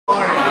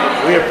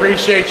We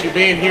appreciate you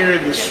being here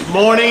this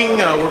morning.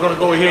 We're going to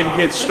go ahead and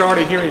get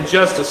started here in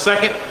just a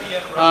second.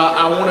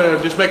 I want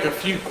to just make a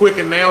few quick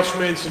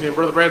announcements, and then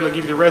Brother Bradley will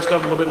give you the rest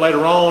of them a little bit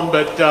later on.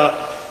 But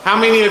how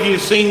many of you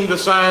seen the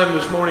sign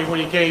this morning when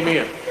you came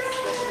in?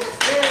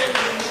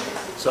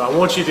 So I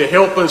want you to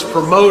help us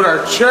promote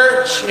our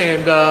church,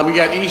 and we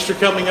got Easter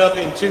coming up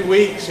in 2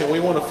 weeks, and we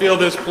want to fill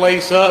this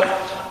place up.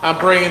 I'm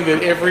praying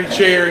that every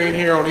chair in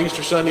here on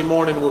Easter Sunday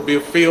morning will be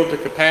filled to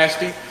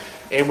capacity,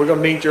 and we're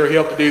going to need your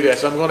help to do that.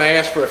 So I'm going to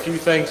ask for a few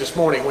things this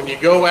morning. When you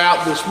go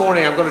out this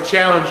morning, I'm going to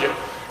challenge you.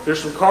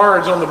 There's some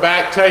cards on the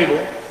back table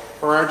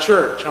for our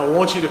church. I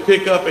want you to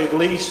pick up at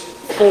least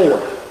 4.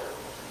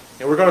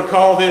 And we're going to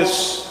call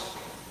this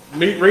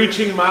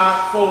Reaching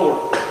My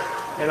 4.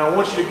 And I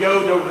want you to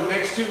go over the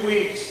next 2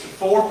 weeks to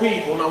 4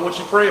 people. And I want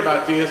you to pray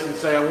about this and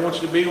say, I want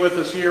you to be with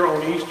us here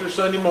on Easter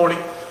Sunday morning.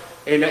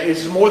 And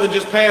it's more than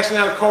just passing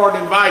out a card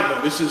and inviting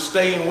them. This is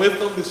staying with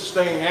them. This is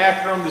staying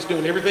after them. This is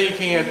doing everything you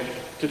can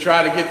to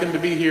try to get them to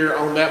be here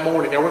on that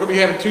morning. Now, we're going to be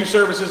having 2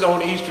 services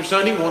on Easter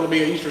Sunday. One will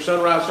be an Easter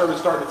sunrise service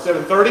starting at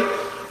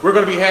 7:30. We're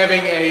going to be having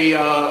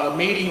a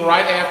meeting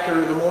right after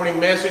the morning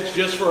message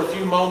just for a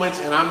few moments,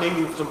 and I'm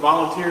needing some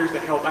volunteers to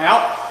help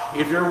out.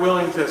 If you're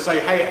willing to say,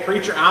 hey,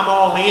 preacher, I'm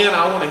all in.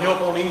 I want to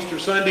help on Easter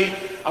Sunday.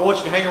 I want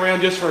you to hang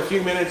around just for a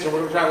few minutes, and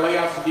we're going to try to lay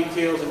out some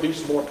details and do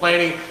some more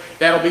planning.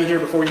 That'll be here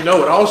before you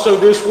know it. Also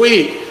this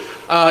week,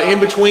 in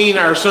between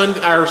our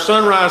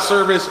sunrise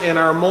service and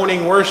our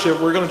morning worship,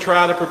 we're going to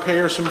try to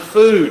prepare some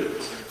food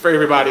for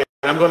everybody.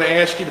 I'm going to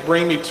ask you to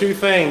bring me 2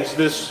 things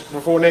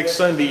before next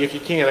Sunday if you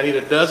can. I need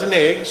a dozen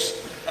eggs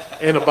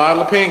and a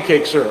bottle of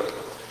pancake syrup.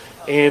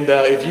 And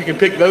if you can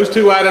pick those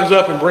 2 items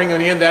up and bring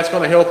them in, that's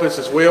going to help us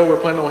as well. We're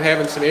planning on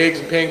having some eggs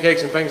and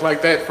pancakes and things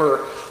like that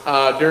for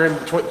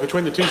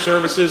between the 2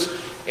 services.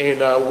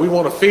 And we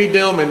want to feed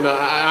them, and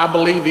I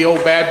believe the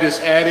old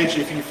Baptist adage,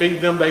 if you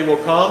feed them, they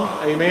will come.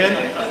 Amen.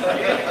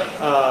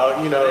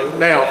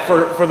 Now,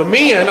 for the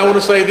men, I want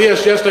to say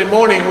this. Yesterday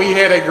morning, we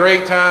had a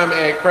great time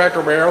at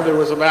Cracker Barrel. There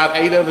was about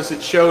 8 of us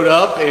that showed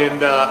up,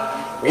 and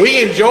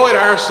we enjoyed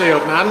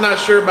ourselves. Now, I'm not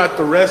sure about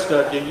the rest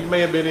of you. You may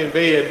have been in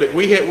bed, but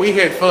we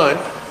had fun.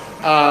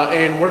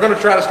 And we're going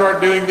to try to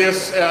start doing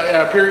this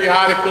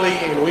periodically,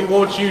 and we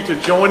want you to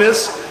join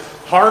us.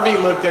 Harvey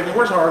looked at me.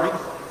 Where's Harvey?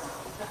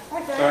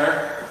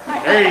 Sir.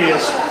 There he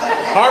is.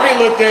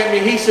 Harvey looked at me.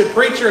 He said,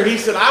 preacher, he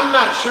said, I'm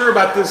not sure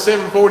about this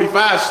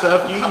 7:45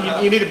 stuff.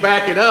 You need to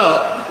back it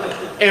up.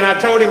 And I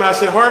told him, I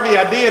said, Harvey,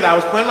 I did. I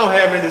was planning on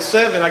having it at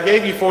 7. I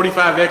gave you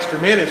 45 extra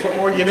minutes. What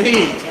more do you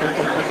need?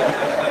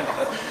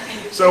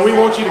 So we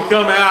want you to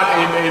come out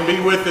and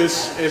be with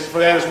us for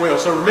that as well.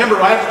 So remember,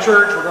 right after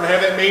church, we're going to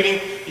have that meeting.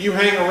 You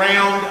hang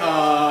around,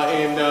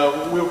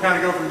 and we'll kind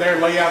of go from there,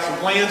 lay out some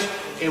plans.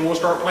 And we'll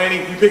start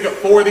planning. If you pick up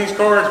 4 of these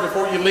cards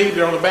before you leave,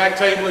 they're on the back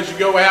table as you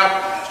go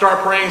out. Start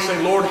praying,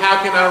 say, Lord, how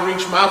can I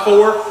reach my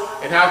 4?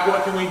 And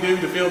what can we do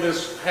to fill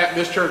this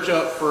church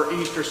up for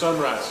Easter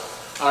sunrise,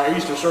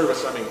 Easter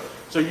service, I mean.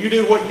 So you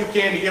do what you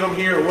can to get them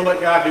here, and we'll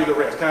let God do the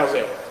rest. How's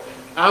that?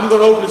 I'm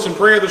going to open us in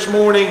prayer this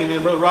morning, and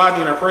then Brother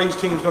Rodney and our praise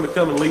team is going to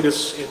come and lead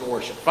us in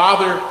worship.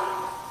 Father,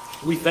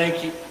 we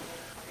thank you.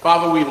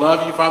 Father, we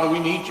love you. Father, we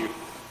need you.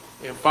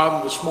 And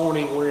Father, this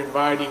morning we're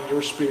inviting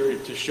your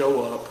Spirit to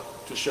show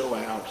up, to show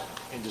out,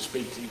 and to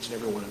speak to each and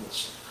every one of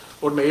us.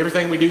 Lord, may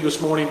everything we do this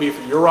morning be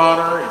for your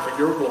honor and for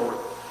your glory.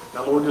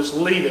 Now, Lord, just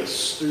lead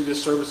us through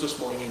this service this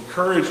morning.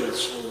 Encourage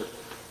us, Lord,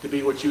 to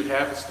be what you'd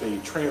have us to be.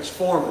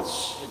 Transform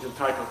us into the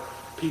type of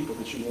people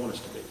that you want us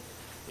to be.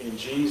 In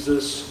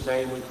Jesus'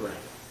 name we pray.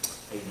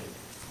 Amen.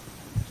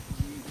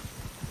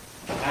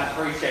 I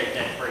appreciate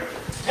that, preacher.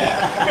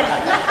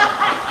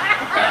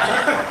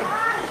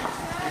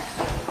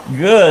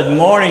 Good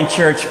morning,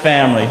 church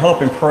family.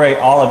 Hope and pray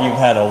all of you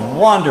had a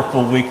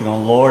wonderful week in the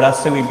Lord. I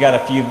see we've got a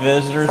few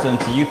visitors, and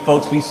to you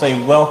folks, we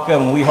say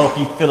welcome, and we hope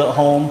you feel at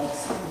home.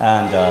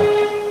 And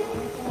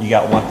you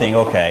got one thing,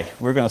 okay.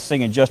 We're going to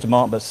sing in just a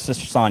moment, but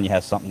Sister Sonia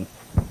has something.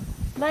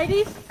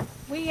 Ladies,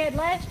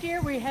 last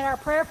year we had our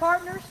prayer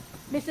partners.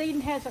 Miss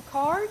Eden has a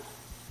card.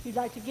 If you'd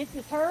like to get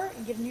with her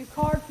and get a new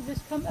card for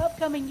this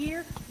upcoming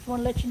year, just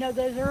want to let you know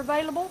those are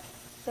available.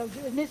 So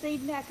is Miss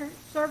Eden after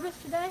service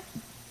today?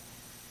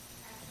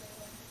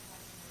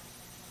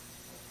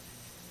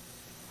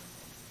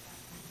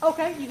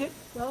 Okay, you get,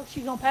 well,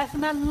 she's going to pass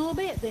them out in a little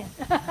bit then.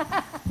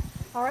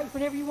 All right,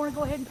 whenever you want to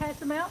go ahead and pass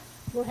them out,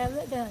 we'll have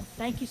that done.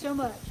 Thank you so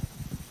much.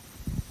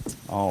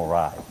 All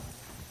right.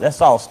 Let's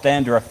all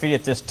stand to our feet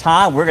at this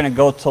time. We're going to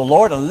go to the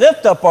Lord and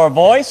lift up our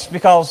voice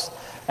because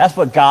that's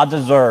what God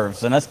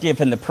deserves. And let's give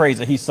him the praise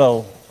that he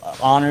so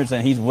honors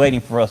and he's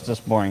waiting for us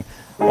this morning.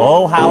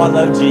 Oh, how I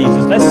love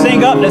Jesus. Let's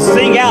sing up, let's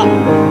sing out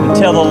and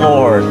tell the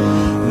Lord.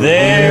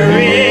 There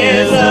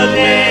is a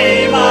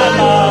name I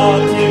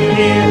love to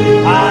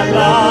hear. I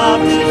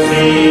love to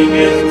sing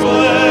his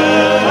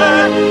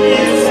word.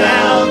 It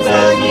sounds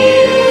of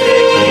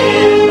music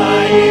in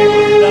my ear,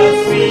 the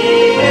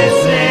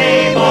sweetest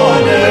name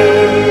on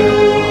earth.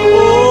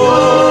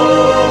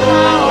 Oh,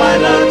 how I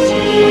love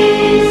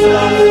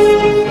Jesus.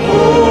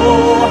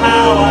 Oh,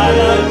 how I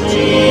love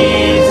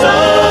Jesus.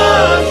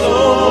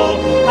 Oh,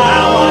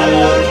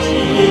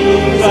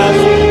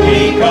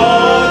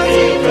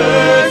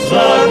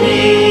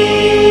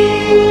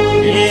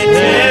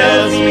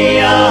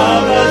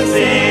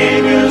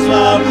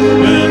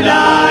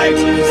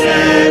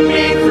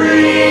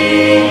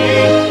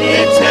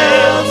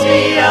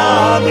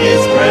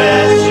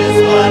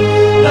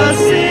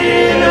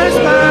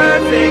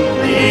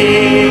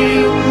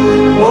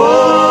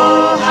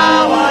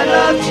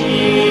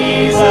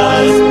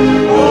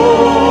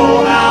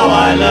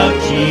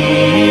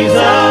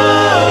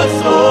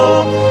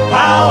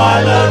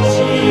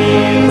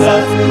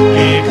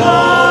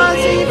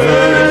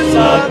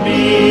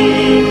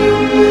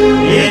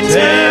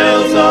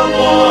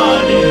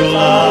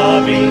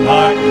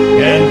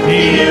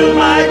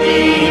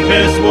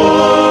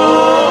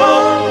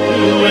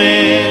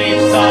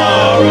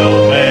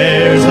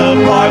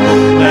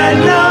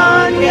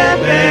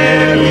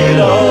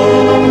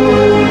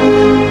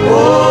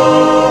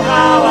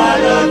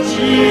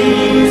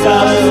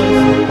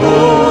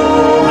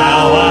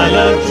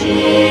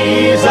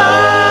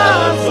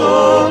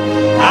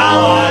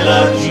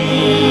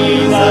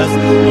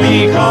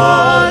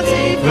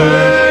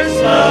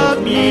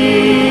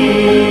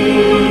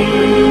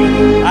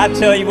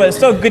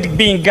 so good to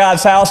be in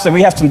God's house, and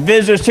we have some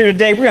visitors here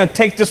today. We're going to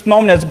take this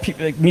moment as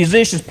the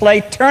musicians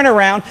play, turn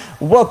around,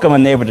 welcome a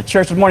neighbor to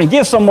church this morning.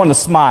 Give someone a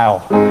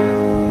smile.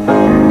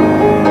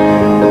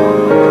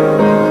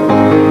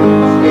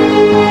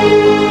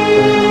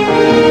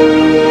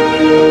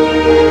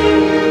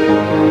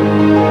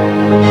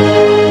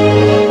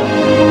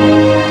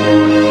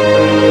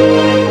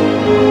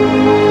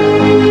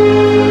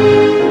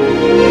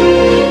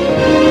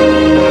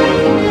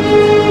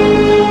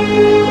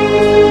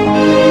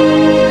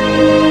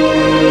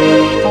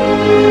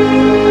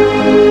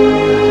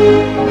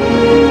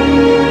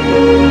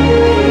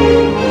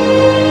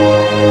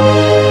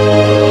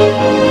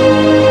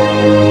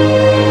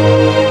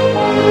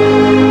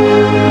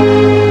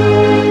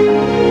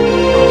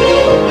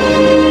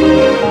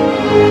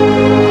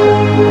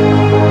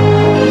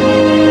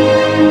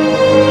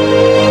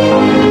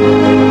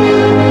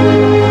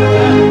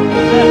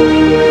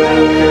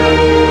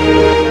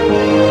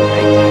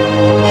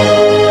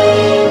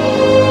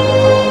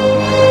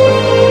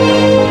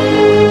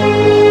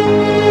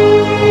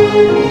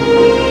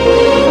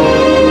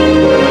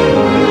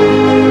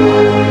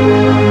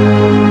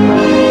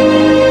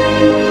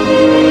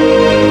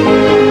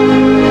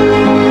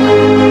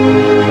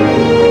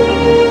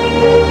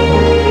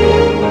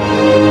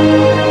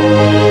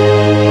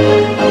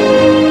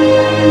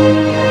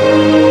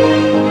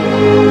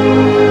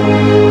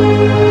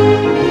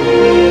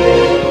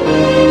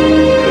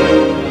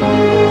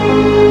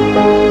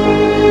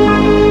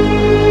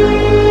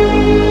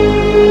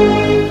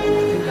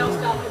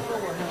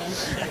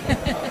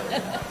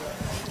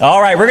 All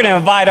right, we're going to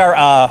invite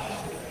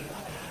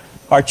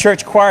our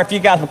church choir. If you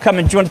guys will come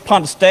and join us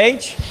upon the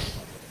stage,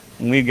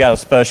 and we've got a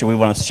special we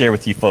want to share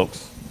with you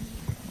folks.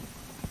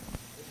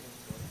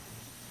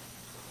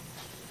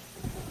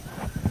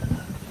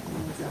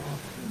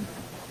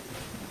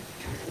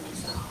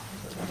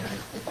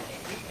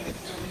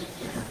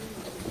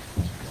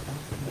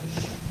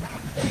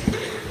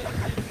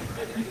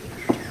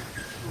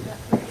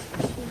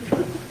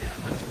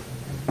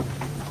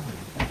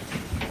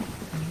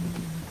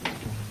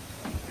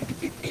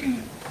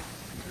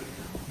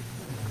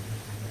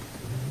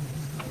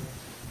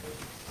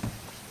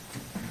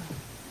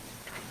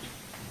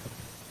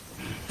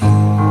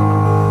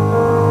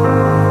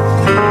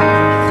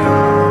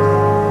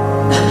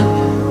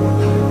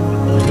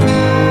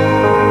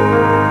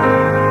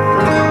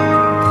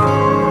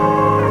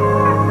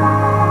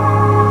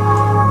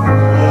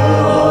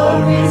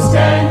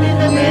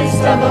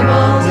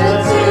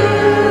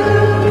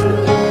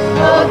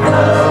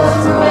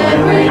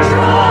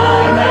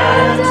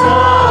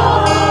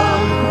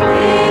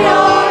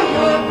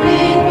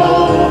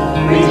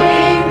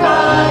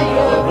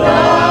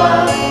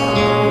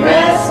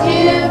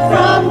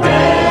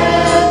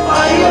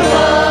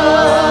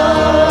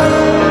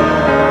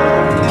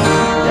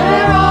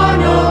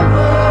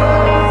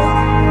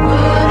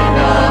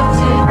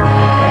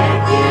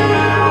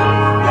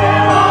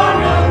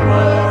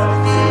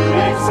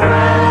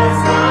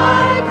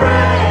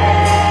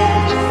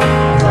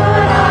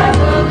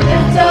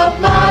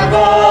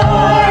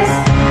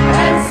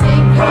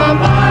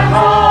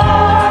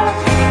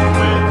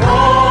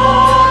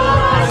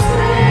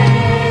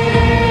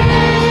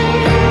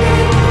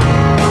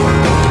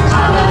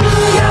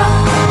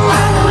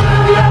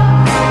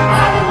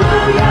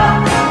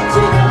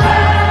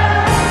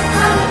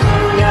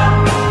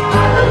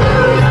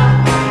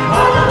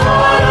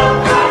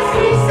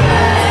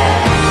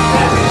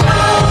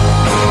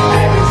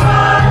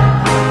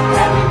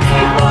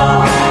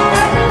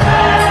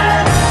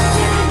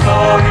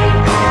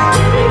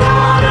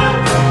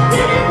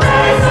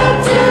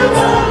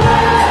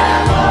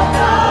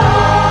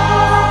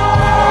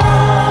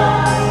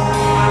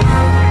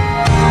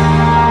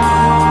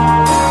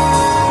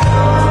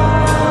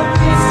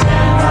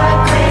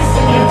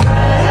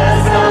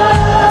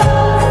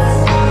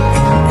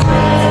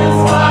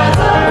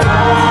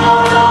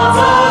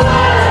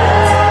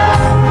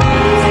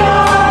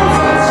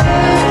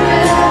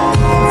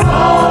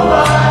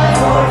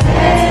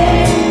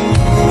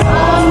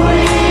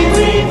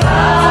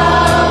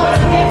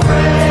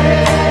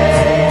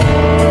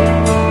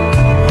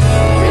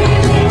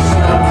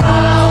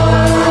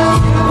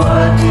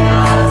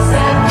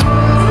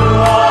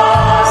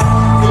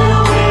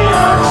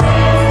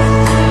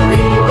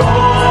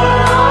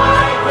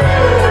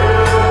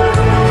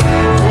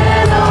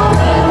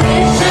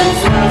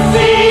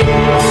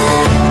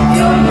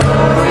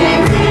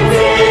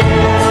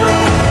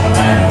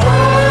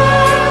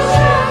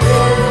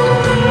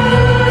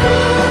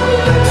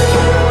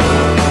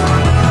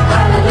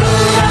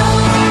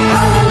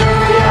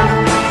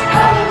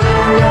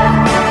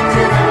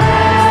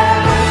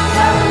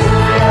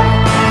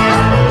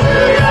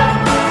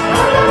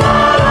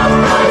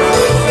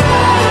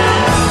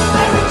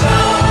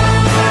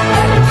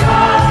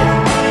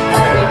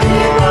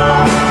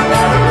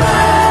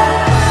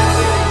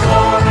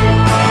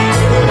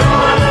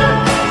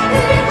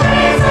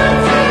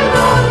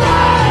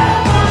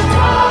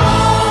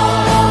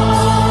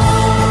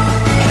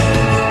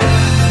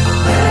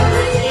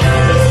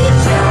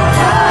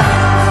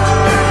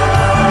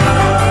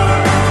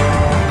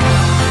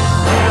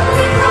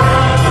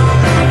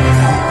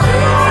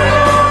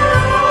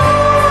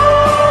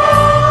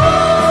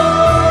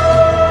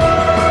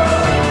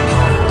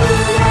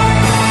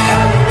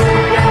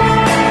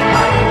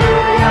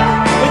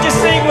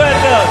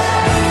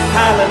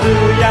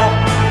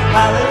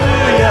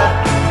 hallelujah.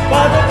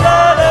 By the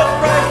blood of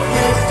Christ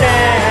we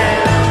stand.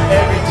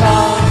 Every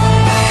tongue,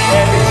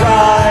 every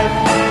tribe,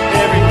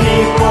 every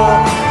people,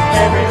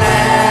 every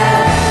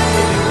land,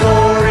 giving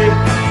glory,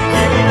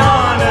 giving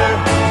honor,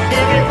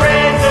 giving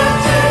praise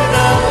unto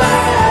the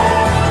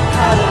Lamb.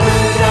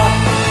 Hallelujah,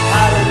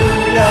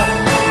 hallelujah,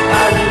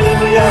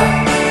 hallelujah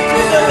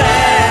to the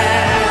Lamb.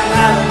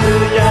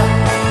 Hallelujah,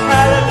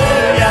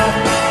 hallelujah.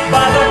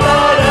 By the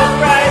blood of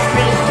Christ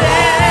we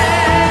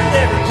stand.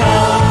 Every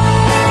tongue,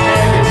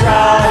 every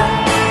tribe,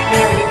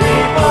 every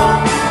people,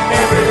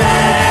 every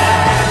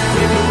land,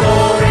 giving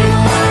glory,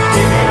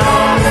 giving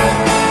honor,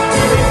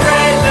 giving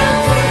praise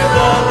unto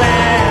the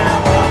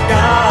Lamb of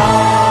God.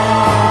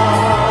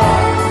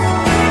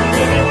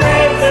 Giving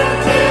praise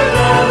unto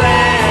the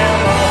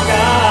Lamb of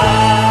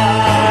God.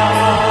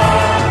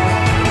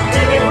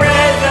 Giving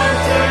praise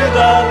unto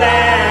the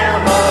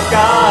Lamb of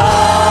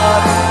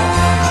God.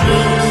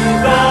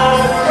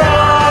 Jesus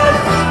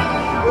Christ,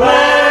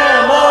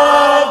 Lamb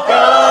of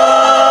God.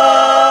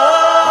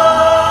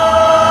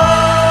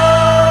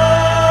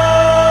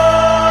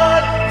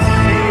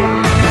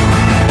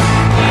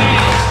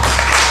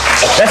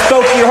 Let's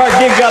go to your heart,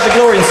 give God the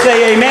glory, and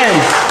say amen.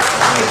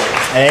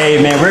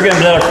 Amen. We're going to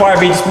let our choir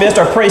be dismissed.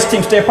 Our praise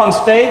team stay up on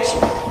stage,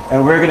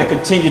 and we're going to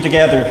continue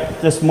together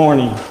this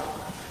morning.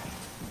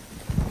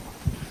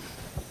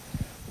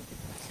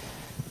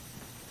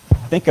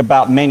 Think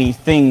about many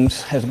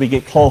things as we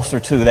get closer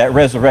to that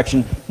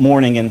resurrection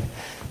morning, and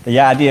the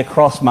idea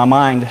crossed my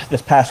mind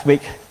this past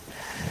week.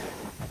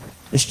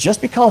 It's just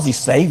because he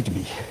saved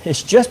me.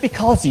 It's just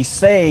because he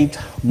saved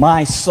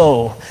my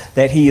soul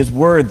that he is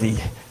worthy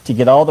to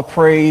get all the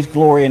praise,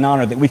 glory, and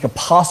honor that we could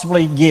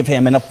possibly give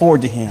him and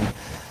afford to him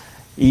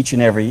each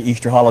and every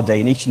Easter holiday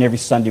and each and every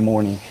Sunday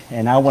morning.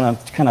 And I want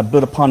to kind of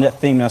build upon that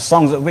theme in the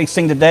songs that we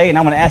sing today. And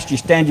I'm going to ask you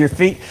to stand to your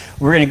feet.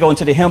 We're going to go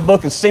into the hymn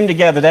book and sing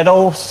together that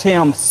old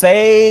hymn,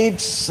 Saved,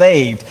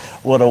 Saved.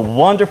 What a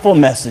wonderful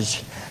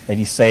message that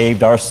he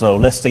saved our soul.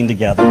 Let's sing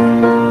together.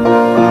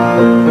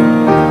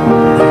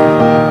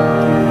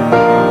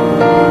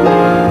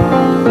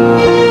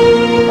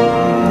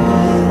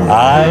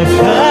 I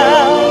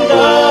found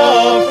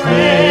a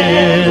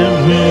friend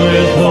who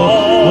is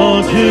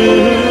all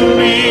to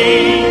me.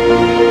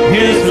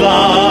 His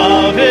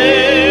love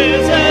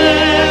is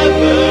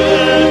ever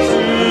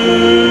true.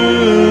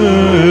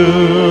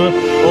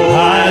 Oh,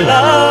 I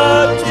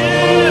love to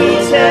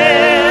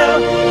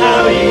tell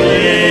how he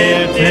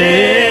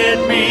lifted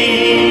me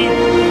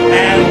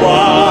and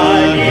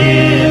what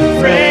his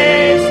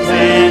grace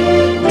can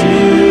do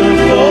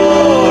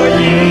for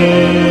you.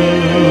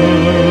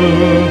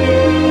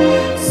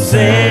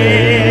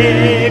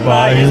 Saved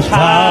by his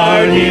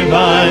power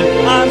divine,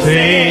 I'm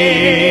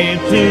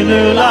saved to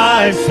new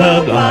life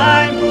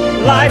sublime.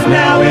 Life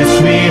now is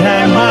sweet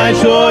and my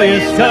joy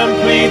is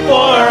complete,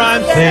 for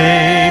I'm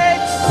saved,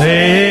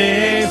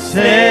 saved,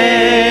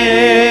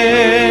 saved.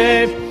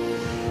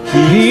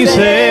 He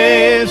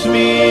saves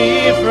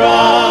me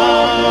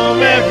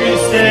from every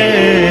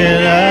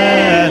sin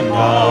and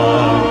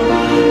wrong,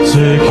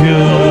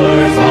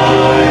 secures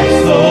my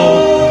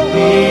soul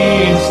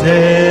each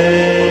day.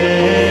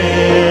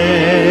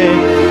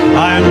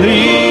 I'm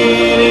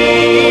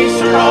leading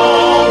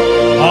strong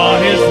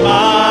on his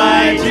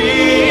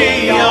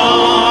mighty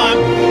arm.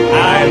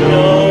 I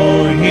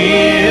know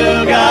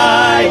he'll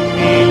guide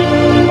me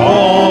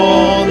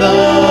all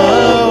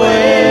the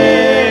way.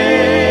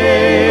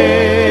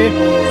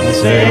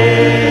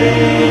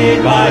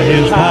 Saved by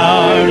his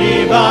power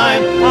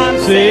divine, I'm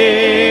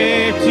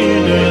saved to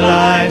new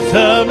life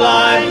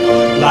sublime.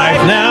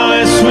 Life now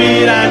is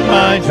sweet and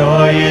my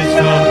joy is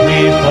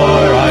complete,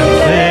 for I'm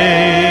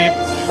saved,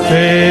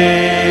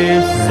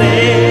 saved,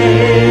 saved.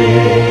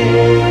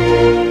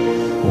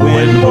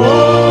 When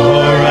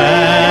poor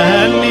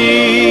and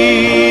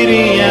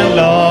needy and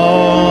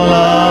all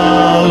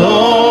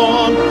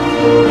alone,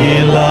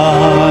 in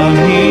love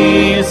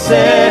he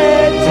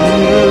said to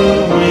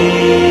me,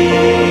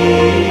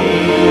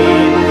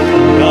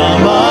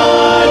 come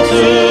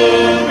unto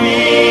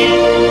me,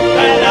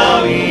 and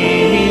I'll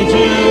lead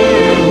you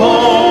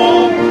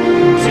home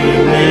to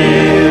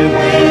live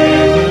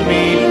with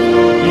me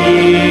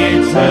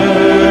eternally.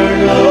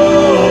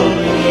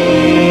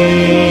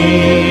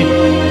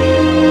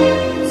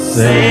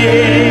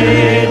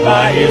 Saved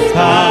by his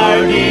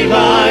power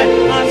divine,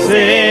 I'm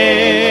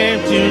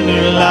saved to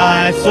new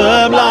life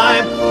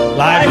sublime.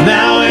 Life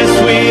now is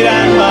sweet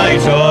and my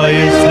joy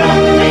is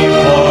complete,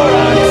 for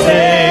I'm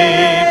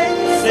saved,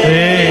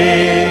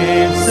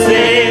 saved,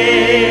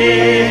 saved.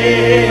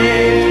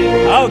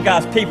 Oh,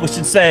 God's people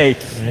should say,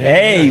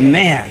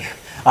 amen.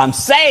 I'm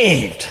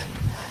saved.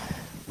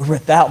 We're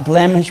without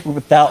blemish, we're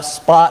without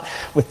spot,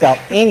 without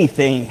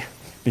anything,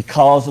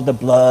 because of the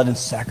blood and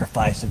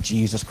sacrifice of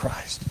Jesus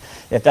Christ.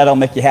 If that don't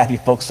make you happy,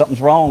 folks,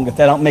 something's wrong. If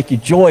that don't make you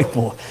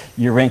joyful,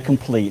 you're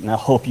incomplete. And I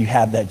hope you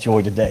have that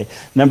joy today.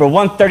 Number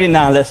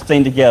 139, let's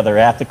sing together,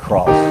 At the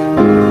Cross.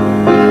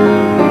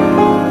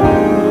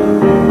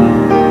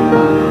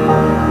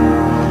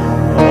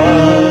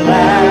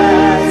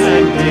 Alas,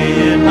 and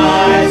did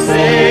my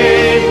Savior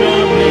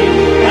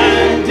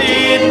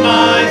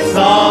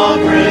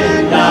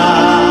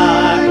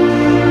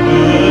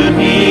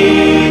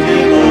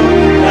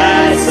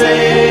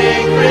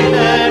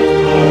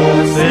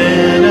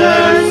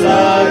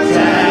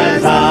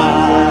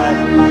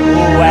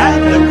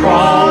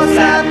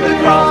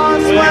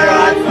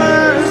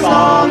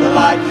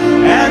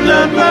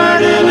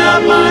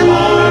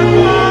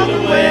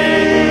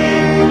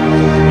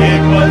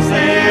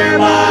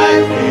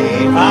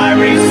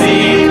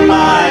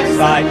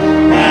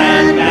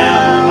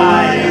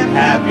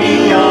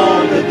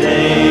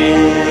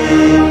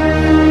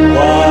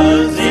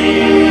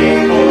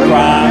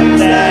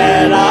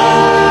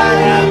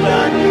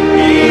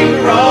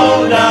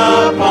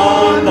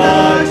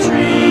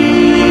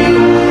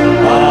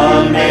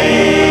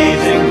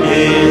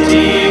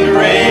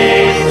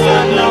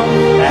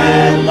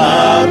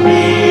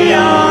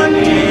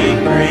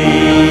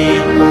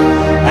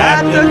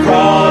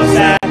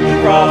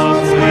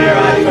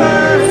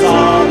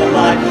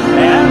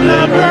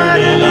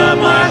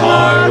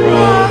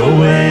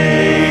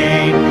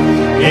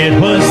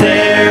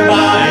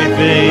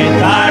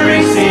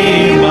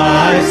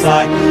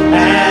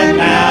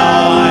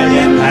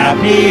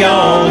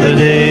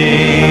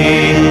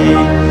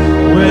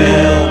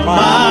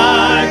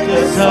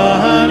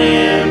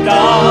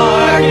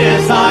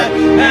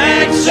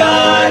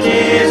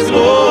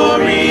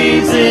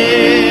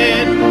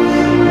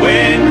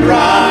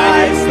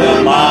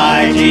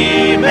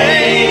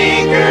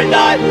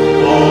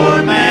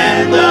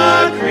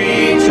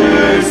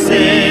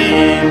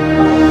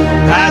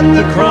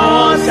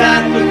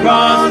at the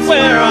cross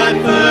where I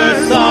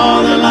first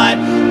saw the light,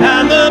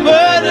 and the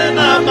burden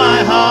of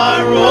my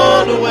heart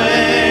rolled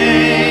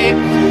away.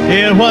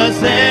 It was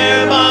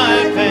there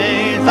by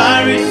faith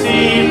I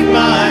received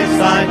my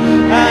sight,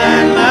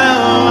 and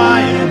now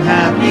I am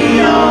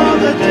happy all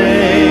the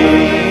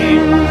day.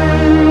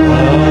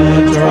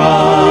 The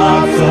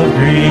drops of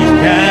grief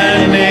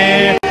can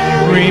ne'er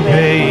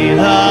repay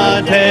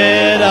the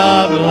debt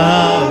of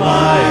love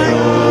I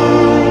owe.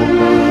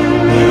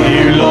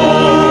 Dear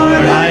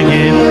Lord, I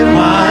give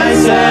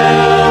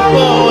myself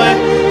away.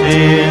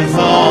 'Tis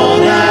all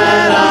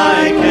that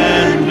I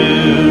can do.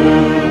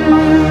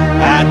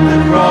 At the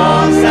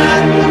cross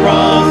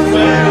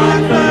where I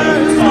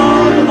first saw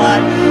the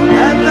light,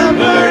 and the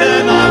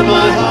burden of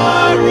my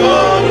heart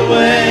rolled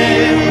away.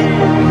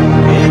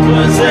 It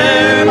was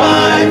there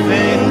by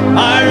faith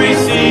I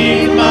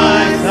received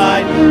my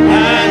sight,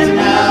 and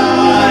now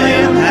I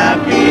am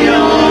happy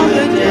all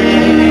the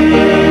day.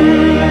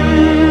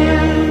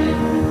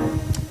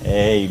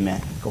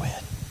 Amen. Go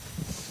ahead.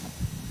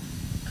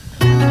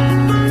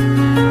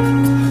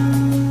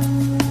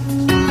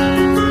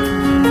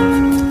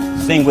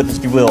 Sing with us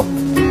if you will.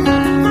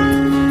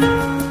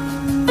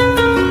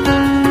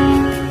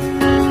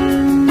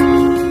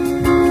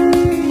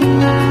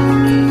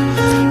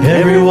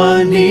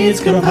 Everyone needs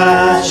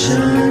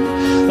compassion,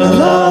 a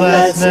love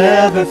that's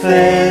never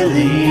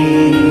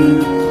failing.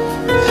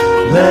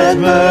 Let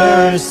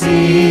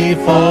mercy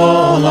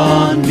fall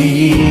on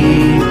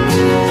me.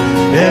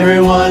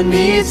 Everyone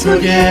needs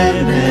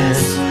forgiveness,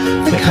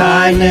 the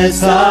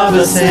kindness of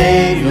a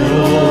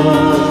Savior,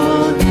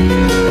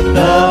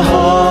 the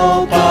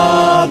hope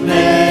of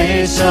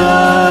nations.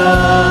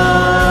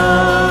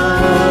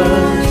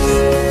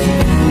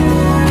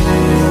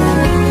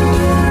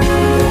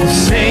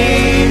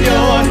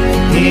 Savior,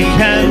 He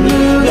can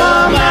move the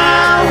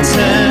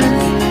mountain.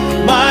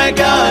 My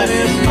God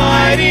is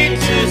mighty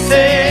to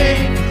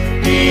save.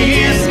 He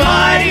is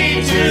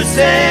mighty to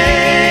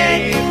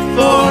save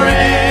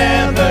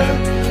forever.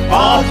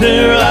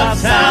 Author of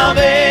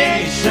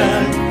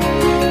salvation,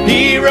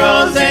 He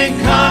rose and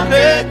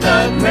conquered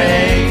the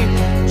grave.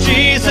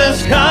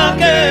 Jesus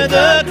conquered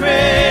the grave.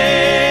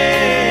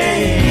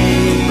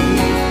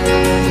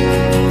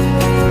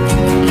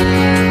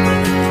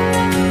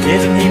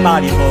 Isn't He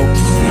mighty,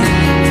 folks?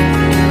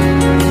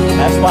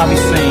 That's why we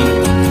sing.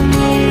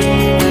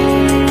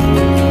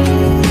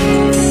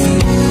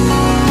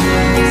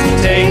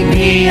 Take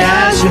me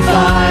as you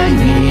find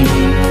me,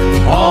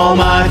 all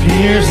my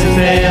fears and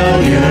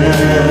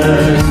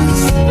failures.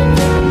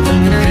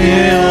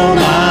 Fill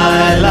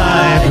my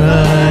life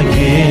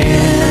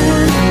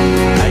again.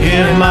 I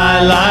give my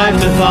life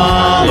to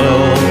follow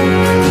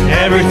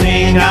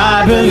everything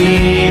I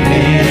believe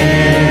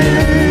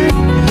in.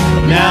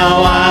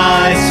 Now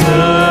I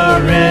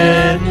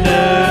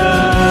surrender.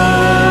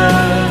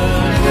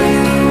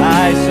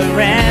 I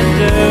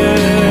surrender.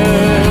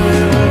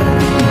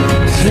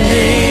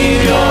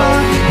 Savior,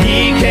 He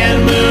can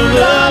move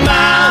the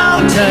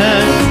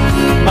mountains.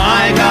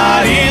 My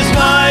God is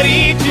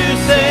mighty to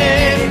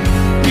save.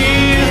 He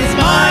is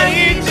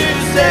mighty to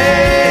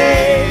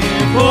save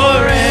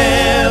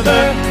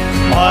forever.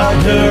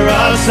 Author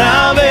of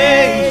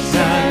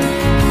salvation,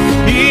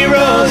 He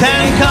rose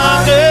and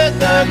conquered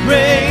the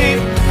grave.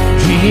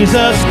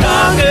 Jesus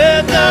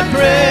conquered the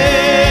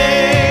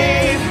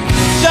grave.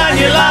 Shine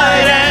your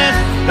light and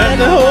let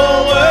the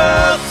whole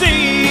world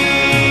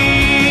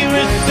see.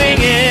 We're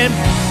singing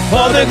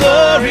for the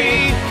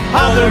glory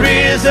of the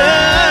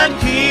risen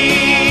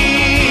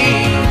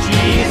King.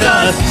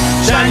 Jesus,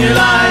 shine your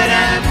light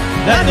and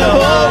let the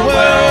whole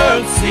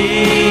world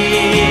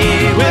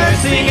see. We're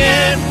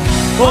singing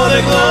for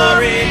the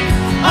glory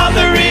of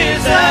the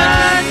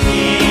risen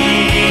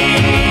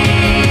King.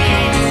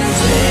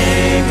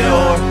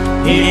 Savior,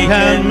 He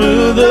can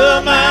move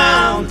the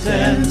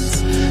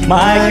mountains.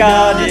 My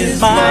God is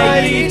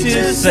mighty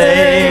to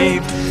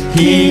save.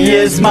 He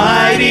is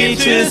mighty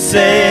to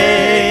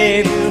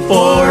save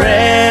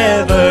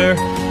forever.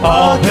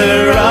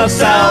 Author of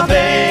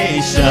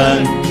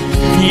salvation,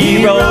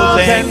 He rose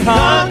and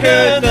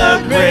conquered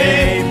the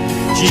grave.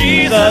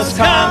 Jesus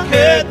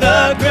conquered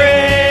the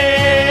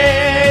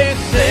grave.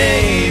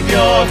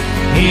 Savior,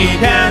 He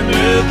can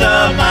move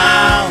the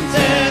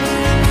mountains.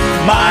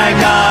 My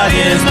God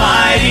is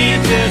mighty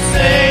to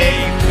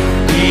save.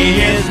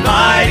 He is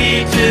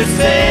mighty to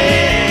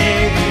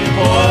save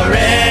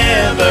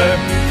forever.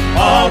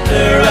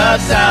 Author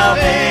of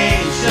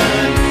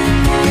salvation,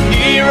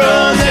 He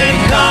rose and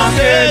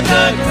conquered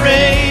the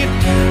grave.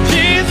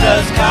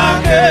 Jesus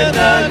conquered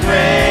the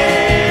grave.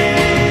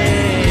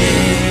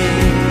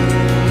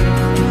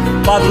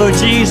 Father, Lord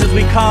Jesus,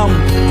 we come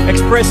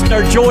expressing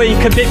our joy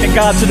and commitment,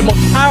 God, to the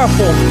most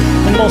powerful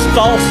and most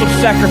awesome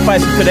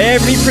sacrifice that could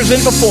ever be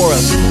presented before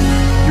us.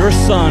 Your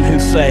Son who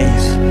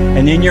saves.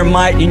 And in your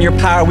might, in your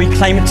power, we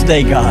claim it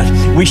today, God.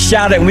 We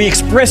shout it and we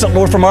express it,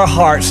 Lord, from our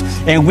hearts.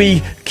 And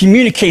we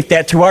communicate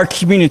that to our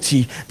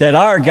community, that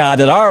our God,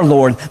 that our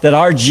Lord, that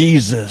our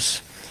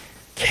Jesus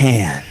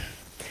can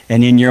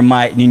and in your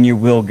might and in your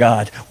will,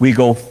 God, we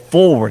go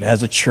forward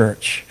as a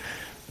church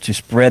to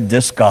spread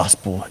this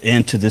gospel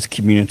into this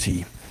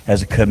community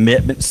as a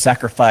commitment,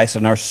 sacrifice,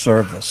 and our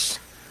service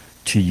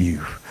to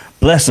you.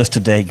 Bless us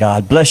today,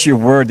 God. Bless your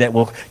word that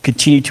will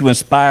continue to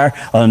inspire,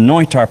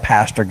 anoint our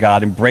pastor,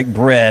 God, and break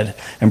bread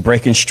and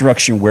break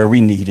instruction where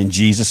we need. In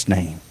Jesus'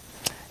 name,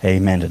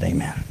 amen and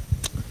amen.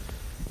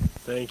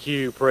 Thank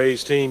you,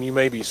 praise team. You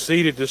may be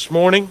seated this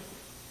morning.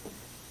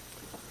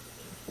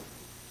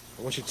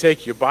 I want you to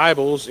take your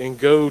Bibles and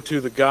go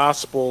to the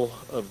Gospel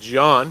of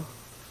John.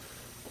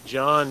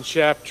 John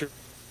chapter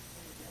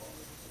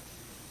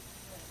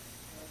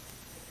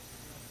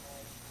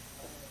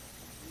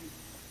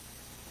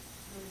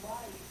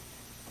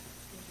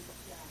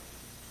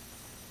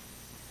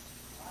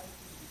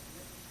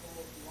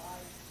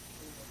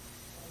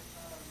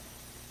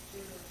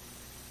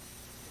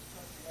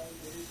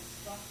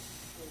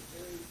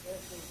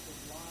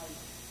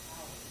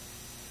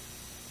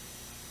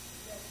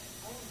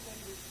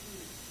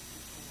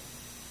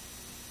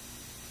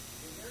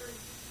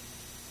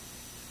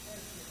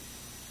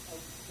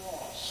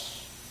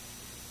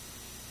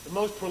the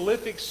most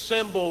prolific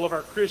symbol of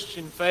our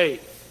Christian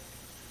faith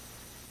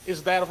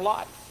is that of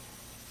life.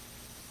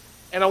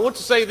 And I want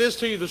to say this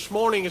to you this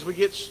morning as we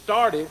get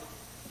started.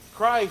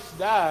 Christ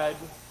died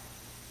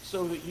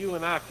so that you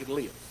and I could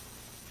live.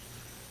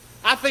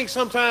 I think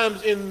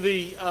sometimes in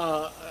the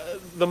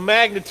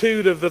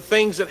magnitude of the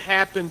things that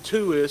happen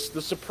to us,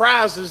 the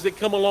surprises that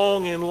come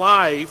along in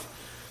life,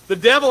 the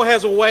devil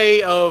has a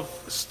way of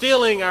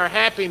stealing our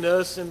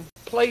happiness and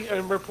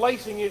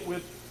replacing it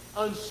with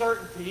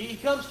uncertainty. He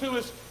comes to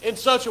us in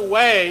such a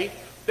way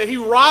that he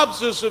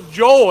robs us of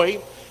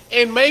joy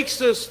and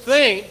makes us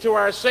think to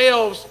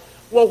ourselves,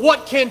 well,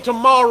 what can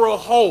tomorrow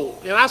hold?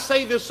 And I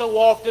say this so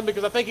often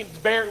because I think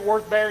it's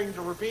worth bearing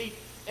to repeat,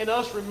 and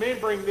us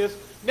remembering this.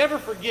 Never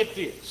forget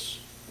this.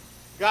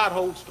 God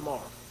holds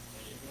tomorrow.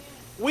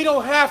 We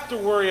don't have to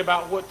worry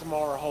about what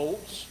tomorrow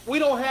holds. We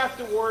don't have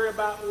to worry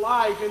about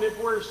life. And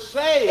if we're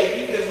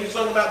saved, as we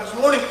sung about this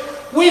morning,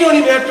 we don't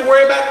even have to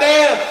worry about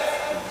death.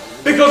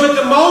 Because at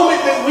the moment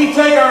that we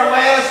take our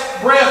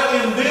last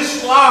breath in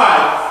this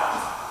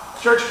life,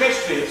 church,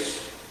 catch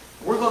this,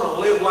 we're going to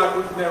live like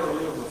we've never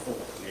lived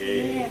before.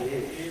 Yeah.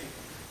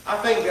 I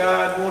think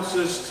God wants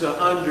us to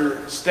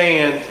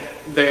understand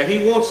that.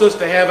 He wants us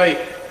to have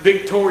a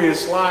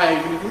victorious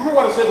life. And remember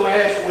what I said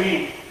last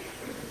week?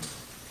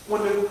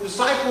 When the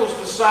disciples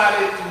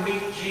decided to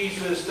meet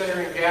Jesus there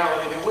in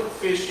Galilee, they went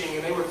fishing,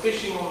 and they were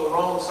fishing on the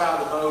wrong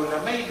side of the boat.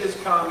 And I made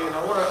this comment.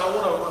 I want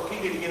to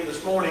repeat it again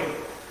this morning.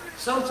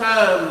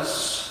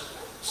 Sometimes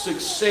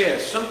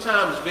success,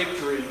 sometimes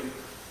victory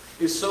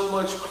is so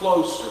much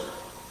closer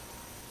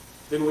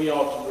than we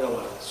ought to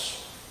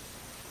realize.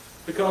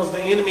 Because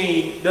the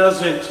enemy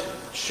doesn't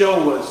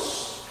show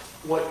us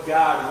what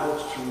God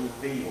wants to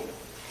reveal to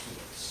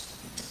us.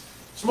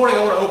 This morning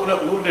I want to open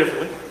up a little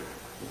differently.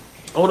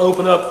 I want to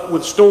open up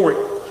with a story.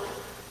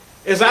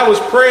 As I was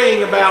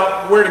praying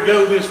about where to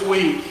go this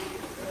week,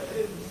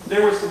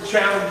 there were some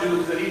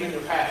challenges that even the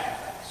pastor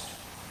faced.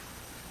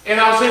 And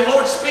I was saying,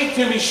 Lord, speak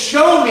to me.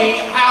 Show me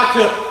how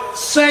to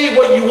say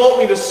what you want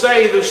me to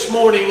say this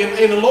morning.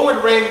 And the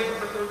Lord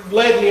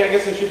led me, I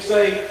guess I should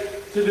say,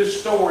 to this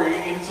story.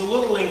 And it's a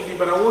little lengthy,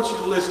 but I want you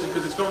to listen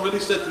because it's going to really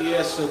set the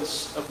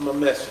essence of my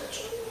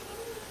message.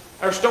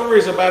 Our story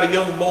is about a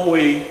young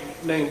boy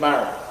named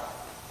Byron.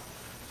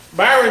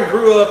 Byron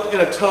grew up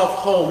in a tough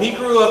home. He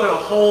grew up in a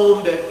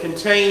home that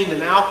contained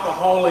an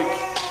alcoholic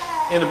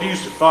and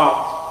abusive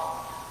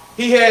father.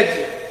 He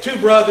had 2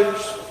 brothers,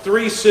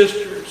 3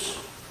 sisters.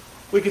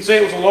 We could say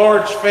it was a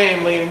large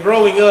family. And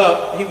growing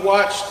up, he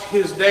watched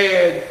his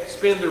dad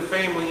spend their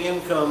family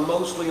income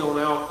mostly on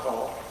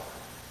alcohol.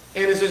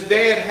 And as his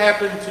dad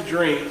happened to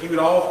drink, he would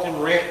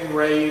often rant and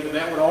rave, and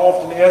that would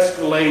often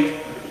escalate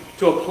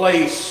to a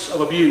place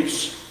of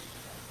abuse.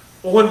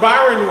 Well, when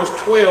Byron was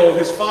 12,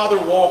 his father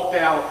walked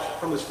out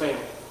from his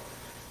family.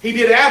 He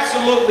did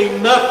absolutely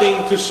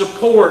nothing to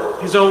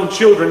support his own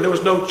children. There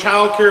was no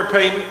child care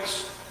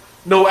payments,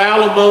 no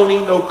alimony,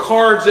 no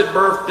cards at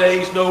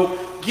birthdays, no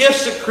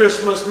gifts at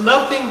Christmas,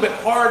 nothing but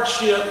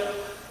hardship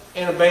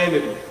and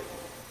abandonment.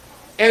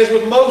 As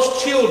with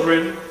most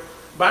children,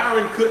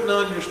 Byron couldn't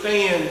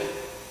understand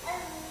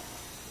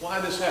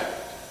why this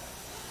happened.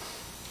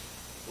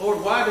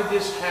 Lord, why did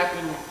this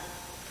happen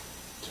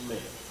to me?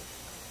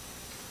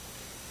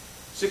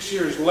 6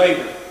 years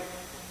later,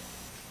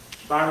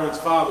 Byron's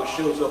father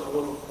shows up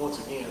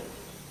once again.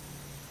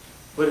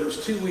 But it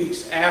was 2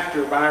 weeks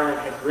after Byron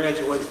had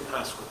graduated from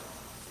high school.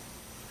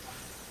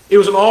 It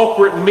was an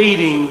awkward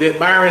meeting that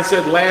Byron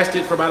said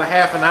lasted for about a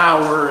half an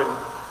hour, and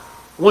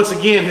once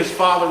again his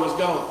father was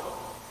gone.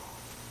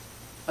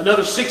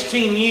 Another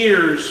 16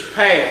 years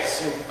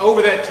passed, and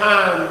over that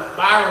time,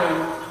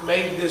 Byron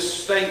made this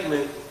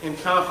statement in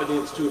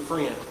confidence to a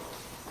friend.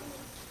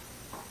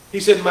 He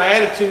said, my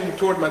attitude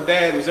toward my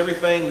dad was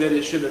everything that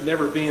it should have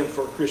never been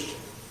for a Christian.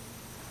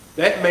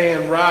 That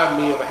man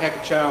robbed me of a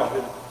happy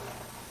childhood.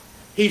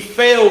 He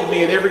failed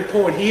me at every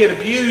point. He had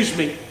abused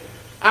me.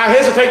 I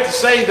hesitate to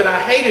say that I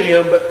hated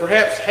him, but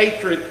perhaps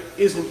hatred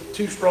isn't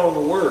too strong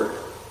a word.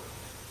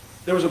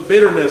 There was a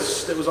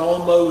bitterness that was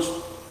almost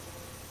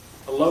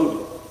a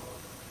loathing.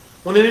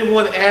 When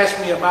anyone asked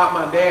me about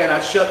my dad,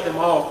 I shut them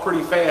off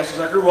pretty fast. As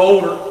I grew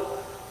older,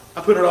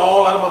 I put it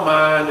all out of my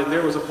mind, and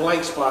there was a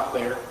blank spot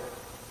there.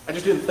 I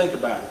just didn't think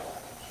about it.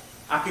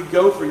 I could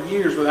go for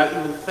years without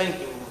even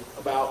thinking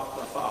about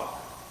my father.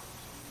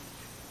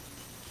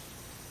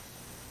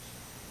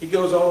 He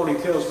goes on,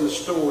 he tells this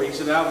story. He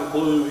said, out of the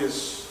blue,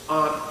 his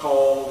aunt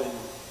called and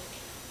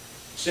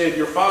said,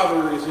 your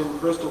father is in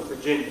Bristol,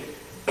 Virginia.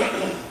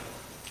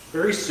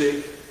 Very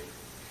sick,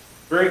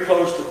 very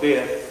close to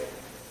death.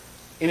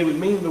 And it would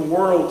mean the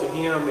world to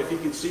him if he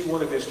could see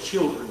one of his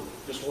children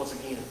just once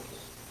again.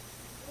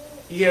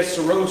 He has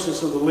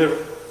cirrhosis of the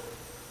liver.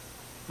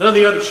 None of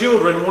the other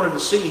children wanted to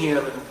see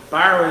him, and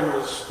Byron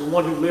was the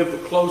one who lived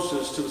the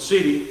closest to the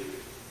city.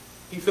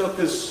 He felt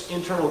this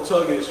internal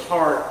tug in his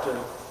heart to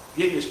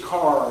get in his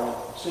car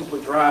and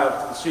simply drive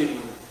to the city.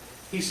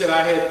 He said,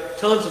 I had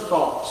tons of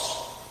thoughts.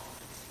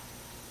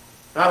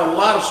 I had a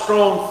lot of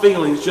strong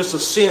feelings, just a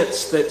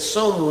sense that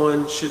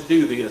someone should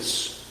do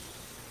this.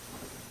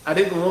 I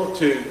didn't want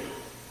to,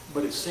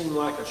 but it seemed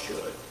like I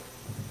should.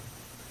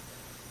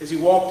 As he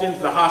walked into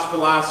the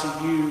hospital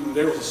ICU,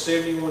 there was a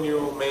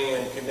 71-year-old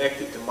man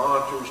connected to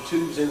monitors,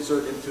 tubes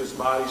inserted into his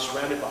body,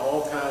 surrounded by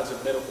all kinds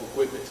of medical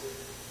equipment.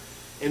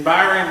 And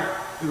Byron,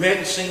 who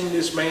hadn't seen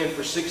this man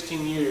for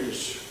 16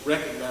 years,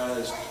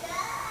 recognized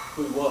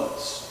who he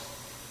was.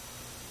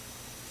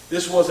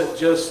 This wasn't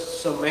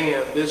just some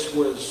man. This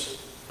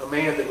was a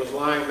man that was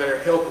lying there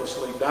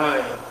helplessly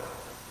dying,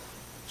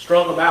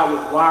 strung about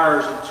with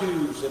wires and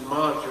tubes and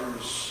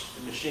monitors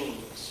and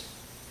machines.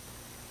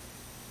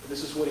 And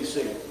this is what he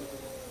said.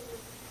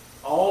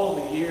 All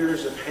the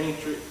years of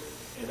hatred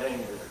and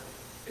anger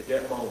at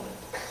that moment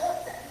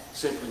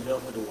simply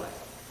melted away.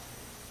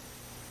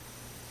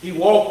 He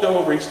walked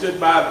over, he stood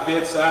by the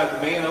bedside,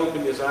 the man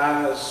opened his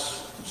eyes,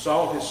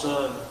 saw his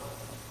son,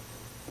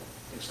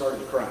 and started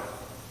to cry.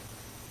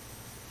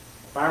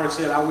 Byron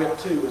said, I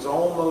wept too. It was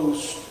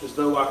almost as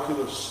though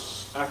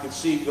I could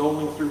see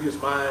going through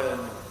his mind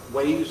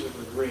waves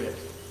of regret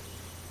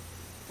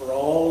for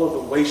all of the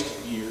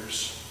wasted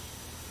years.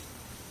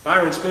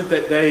 Byron spent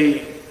that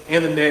day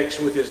and the next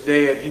with his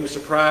dad. He was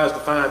surprised to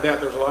find out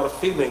there was a lot of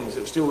feelings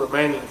that were still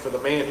remaining for the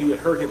man who had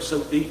hurt him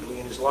so deeply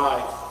in his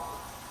life.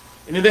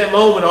 And in that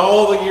moment,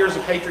 all the years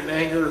of hatred and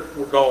anger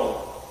were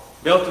gone,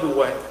 melted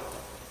away.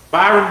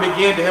 Byron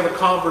began to have a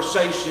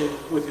conversation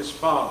with his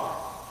father.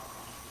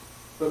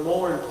 But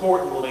more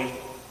importantly,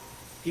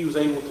 he was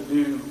able to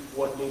do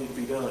what needed to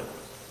be done.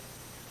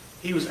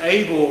 He was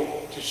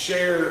able to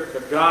share the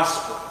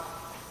gospel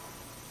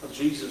of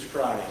Jesus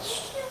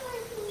Christ,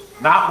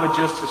 not with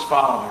just his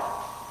father,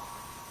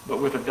 but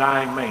with a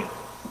dying man.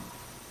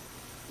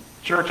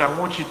 Church, I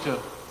want you to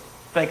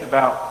think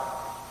about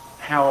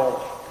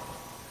how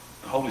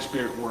the Holy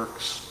Spirit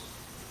works.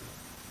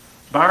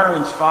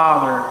 Byron's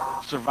father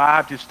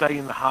survived his stay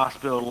in the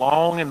hospital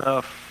long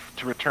enough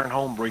to return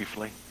home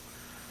briefly.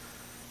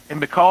 And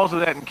because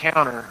of that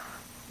encounter,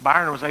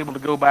 Byron was able to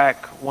go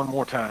back one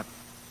more time.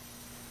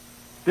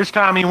 This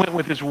time he went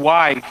with his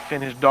wife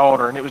and his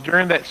daughter, and it was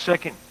during that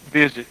second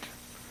visit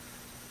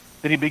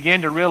that he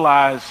began to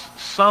realize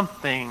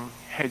something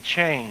had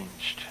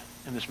changed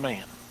in this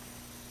man.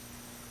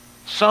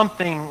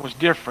 Something was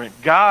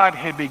different. God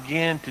had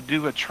begun to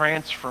do a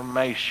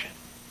transformation,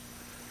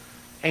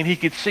 and he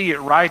could see it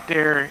right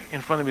there in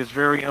front of his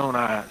very own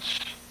eyes.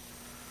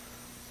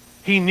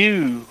 He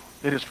knew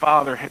that his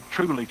father had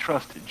truly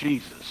trusted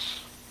Jesus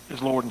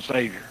as Lord and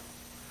Savior.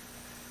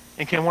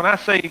 And can I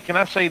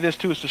say this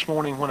to us this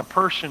morning? When a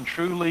person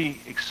truly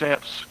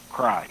accepts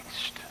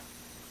Christ,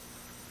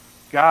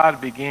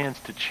 God begins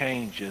to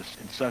change us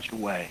in such a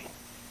way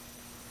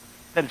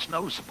that it's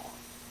noticeable,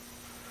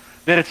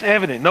 that it's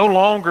evident. No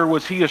longer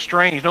was he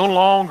estranged. No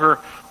longer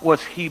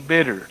was he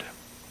bittered.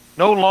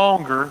 No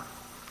longer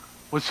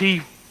was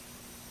he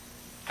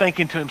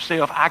thinking to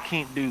himself, I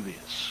can't do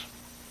this.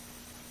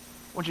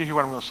 I want you to hear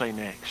what I'm going to say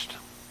next.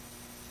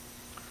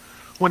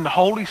 When the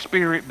Holy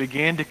Spirit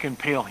began to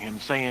compel him,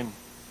 saying,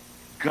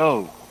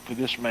 go to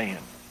this man,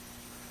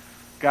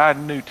 God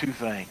knew two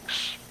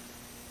things.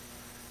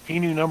 He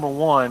knew, number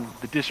one,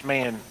 that this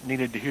man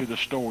needed to hear the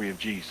story of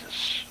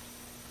Jesus.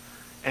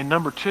 And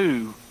number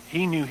two,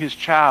 he knew his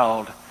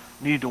child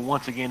needed to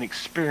once again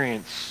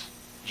experience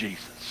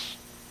Jesus.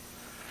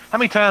 How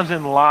many times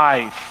in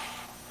life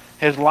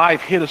has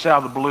life hit us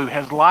out of the blue?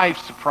 Has life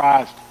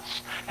surprised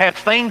us? Have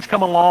things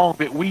come along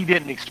that we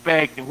didn't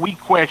expect and we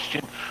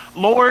question,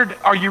 Lord,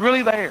 are you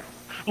really there?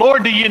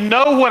 Lord, do you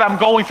know what I'm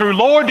going through?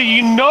 Lord, do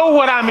you know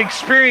what I'm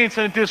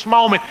experiencing at this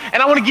moment?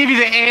 And I want to give you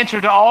the answer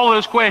to all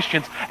those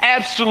questions.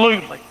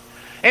 Absolutely.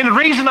 And the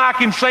reason I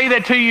can say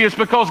that to you is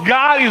because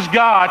God is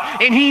God,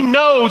 and he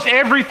knows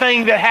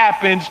everything that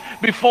happens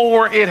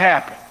before it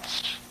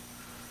happens.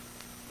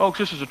 Folks,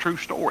 this is a true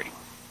story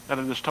that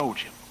I just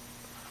told you.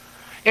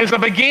 As I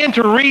began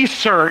to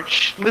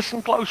research,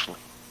 listen closely,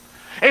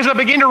 As I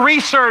began to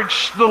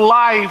research the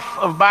life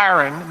of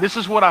Byron, this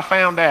is what I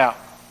found out.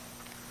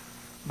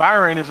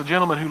 Byron is a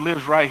gentleman who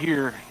lives right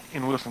here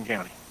in Wilson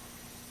County.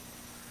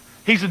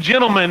 He's a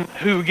gentleman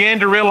who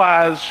began to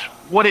realize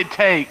what it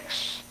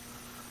takes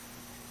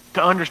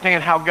to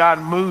understand how God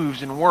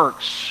moves and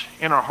works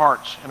in our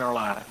hearts and our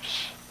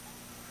lives.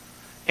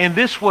 And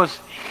this was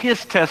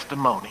his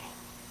testimony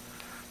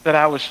that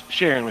I was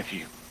sharing with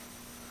you.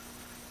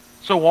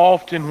 So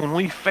often when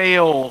we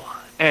fail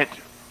at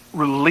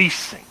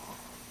releasing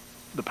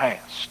the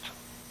past,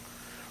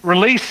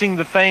 releasing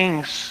the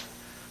things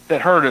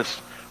that hurt us,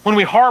 when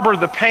we harbor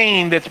the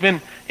pain that's been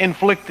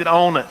inflicted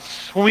on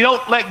us, when we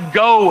don't let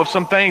go of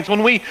some things,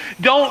 when we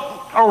don't,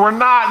 or we're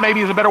not, maybe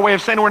is a better way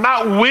of saying it, we're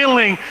not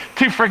willing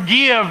to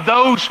forgive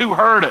those who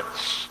hurt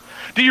us.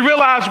 Do you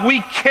realize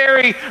we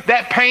carry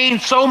that pain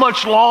so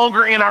much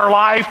longer in our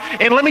life?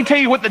 And let me tell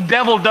you what the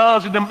devil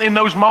does in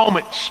those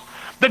moments.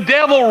 The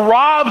devil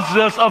robs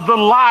us of the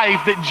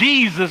life that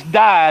Jesus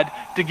died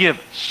to give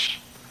us.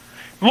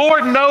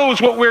 Lord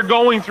knows what we're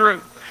going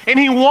through. And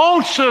he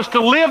wants us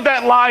to live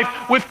that life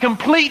with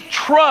complete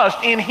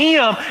trust in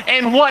him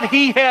and what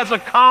he has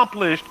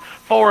accomplished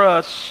for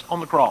us on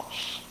the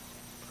cross.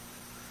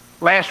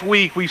 Last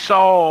week we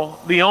saw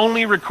the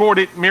only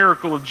recorded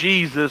miracle of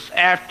Jesus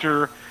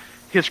after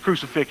his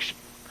crucifixion.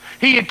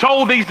 He had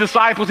told these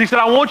disciples, he said,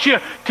 I want you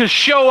to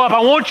show up.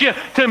 I want you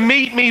to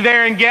meet me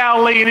there in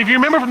Galilee. And if you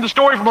remember from the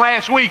story from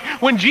last week,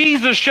 when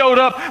Jesus showed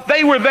up,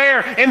 they were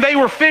there and they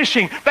were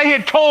fishing. They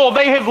had toiled,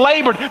 they had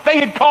labored, they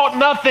had caught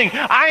nothing.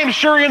 I am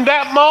sure in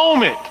that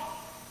moment,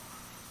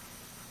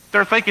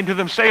 they're thinking to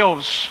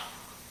themselves,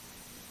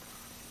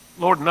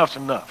 Lord, enough's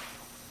enough.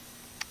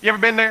 You ever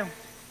been there?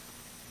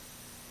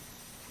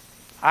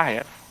 I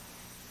have.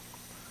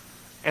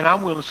 And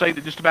I'm willing to say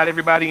that just about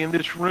everybody in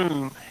this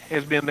room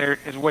has been there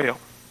as well.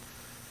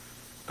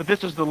 But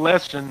this is the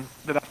lesson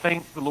that I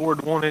think the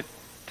Lord wanted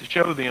to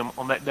show them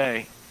on that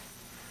day.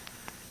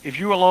 If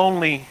you will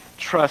only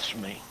trust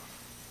me,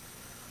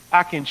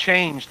 I can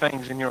change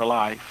things in your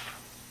life.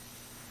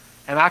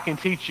 And I can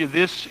teach you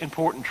this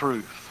important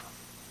truth.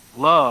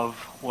 Love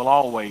will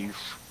always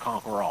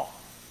conquer all.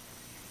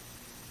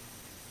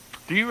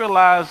 Do you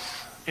realize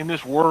in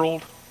this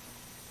world,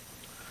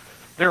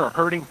 there are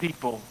hurting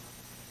people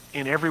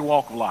in every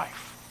walk of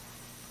life.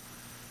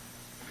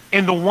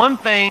 And the one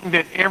thing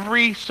that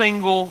every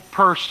single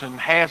person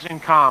has in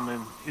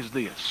common is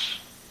this.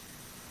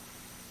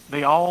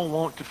 They all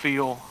want to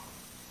feel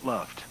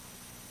loved.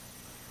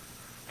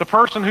 The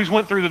person who's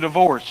went through the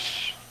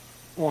divorce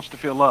wants to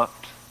feel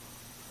loved.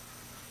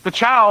 The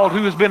child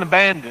who has been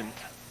abandoned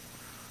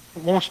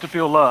wants to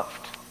feel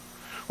loved.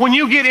 When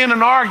you get in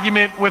an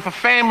argument with a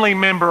family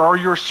member or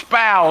your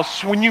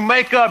spouse, when you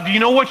make up, do you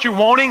know what you're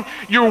wanting?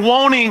 You're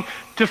wanting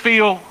to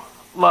feel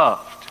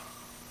loved.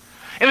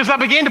 And as I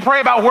began to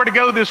pray about where to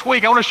go this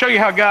week, I want to show you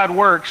how God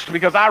works,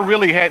 because I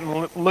really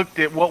hadn't looked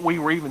at what we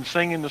were even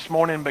singing this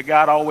morning, but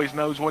God always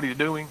knows what he's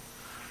doing.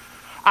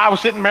 I was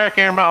sitting back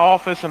here in my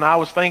office and I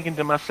was thinking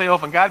to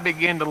myself, and God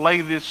began to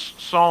lay this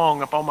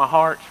song upon my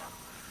heart.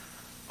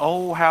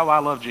 Oh, how I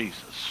love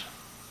Jesus.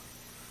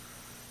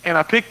 And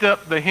I picked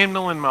up the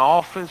hymnal in my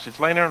office. It's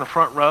laying there in the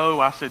front row.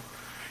 I said,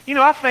 you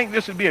know, I think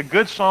this would be a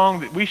good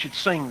song that we should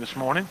sing this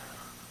morning.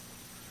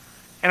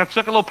 And I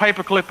took a little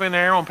paper clip in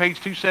there on page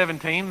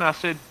 217, and I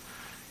said,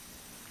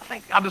 I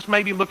think I'll just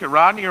maybe look at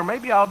Rodney, or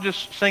maybe I'll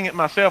just sing it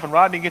myself. And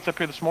Rodney gets up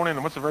here this morning,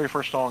 and what's the very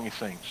first song he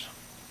sings?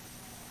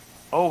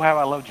 Oh, how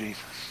I love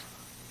Jesus.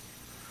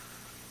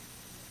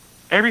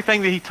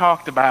 Everything that he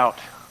talked about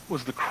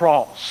was the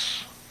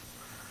cross.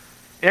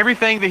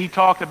 Everything that he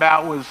talked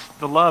about was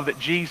the love that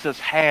Jesus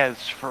has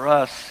for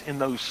us in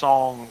those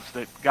songs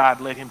that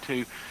God led him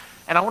to.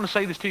 And I want to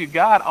say this to you,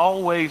 God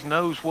always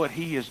knows what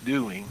he is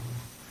doing,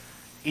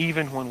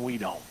 even when we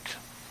don't.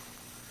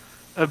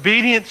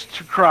 Obedience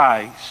to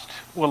Christ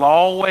will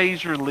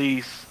always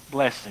release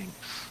blessings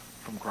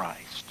from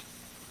Christ.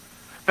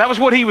 That was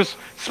what he was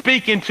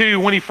speaking to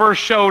when he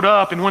first showed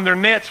up and when their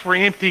nets were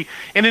empty.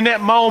 And in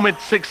that moment,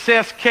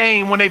 success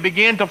came when they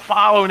began to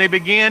follow and they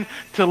began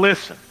to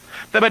listen.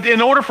 But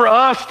in order for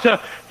us to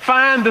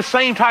find the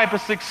same type of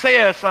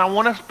success, I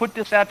want to put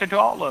this out there to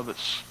all of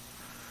us.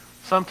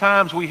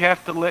 Sometimes we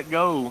have to let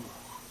go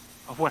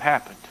of what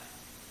happened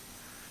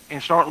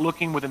and start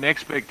looking with an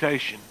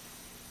expectation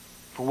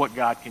for what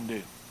God can do.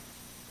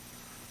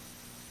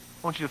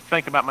 I want you to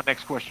think about my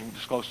next question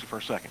just closely for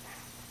a second.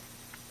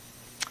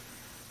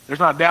 There's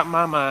not a doubt in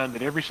my mind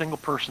that every single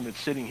person that's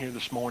sitting here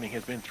this morning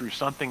has been through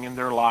something in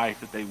their life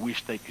that they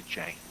wish they could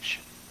change.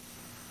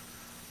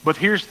 But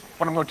here's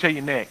what I'm going to tell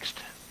you next.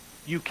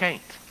 You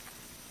can't.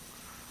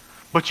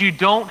 But you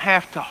don't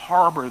have to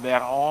harbor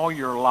that all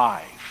your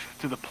life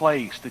to the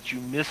place that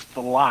you miss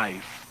the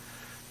life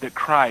that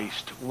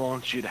Christ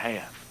wants you to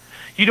have.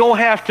 You don't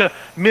have to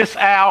miss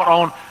out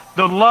on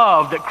the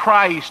love that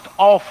Christ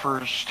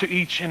offers to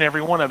each and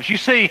every one of us. You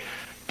see,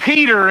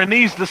 Peter and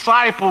these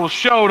disciples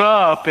showed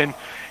up, and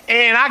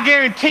I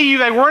guarantee you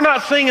they were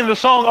not singing the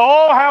song,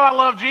 Oh, how I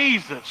love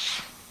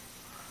Jesus.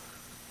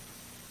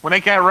 When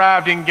they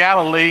arrived in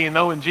Galilee and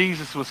knowing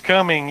Jesus was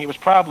coming, it was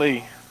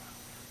probably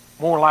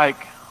more like,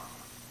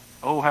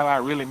 oh, how I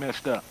really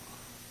messed up.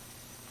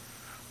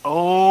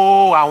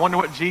 Oh, I wonder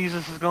what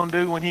Jesus is going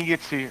to do when he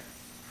gets here.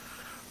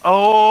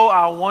 Oh,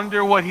 I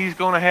wonder what he's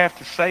going to have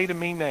to say to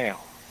me now.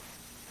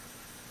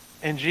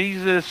 And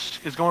Jesus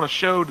is going to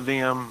show to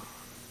them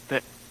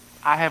that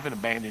I haven't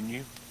abandoned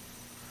you.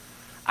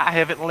 I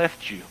haven't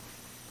left you.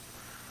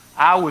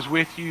 I was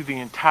with you the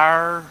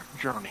entire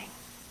journey.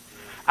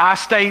 I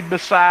stayed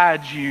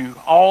beside you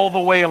all the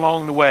way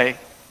along the way.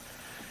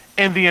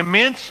 And the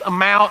immense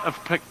amount of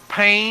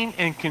pain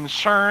and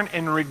concern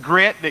and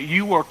regret that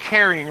you are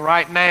carrying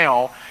right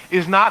now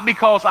is not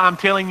because I'm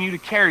telling you to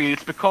carry it.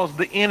 It's because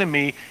the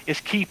enemy is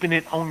keeping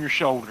it on your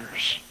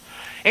shoulders.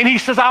 And he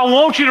says, I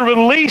want you to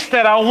release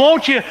that. I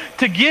want you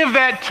to give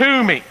that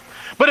to me.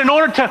 But in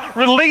order to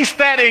release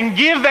that and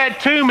give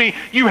that to me,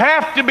 you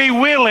have to be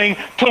willing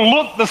to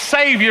look the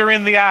Savior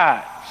in the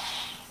eyes.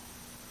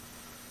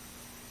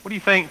 What do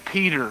you think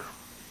Peter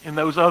and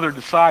those other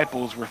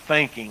disciples were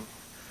thinking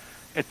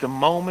at the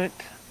moment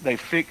they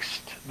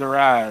fixed their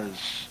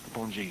eyes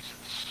upon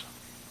Jesus?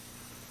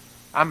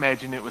 I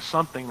imagine it was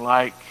something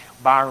like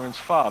Byron's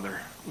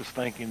father was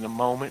thinking the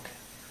moment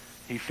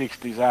he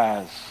fixed his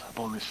eyes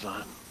upon his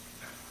son.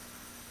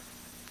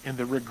 And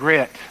the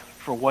regret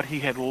for what he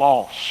had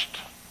lost,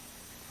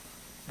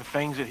 the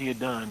things that he had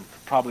done,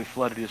 probably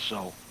flooded his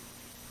soul.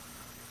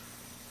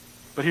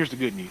 But here's the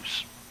good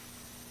news.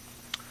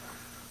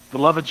 The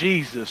love of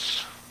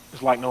Jesus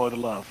is like no other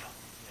love.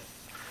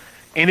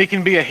 And it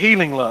can be a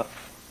healing love.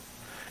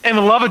 And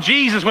the love of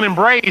Jesus, when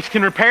embraced,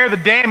 can repair the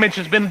damage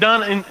that's been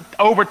done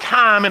over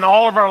time in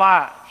all of our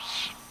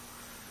lives.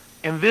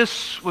 And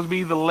this would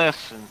be the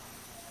lesson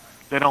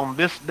that on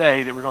this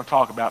day that we're going to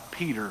talk about,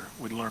 Peter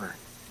would learn.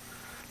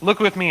 Look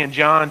with me in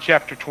John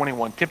chapter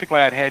 21.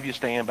 Typically I'd have you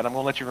stand, but I'm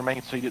going to let you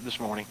remain seated this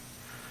morning.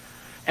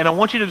 And I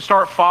want you to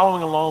start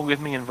following along with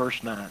me in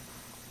verse 9.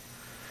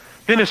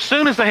 Then as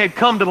soon as they had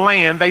come to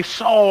land, they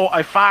saw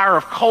a fire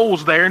of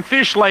coals there and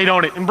fish laid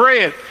on it and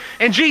bread.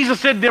 And Jesus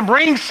said to them,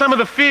 bring some of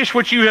the fish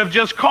which you have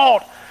just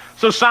caught.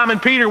 So Simon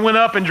Peter went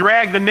up and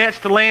dragged the nets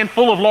to land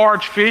full of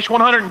large fish,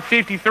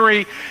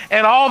 153.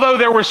 And although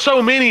there were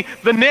so many,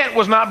 the net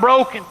was not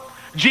broken.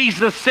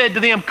 Jesus said to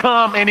them,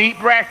 come and eat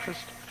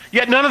breakfast.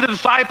 Yet none of the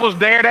disciples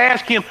dared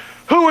ask him,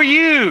 who are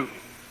you?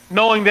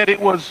 Knowing that it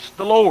was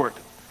the Lord.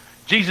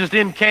 Jesus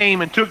then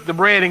came and took the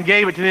bread and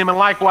gave it to them, and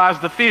likewise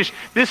the fish.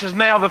 This is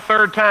now the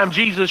third time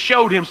Jesus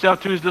showed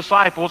himself to his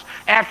disciples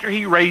after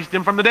he raised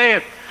them from the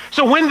dead.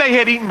 So when they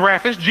had eaten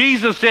breakfast,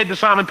 Jesus said to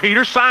Simon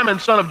Peter, Simon,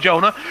 son of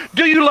Jonah,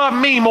 do you love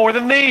me more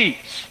than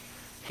these?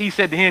 He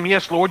said to him,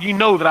 yes, Lord, you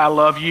know that I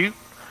love you.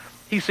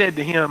 He said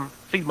to him,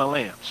 feed my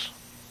lambs.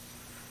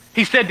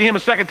 He said to him a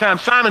second time,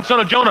 Simon, son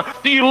of Jonah,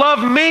 do you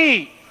love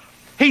me?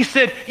 He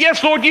said,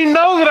 yes, Lord, you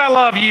know that I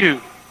love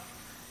you.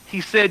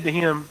 He said to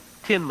him,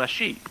 tend my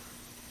sheep.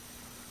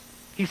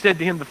 He said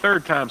to him the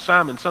third time,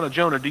 Simon, son of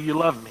Jonah, do you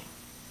love me?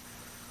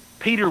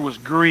 Peter was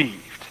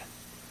grieved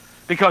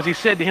because he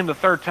said to him the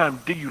third time,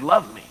 do you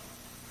love me?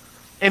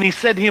 And he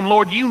said to him,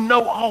 Lord, you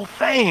know all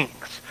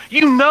things.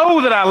 You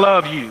know that I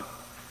love you.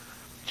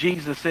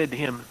 Jesus said to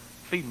him,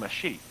 feed my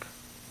sheep.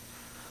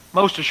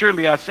 Most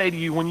assuredly, I say to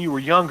you, when you were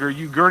younger,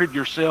 you girded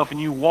yourself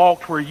and you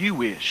walked where you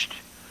wished.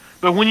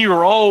 But when you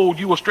are old,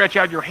 you will stretch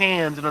out your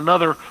hands and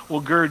another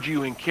will gird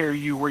you and carry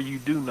you where you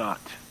do not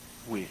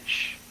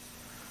wish.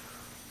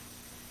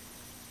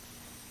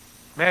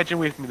 Imagine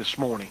with me this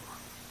morning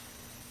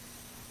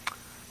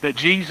that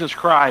Jesus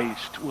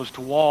Christ was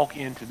to walk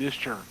into this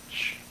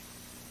church.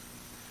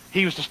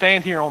 He was to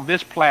stand here on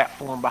this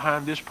platform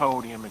behind this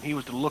podium, and he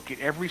was to look at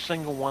every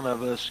single one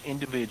of us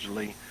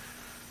individually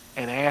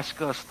and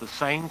ask us the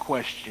same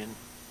question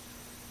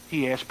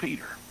he asked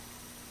Peter.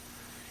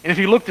 And if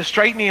he looked us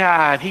straight in the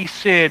eye and he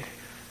said,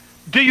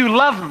 do you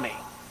love me?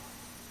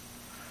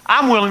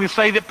 I'm willing to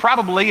say that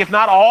probably, if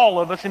not all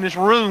of us in this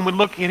room, would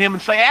look at him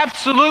and say,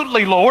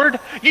 absolutely, Lord.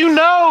 You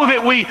know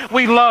that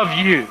we love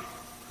you.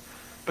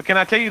 But can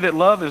I tell you that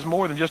love is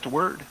more than just a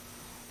word?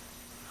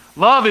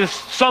 Love is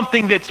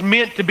something that's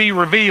meant to be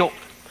revealed.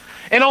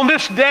 And on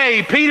this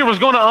day, Peter was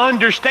going to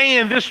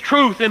understand this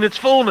truth in its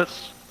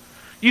fullness.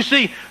 You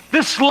see,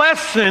 this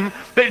lesson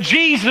that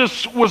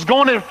Jesus was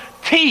going to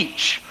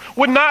teach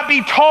would not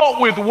be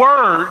taught with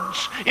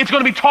words. It's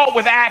going to be taught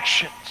with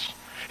actions.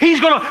 He's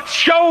going to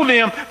show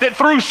them that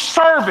through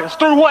service,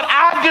 through what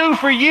I do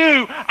for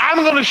you,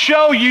 I'm going to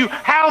show you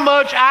how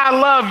much I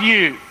love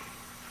you.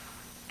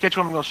 Catch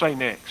what I'm going to say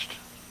next.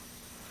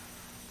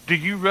 Do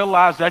you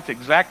realize that's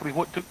exactly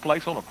what took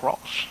place on the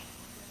cross?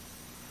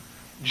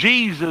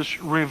 Jesus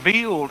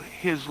revealed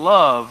his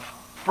love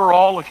for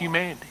all of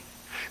humanity.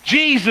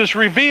 Jesus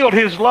revealed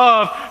his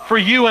love for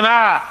you and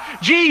I.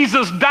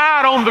 Jesus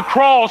died on the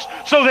cross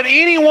so that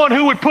anyone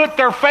who would put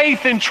their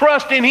faith and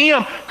trust in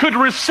him could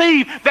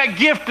receive that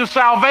gift of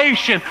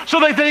salvation so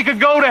that they could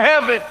go to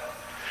heaven.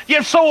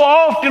 Yet so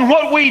often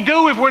what we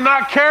do if we're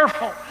not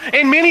careful,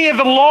 and many of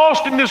the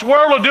lost in this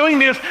world are doing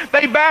this,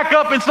 they back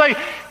up and say,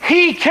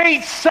 He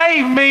can't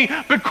save me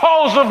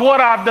because of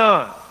what I've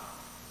done.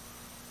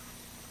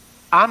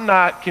 I'm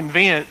not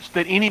convinced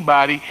that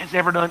anybody has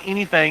ever done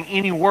anything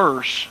any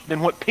worse than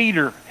what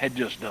Peter had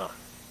just done.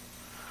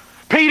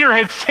 Peter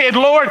had said,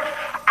 Lord,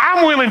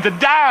 I'm willing to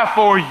die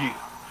for you.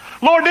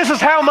 Lord, this is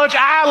how much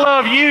I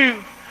love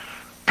you.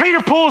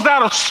 Peter pulls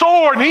out a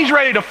sword and he's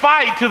ready to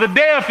fight to the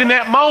death in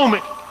that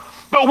moment.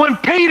 But when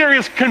Peter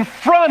is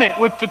confronted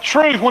with the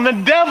truth, when the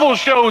devil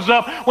shows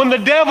up, when the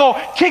devil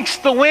kicks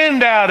the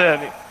wind out of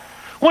him,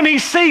 when he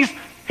sees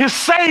his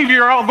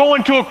Savior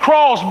going to a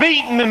cross,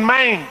 beaten and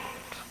maimed,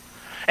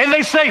 and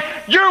they say,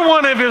 you're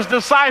one of his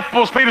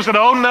disciples, Peter said,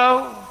 oh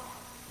no,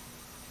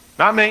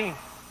 not me.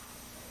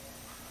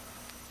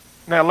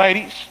 Now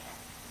ladies,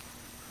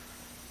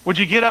 would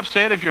you get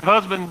upset if your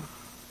husband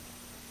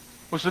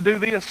was to do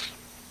this?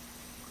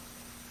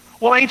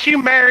 Well, ain't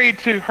you married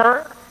to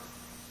her?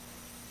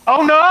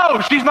 Oh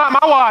no, she's not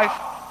my wife.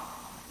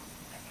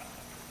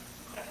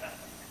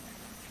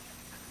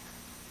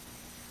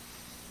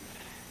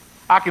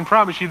 I can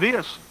promise you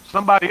this,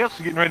 somebody else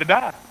is getting ready to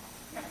die.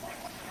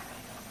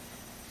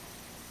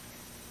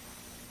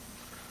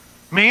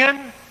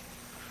 Men,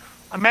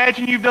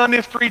 imagine you've done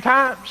this 3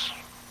 times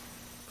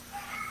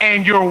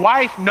and your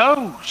wife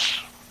knows.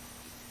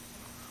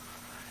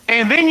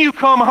 And then you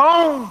come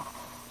home.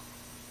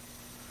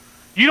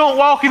 You don't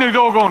walk in the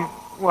door going,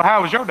 well,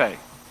 how was your day?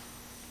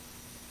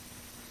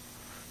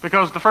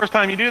 Because the first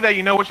time you do that,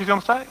 you know what she's going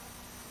to say.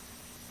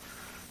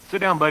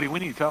 Sit down, buddy, we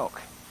need to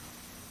talk.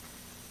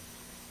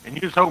 And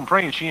you just hope and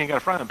praying she ain't got a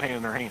frying pan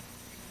in her hand.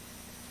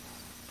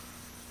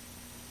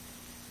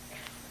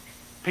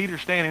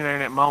 Peter's standing there in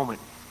that moment,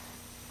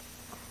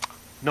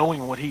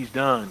 knowing what he's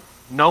done,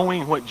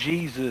 knowing what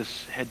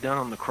Jesus had done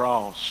on the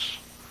cross,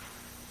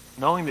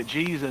 knowing that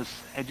Jesus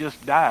had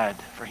just died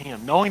for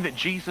him, knowing that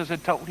Jesus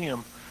had told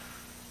him,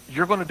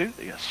 you're going to do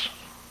this,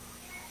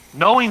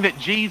 knowing that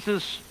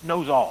Jesus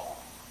knows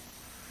all.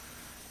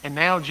 And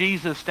now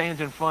Jesus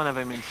stands in front of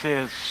him and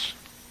says,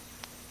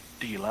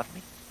 do you love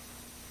me?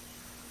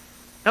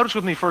 Notice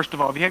with me, first of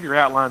all, if you have your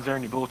outlines there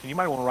in your bulletin, you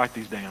might want to write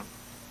these down.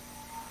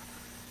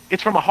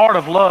 It's from a heart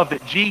of love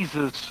that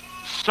Jesus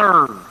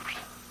served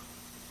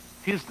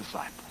his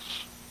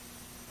disciples.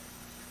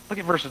 Look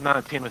at verses 9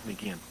 and 10 with me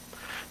again.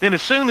 Then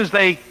as soon as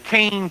they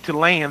came to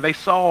land, they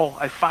saw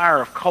a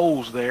fire of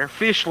coals there,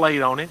 fish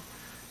laid on it,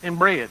 and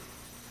bread.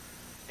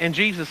 And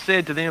Jesus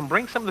said to them,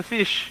 bring some of the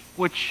fish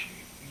which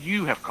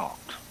you have caught.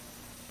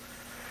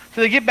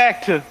 So they get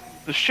back to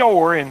the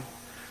shore, and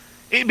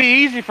it'd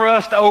be easy for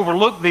us to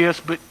overlook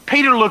this, but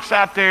Peter looks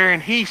out there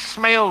and he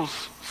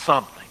smells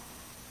something.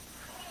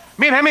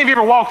 Man, how many of you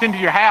ever walked into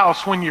your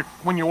house when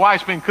your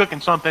wife's been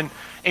cooking something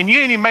and you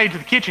ain't even made it to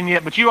the kitchen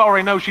yet, but you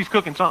already know she's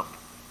cooking something?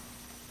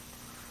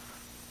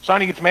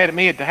 Sonia gets mad at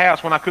me at the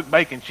house when I cook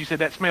bacon. She said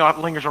that smell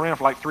lingers around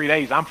for like 3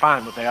 days. I'm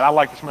fine with that. I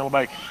like the smell of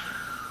bacon.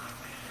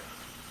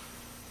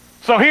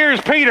 So here's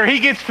Peter. He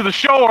gets to the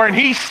shore and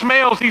he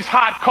smells these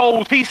hot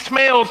coals. He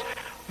smells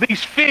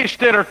these fish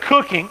that are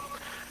cooking.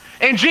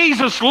 And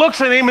Jesus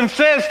looks at him and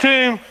says to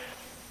him,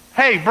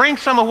 hey, bring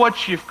some of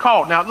what you've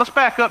caught. Now, let's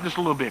back up just a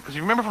little bit, because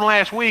you remember from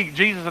last week,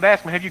 Jesus had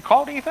asked him, have you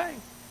caught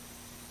anything?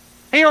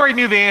 He already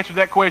knew the answer to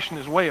that question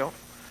as well.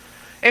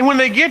 And when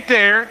they get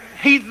there,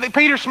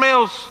 Peter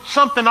smells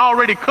something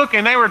already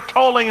cooking. They were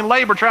toiling in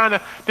labor trying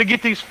to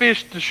get these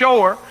fish to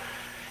shore.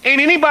 And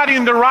anybody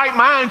in their right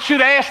mind should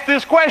ask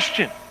this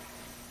question.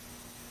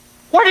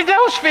 Where did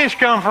those fish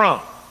come from?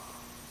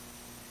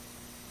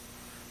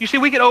 You see,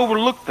 we could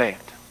overlook that.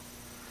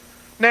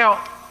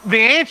 Now, the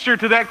answer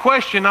to that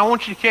question, I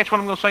want you to catch what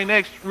I'm going to say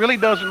next, really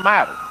doesn't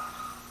matter.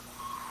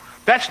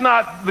 That's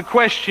not the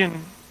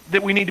question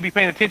that we need to be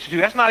paying attention to.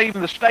 That's not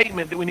even the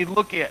statement that we need to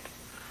look at.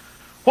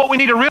 What we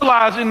need to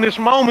realize in this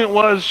moment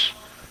was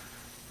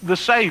the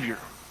Savior,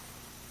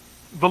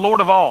 the Lord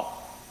of all,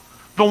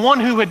 the one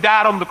who had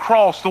died on the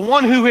cross, the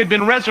one who had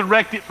been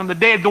resurrected from the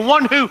dead, the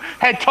one who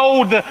had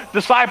told the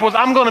disciples,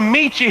 I'm going to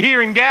meet you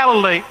here in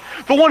Galilee,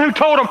 the one who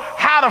told them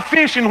how to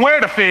fish and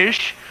where to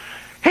fish.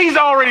 He's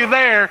already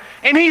there,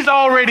 and he's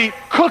already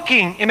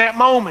cooking in that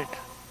moment.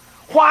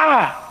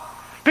 Why?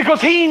 Because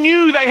he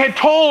knew they had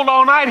toiled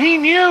all night. He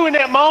knew in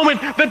that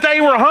moment that they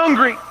were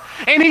hungry.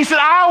 And he said,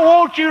 I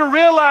want you to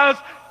realize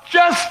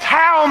just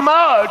how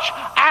much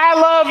I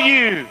love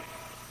you.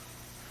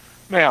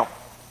 Now,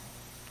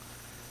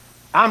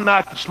 I'm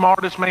not the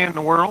smartest man in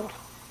the world,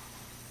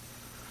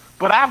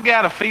 but I've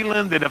got a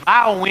feeling that if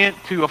I went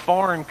to a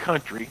foreign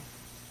country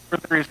where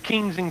there is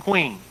kings and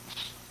queens,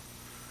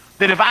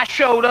 that if I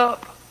showed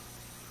up,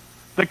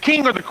 the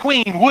king or the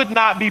queen would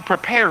not be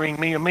preparing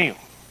me a meal.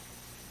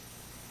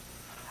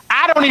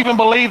 I don't even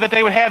believe that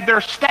they would have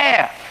their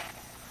staff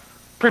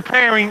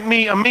preparing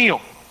me a meal.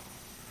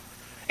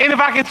 And if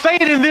I can say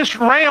it in this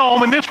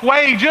realm, in this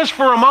way, just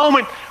for a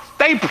moment,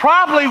 they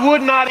probably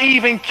would not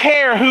even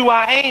care who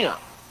I am.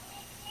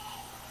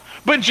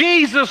 But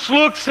Jesus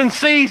looks and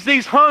sees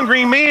these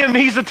hungry men.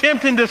 He's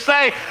attempting to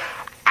say,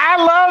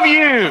 I love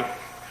you.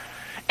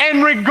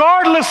 And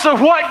regardless of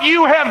what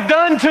you have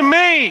done to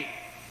me,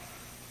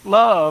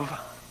 love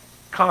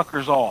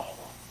conquers all.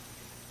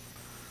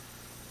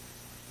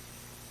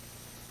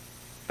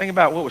 Think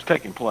about what was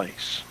taking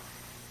place.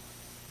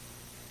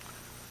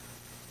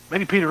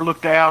 Maybe Peter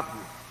looked out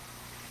and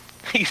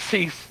he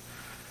sees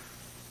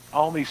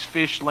all these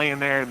fish laying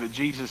there that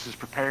Jesus is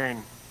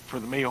preparing for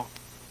the meal.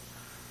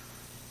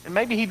 And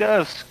maybe he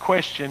does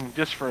question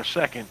just for a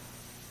second,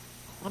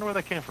 I wonder where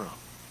they came from.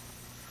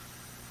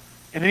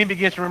 And then he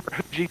begins to remember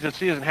who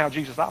Jesus is and how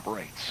Jesus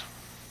operates.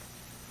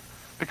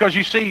 Because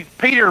you see,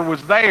 Peter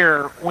was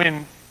there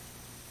when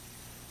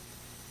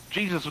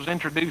Jesus was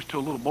introduced to a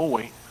little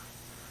boy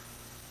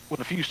with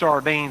a few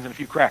sardines and a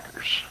few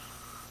crackers.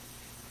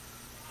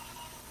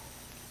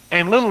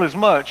 And little as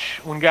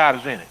much when God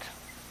is in it.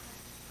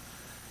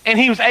 And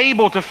he was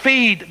able to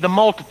feed the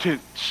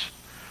multitudes.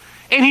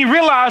 And he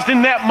realized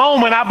in that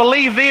moment, I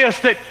believe this,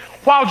 that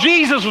while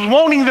Jesus was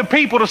wanting the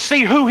people to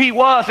see who he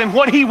was and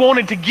what he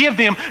wanted to give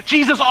them,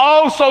 Jesus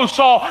also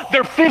saw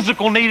their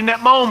physical need in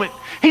that moment.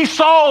 He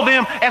saw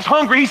them as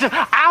hungry. He said,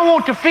 I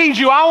want to feed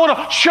you. I want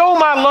to show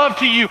my love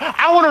to you.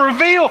 I want to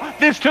reveal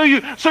this to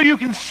you so you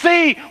can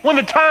see when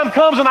the time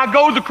comes and I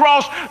go to the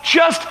cross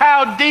just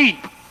how deep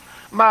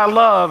my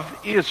love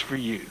is for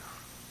you.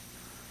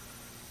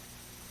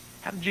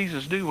 How did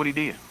Jesus do what he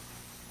did?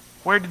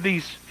 Where did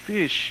these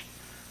fish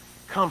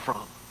come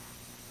from?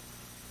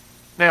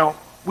 Now,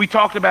 we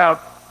talked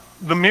about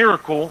the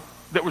miracle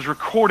that was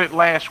recorded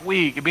last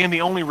week, being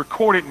the only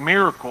recorded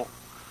miracle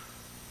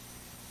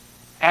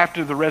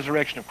after the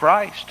resurrection of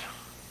Christ.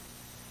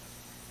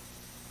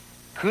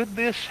 Could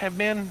this have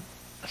been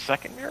a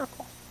second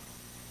miracle?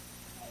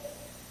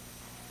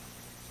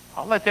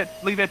 I'll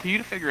leave that to you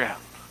to figure out.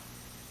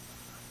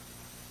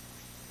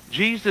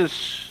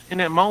 Jesus, in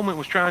that moment,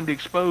 was trying to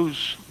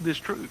expose this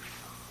truth.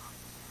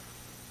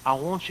 I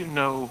want you to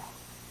know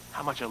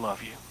how much I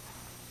love you.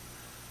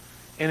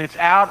 And it's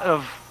out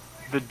of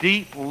the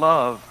deep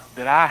love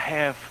that I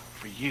have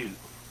for you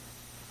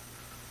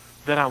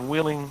that I'm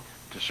willing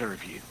to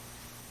serve you.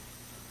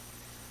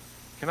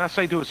 Can I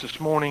say to us this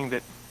morning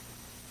that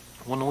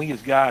when we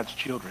as God's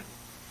children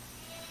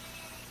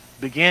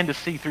begin to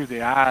see through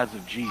the eyes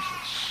of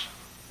Jesus,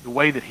 the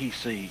way that he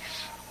sees,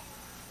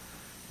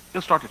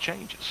 it'll start to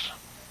change us.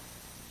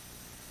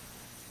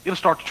 It'll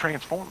start to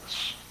transform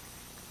us.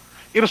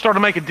 It'll start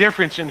to make a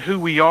difference in who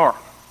we are.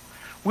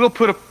 We'll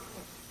put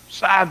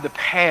aside the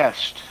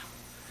past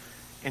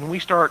and we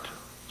start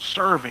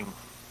serving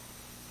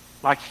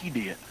like he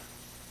did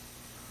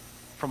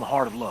from a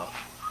heart of love.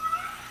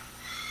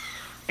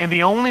 And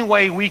the only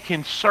way we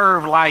can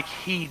serve like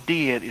he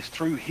did is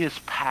through his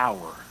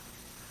power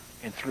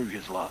and through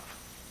his love.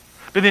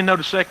 But then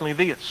notice secondly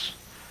this.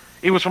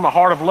 It was from a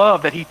heart of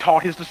love that he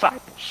taught his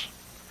disciples.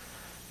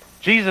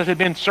 Jesus had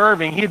been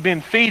serving, he had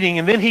been feeding,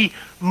 and then he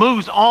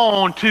moves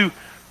on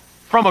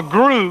from a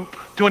group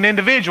to an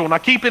individual. Now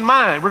keep in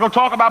mind, we're going to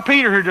talk about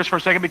Peter here just for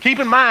a second, but keep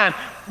in mind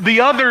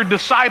the other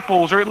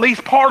disciples, or at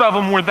least part of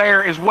them, were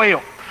there as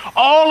well.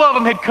 All of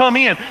them had come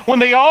in. When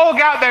they all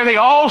got there, they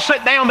all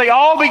sat down, they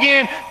all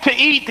began to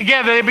eat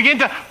together. They began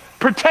to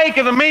partake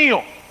of the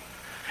meal.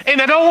 And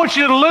I don't want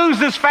you to lose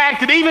this fact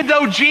that even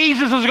though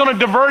Jesus is going to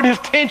divert his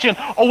attention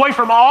away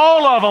from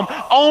all of them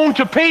on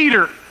to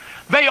Peter,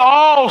 they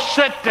all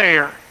sat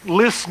there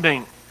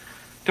listening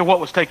to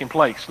what was taking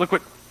place. Look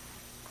what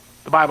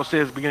the Bible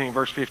says beginning in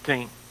verse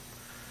 15.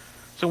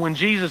 So when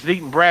Jesus had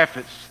eaten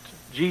breakfast,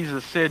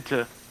 Jesus said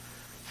to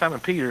Simon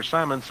Peter,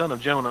 Simon, son of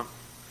Jonah,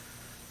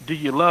 do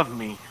you love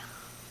me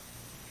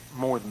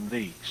more than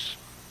these?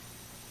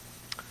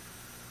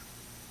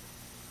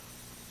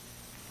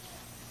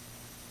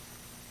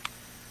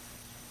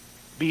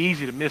 Be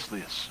easy to miss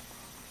this.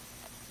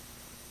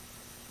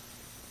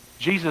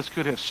 Jesus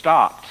could have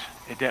stopped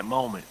at that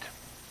moment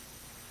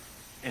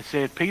and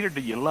said, Peter,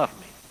 do you love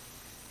me?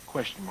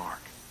 Question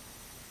mark.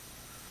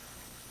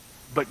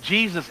 But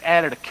Jesus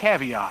added a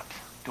caveat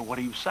to what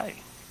he was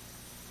saying.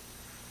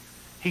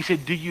 He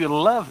said, do you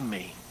love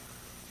me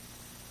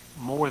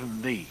more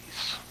than these?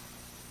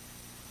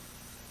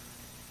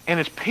 And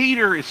as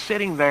Peter is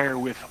sitting there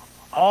with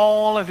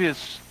all of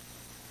his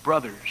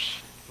brothers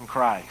in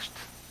Christ,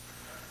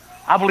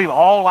 I believe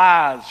all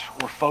eyes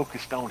were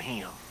focused on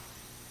him.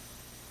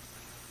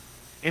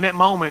 In that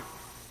moment,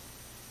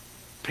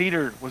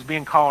 Peter was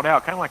being called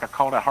out, kind of like I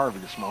called out Harvey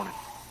this morning.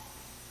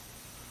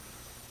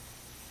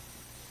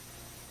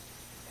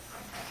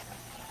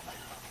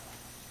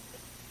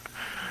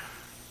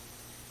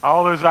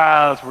 All those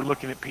eyes were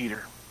looking at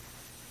Peter.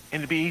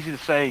 And it'd be easy to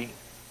say,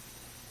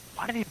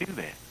 why did he do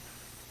that?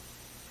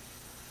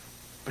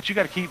 But you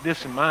got to keep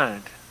this in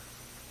mind.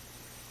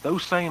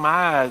 Those same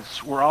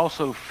eyes were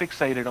also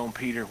fixated on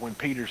Peter when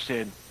Peter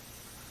said,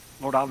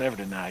 Lord, I'll never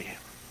deny you.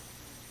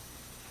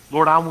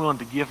 Lord, I'm willing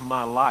to give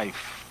my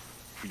life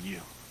for you.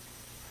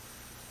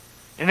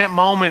 In that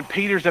moment,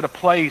 Peter's at a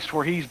place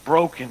where he's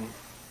broken,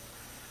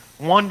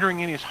 wondering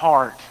in his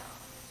heart,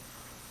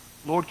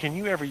 Lord, can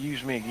you ever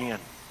use me again?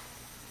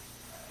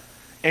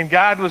 And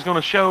God was going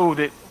to show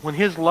that when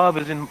his love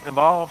is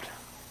involved,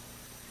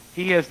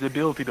 he has the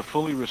ability to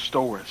fully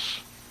restore us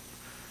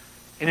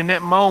And in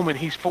that moment,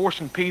 he's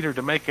forcing Peter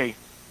to make a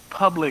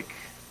public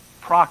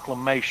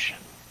proclamation,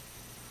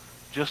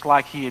 just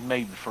like he had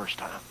made the first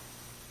time.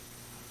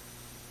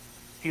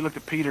 He looked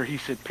at Peter. He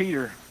said,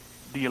 Peter,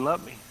 do you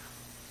love me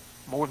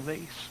more than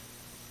these?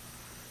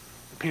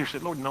 And Peter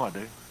said, Lord, no, I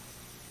do.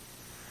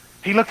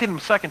 He looked at him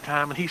a second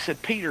time and he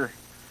said, Peter,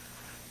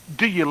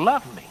 do you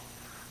love me?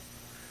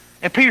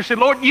 And Peter said,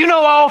 Lord, you know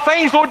all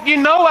things. Lord, you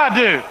know I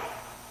do.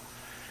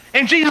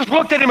 And Jesus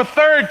looked at him a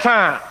third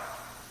time.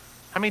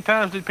 How many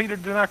times did Peter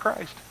deny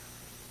Christ?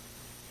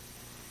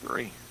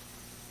 3.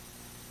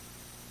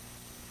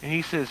 And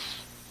he says,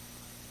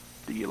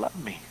 do you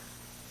love me?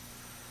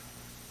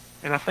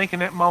 And I think in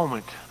that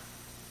moment,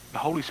 the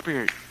Holy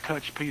Spirit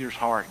touched Peter's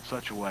heart in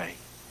such a way.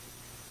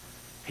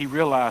 He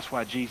realized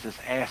why Jesus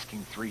asked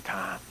him 3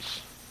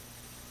 times.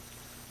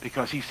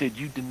 Because he said,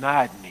 you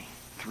denied me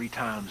 3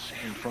 times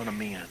in front of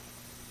men.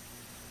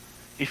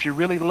 If you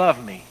really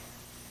love me,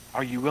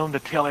 are you willing to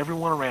tell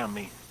everyone around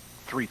me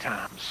 3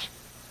 times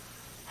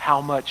how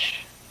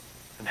much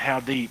and how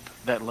deep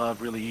that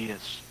love really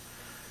is?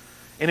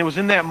 And it was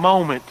in that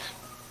moment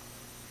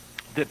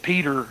that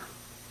Peter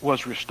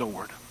was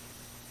restored.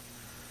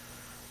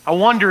 I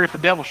wonder if the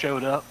devil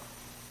showed up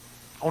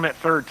on that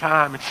 3rd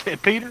time and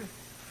said, Peter,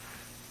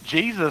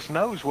 Jesus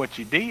knows what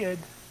you did.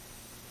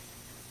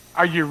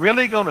 Are you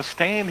really going to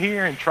stand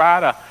here and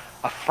try to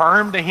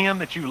affirm to him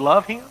that you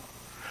love him?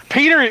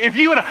 Peter, if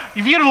you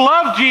had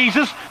loved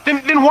Jesus,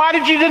 then why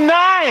did you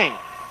deny him?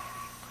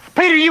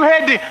 Peter, you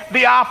had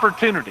the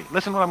opportunity.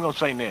 Listen to what I'm going to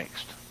say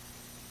next.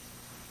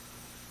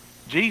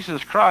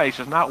 Jesus Christ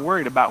is not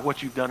worried about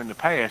what you've done in the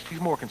past. He's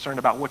more concerned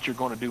about what you're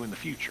going to do in the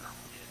future.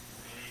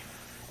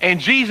 And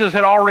Jesus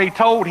had already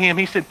told him,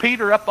 he said,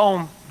 Peter, up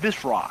on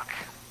this rock,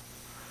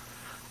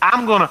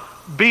 I'm going to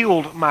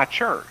build my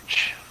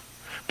church.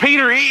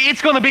 Peter,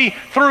 it's going to be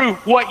through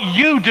what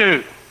you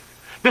do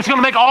that's going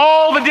to make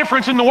all the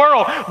difference in the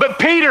world. But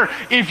Peter,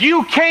 if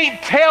you can't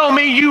tell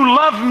me you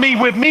love me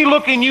with me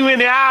looking you in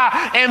the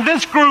eye and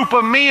this group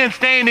of men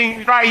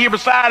standing right here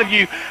beside of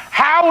you,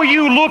 how will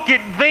you look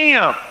at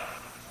them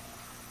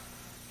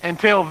and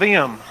tell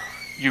them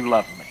you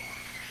love me?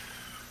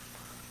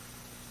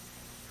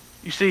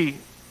 You see,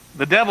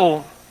 the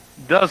devil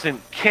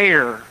doesn't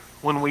care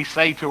when we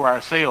say to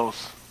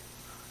ourselves,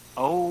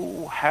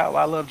 oh, how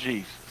I love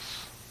Jesus.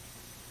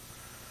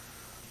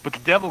 But the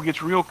devil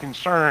gets real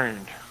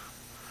concerned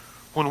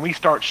when we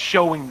start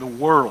showing the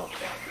world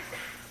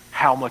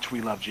how much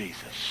we love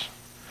Jesus.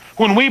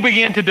 When we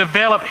begin to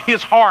develop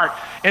his heart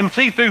and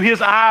see through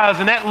his eyes,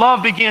 and that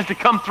love begins to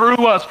come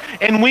through us,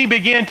 and we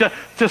begin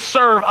to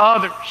serve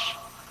others.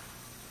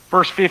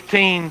 Verse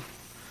 15,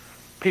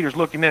 Peter's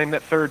looking at him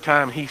that 3rd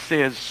time. He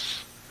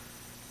says,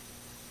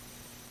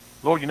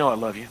 Lord, you know I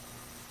love you.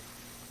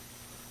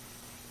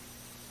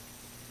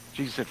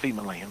 Jesus said, feed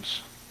my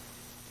lambs.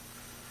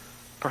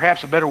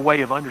 Perhaps a better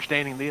way of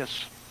understanding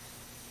this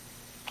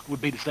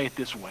would be to say it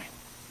this way.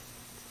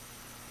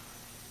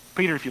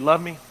 Peter, if you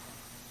love me,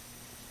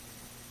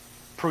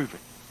 prove it.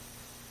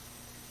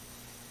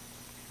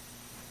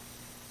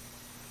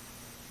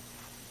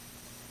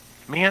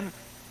 Men,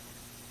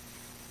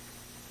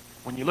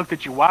 when you looked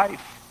at your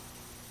wife,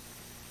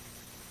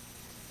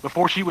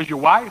 before she was your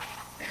wife,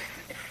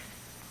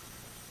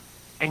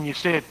 and you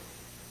said,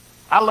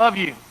 I love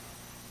you,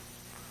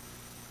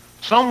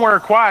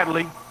 somewhere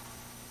quietly,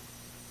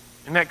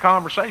 in that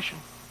conversation,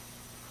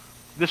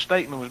 this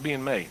statement was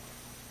being made.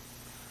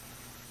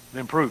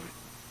 Then prove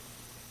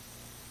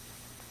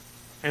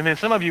it. And then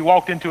some of you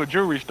walked into a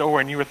jewelry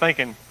store and you were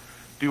thinking,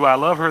 do I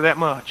love her that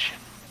much?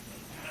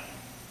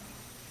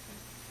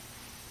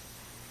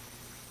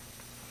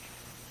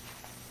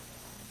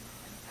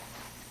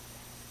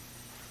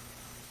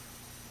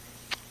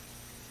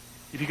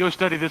 If you go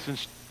study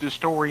this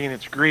story in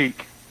its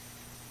Greek,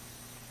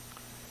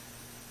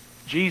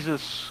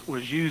 Jesus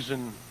was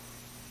using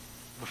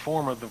the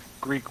form of the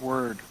Greek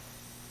word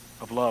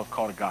of love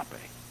called agape.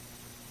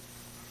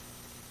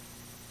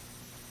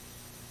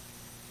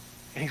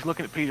 And he's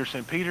looking at Peter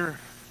saying, Peter,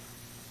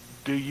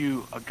 do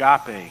you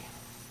agape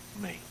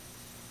me?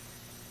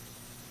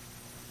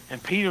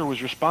 And Peter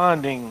was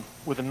responding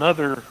with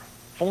another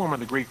form of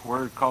the Greek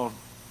word called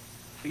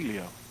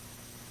phileo.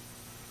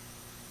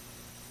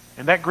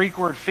 And that Greek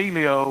word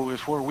phileo is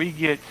where we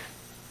get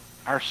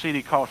our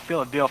city called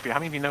Philadelphia. How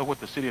many of you know what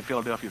the city of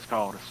Philadelphia is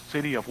called? A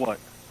city of what?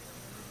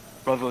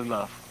 Brotherly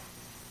love.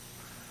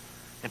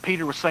 And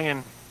Peter was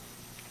saying,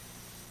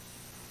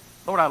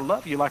 Lord, I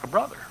love you like a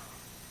brother.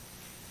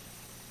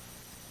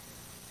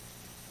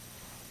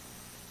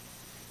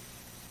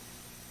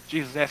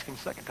 Jesus asked him a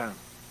second time,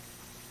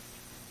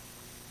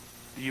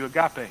 do you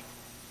agape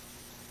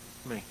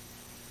me?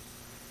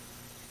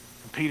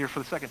 And Peter for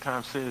the second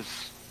time says,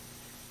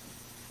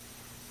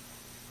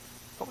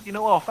 Lord, you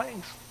know all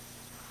things.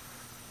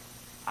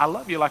 I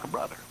love you like a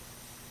brother.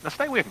 Now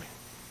stay with me.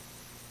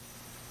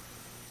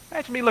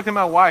 Imagine me looking at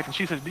my wife and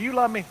she says, do you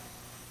love me?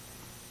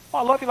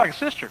 Well, I love you like a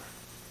sister.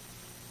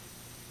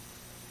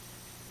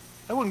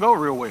 That wouldn't go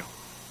real well.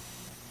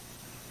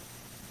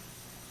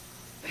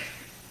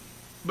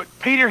 But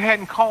Peter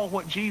hadn't caught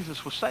what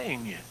Jesus was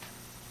saying yet.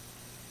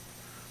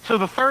 So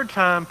the third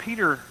time,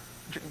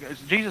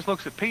 Jesus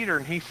looks at Peter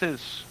and he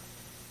says,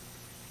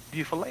 do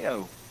you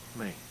phileo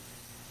me?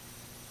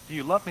 Do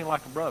you love me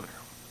like a brother?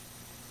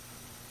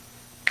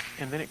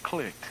 And then it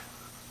clicked.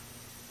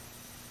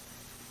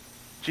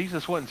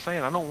 Jesus wasn't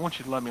saying, I don't want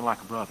you to love me like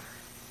a brother.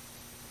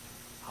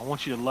 I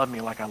want you to love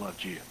me like I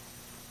loved you.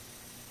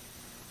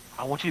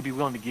 I want you to be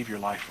willing to give your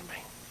life for me.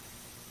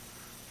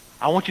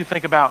 I want you to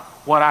think about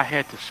what I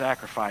had to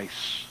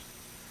sacrifice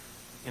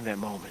in that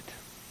moment.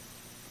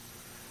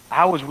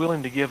 I was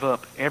willing to give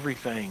up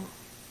everything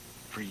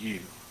for you.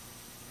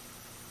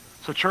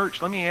 So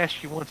church, let me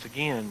ask you once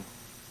again,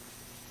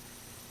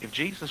 if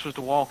Jesus was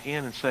to walk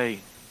in and say,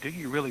 do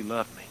you really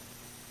love me?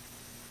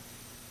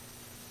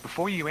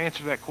 Before you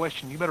answer that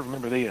question, you better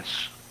remember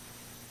this.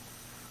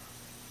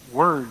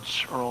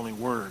 Words are only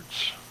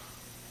words,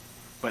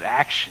 but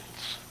actions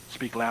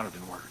speak louder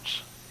than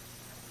words.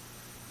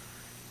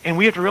 And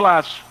we have to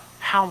realize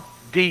how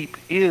deep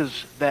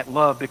is that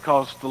love,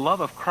 because the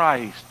love of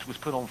Christ was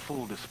put on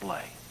full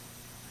display.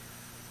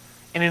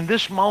 And in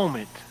this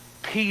moment,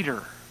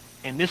 Peter,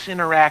 in this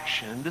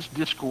interaction, this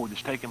discord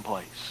that's taking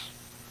place,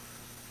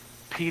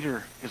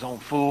 Peter is on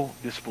full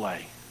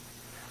display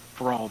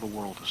for all the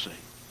world to see.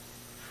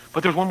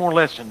 But there's one more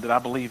lesson that I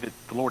believe that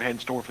the Lord had in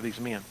store for these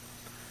men.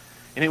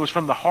 And it was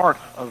from the heart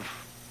of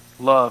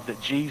love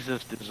that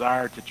Jesus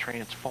desired to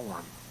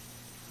transform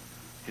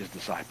his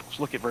disciples.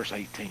 Look at verse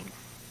 18.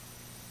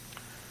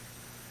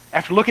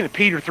 After looking at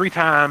Peter 3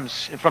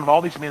 times in front of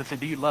all these men and said,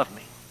 do you love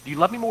me? Do you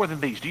love me more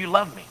than these? Do you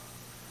love me?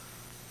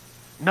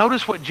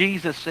 Notice what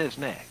Jesus says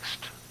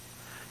next.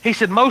 He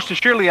said, most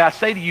assuredly I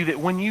say to you that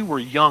when you were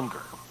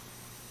younger.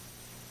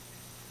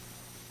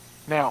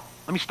 Now,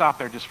 let me stop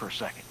there just for a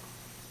second.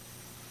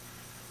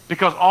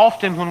 Because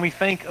often when we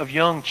think of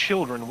young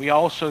children, we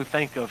also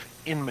think of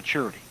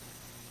immaturity.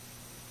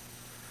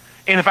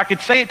 And if I could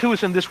say it to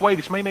us in this way,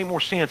 this may make more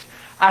sense.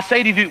 I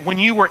say to you, when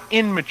you were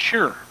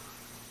immature,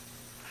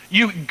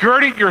 you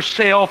girded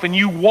yourself and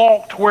you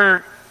walked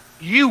where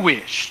you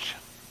wished.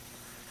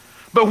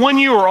 But when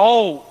you are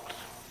old,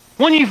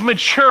 when you've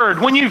matured,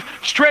 when you've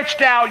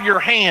stretched out your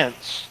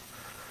hands,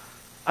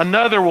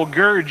 another will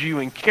gird you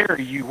and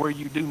carry you where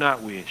you do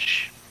not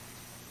wish.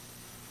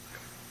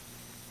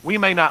 We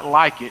may not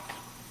like it,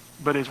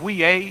 but as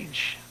we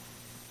age,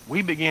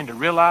 we begin to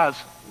realize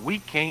we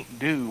can't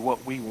do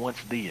what we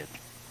once did.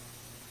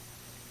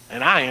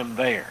 And I am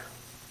there.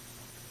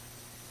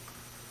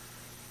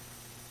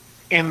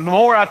 And the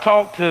more I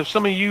talk to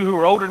some of you who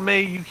are older than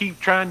me, you keep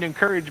trying to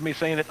encourage me,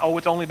 saying that, oh,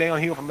 it's only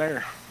downhill from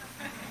there.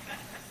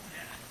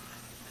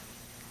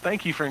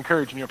 Thank you for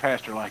encouraging your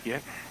pastor like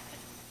that.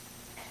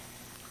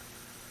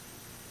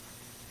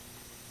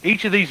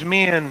 Each of these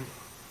men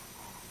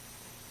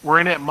were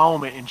in that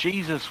moment, and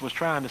Jesus was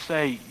trying to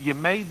say, you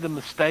made the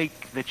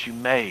mistake that you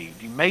made.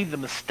 You made the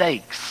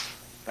mistakes,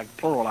 if I can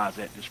pluralize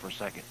that just for a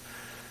second,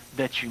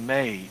 that you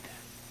made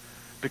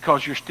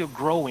because you're still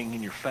growing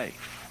in your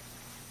faith.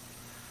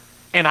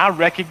 And I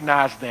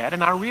recognize that,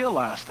 and I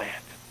realize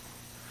that.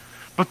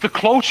 But the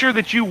closer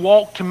that you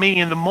walk to me,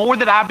 and the more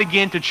that I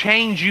begin to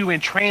change you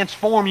and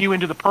transform you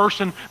into the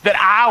person that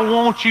I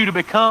want you to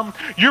become,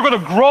 you're going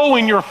to grow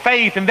in your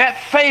faith, and that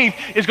faith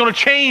is going to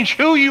change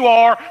who you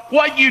are,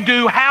 what you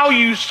do, how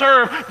you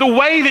serve, the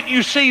way that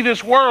you see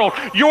this world.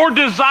 Your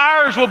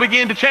desires will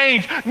begin to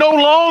change. No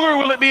longer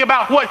will it be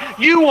about what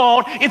you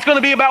want. It's going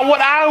to be about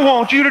what I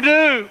want you to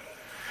do.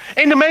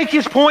 And to make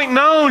his point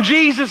known,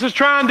 Jesus is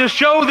trying to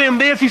show them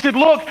this. He said,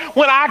 look,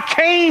 when I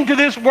came to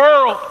this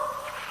world,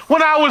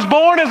 when I was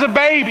born as a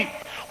baby,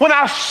 when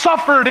I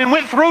suffered and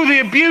went through the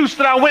abuse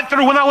that I went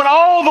through, when I went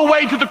all the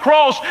way to the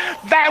cross,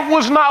 that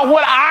was not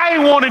what I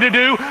wanted to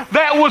do.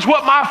 That was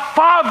what my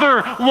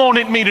Father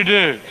wanted me to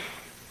do.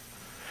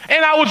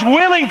 And I was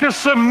willing to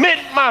submit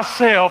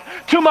myself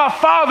to my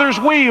Father's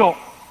will.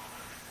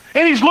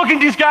 And he's looking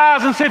at these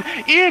guys and said,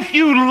 if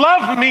you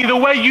love me the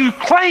way you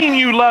claim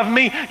you love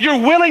me,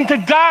 you're willing to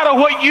die to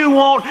what you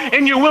want,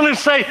 and you're willing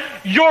to say,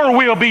 your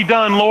will be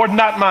done, Lord,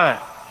 not mine.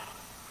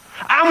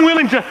 I'm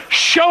willing to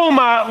show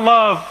my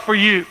love for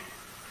you.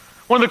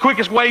 One of the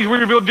quickest ways we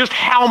reveal just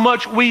how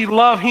much we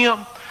love him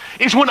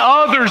is when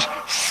others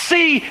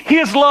see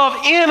his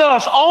love in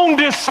us on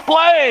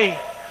display.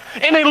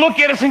 And they look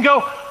at us and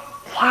go,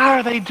 why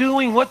are they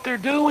doing what they're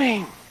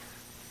doing?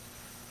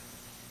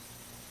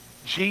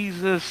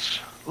 Jesus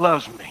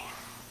loves me.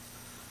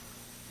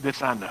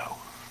 This I know.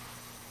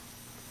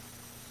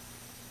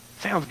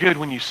 Sounds good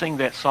when you sing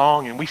that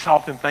song, and we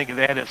often think of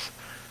that as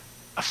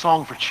a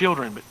song for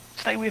children, but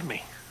stay with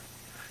me.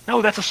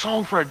 No, that's a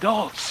song for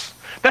adults.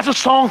 That's a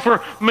song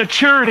for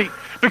maturity.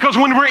 Because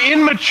when we're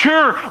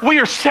immature, we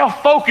are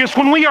self-focused.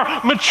 When we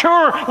are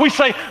mature, we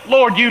say,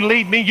 Lord, you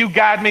lead me, you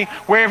guide me.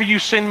 Wherever you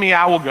send me,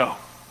 I will go.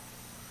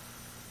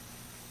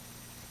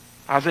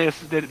 Isaiah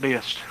did it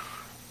best.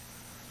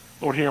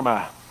 Lord, here am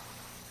I.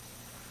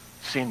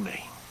 Send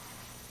me.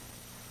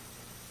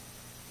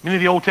 Many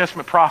of the Old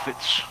Testament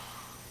prophets,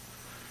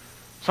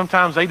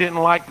 sometimes they didn't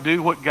like to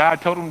do what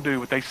God told them to do,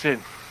 but they said,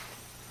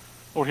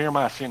 Lord, here am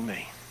I, send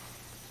me.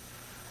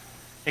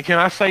 And can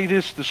I say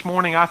this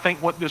morning? I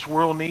think what this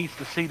world needs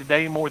to see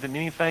today more than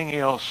anything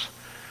else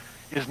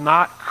is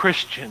not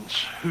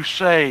Christians who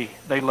say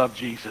they love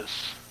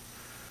Jesus,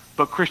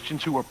 but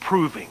Christians who are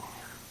proving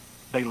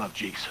they love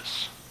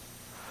Jesus.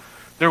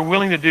 They're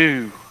willing to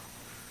do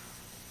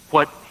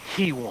what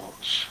he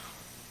wants.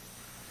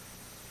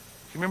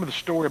 You remember the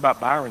story about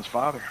Byron's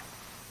father?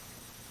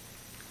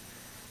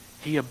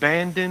 He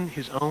abandoned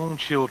his own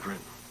children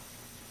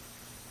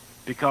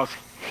because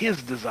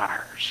his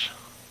desires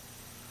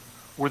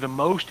were the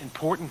most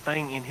important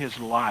thing in his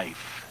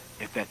life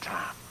at that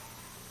time.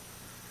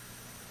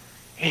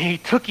 And he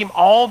took him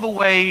all the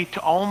way to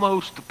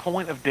almost the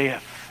point of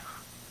death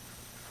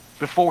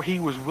before he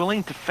was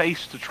willing to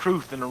face the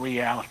truth and the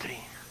reality.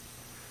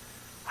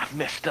 I've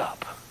messed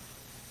up.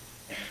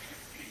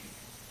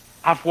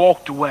 I've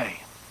walked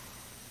away.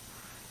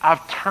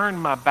 I've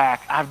turned my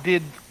back. I've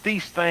did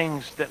these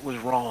things that was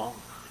wrong.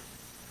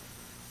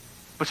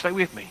 But stay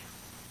with me.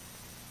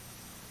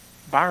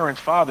 Byron's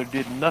father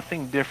did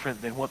nothing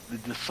different than what the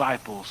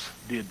disciples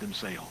did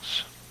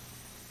themselves.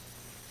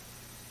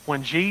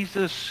 When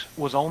Jesus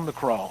was on the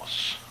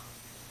cross,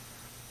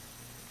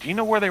 do you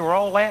know where they were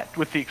all at,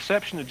 with the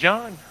exception of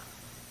John?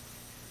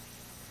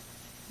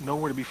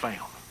 Nowhere to be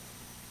found.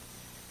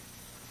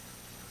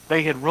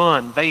 They had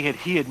run, they had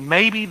hid.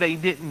 Maybe they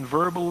didn't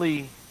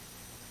verbally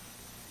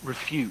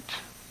refute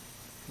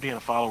being a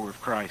follower of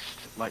Christ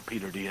like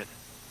Peter did.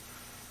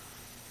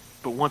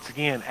 But once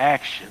again,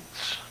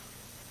 actions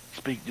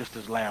speak just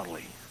as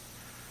loudly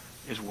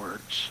as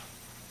words.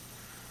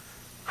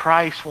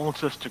 Christ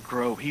wants us to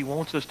grow. He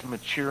wants us to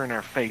mature in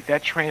our faith.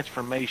 That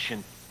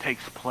transformation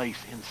takes place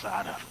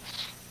inside of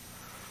us.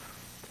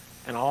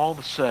 And all of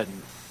a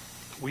sudden,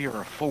 we are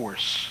a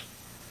force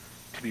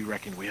to be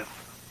reckoned with.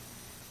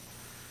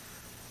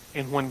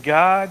 And when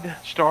God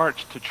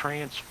starts to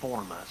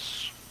transform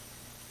us,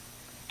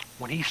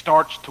 when he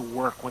starts to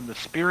work, when the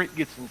Spirit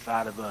gets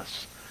inside of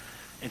us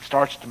and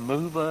starts to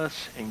move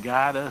us and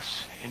guide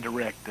us and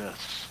direct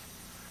us,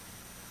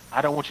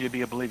 I don't want you to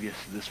be oblivious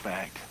to this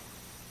fact.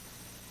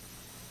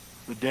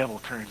 The devil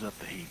turns up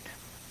the heat.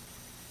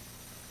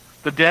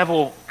 The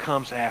devil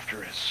comes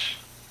after us.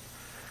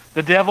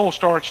 The devil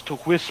starts to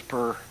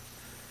whisper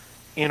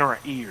in our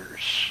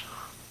ears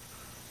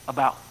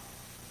about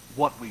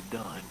what we've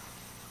done.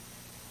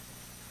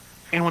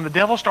 And when the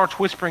devil starts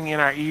whispering in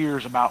our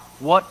ears about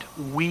what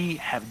we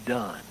have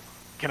done,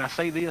 can I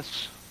say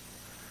this?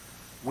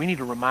 We need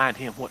to remind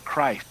him what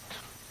Christ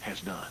has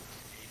done.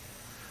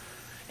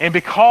 And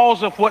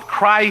because of what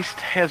Christ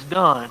has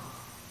done,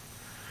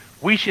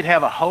 we should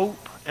have a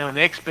hope and an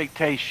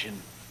expectation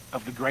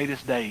of the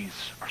greatest days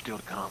are still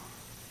to come.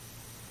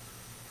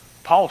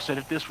 Paul said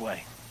it this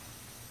way: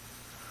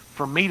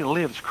 for me to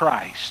live is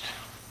Christ,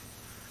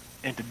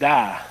 and to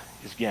die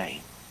is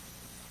gain.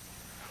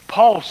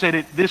 Paul said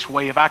it this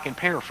way, if I can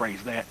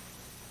paraphrase that: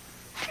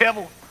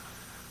 devil,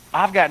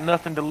 I've got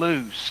nothing to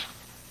lose.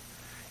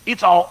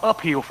 It's all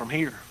uphill from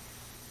here.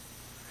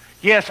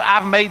 Yes,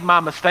 I've made my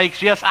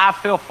mistakes. Yes, I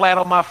fell flat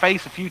on my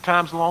face a few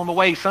times along the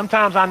way.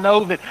 Sometimes I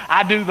know that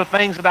I do the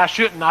things that I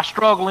shouldn't. I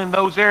struggle in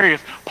those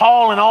areas.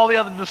 Paul and all the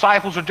other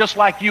disciples are just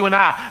like you and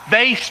I.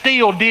 They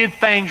still did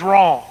things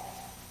wrong.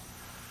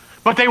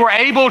 But they were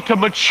able to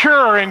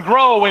mature and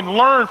grow and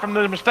learn from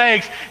their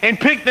mistakes and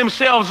pick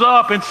themselves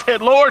up and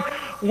said, Lord,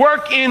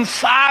 work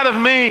inside of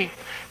me.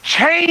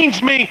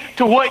 Change me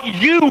to what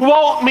you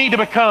want me to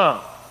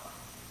become.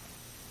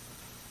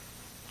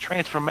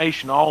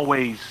 Transformation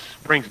always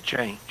brings a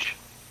change.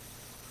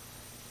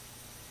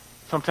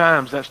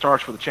 Sometimes that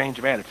starts with a change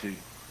of attitude.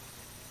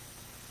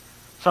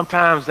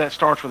 Sometimes that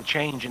starts with a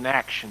change in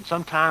action.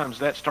 Sometimes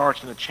that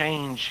starts in a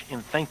change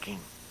in thinking.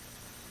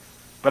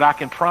 But I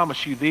can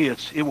promise you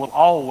this, it will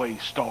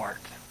always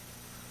start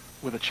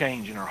with a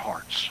change in our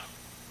hearts.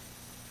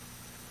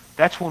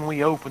 That's when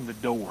we open the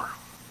door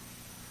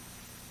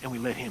and we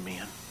let him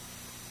in.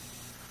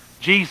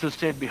 Jesus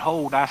said,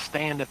 behold, I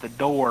stand at the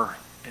door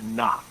and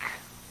knock.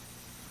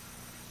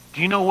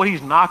 Do you know what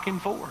he's knocking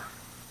for?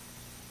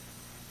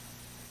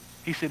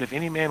 He said, if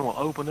any man will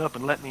open up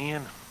and let me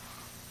in,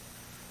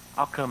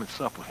 I'll come and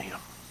sup with him.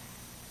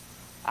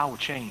 I will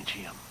change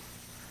him.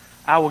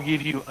 I will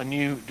give you a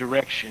new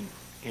direction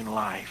in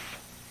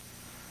life.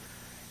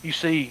 You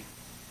see,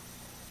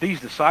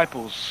 these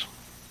disciples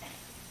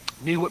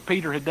knew what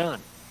Peter had done.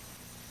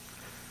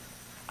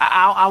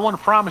 I want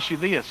to promise you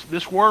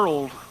this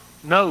world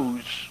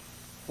knows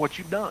what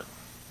you've done.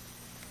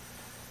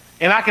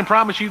 And I can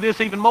promise you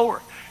this even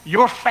more.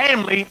 Your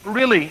family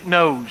really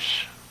knows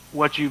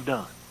what you've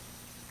done.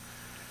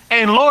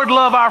 And Lord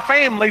love our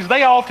families,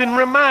 they often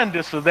remind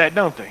us of that,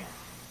 don't they?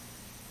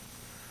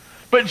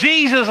 But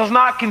Jesus is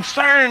not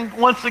concerned,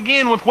 once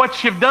again, with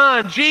what you've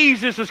done.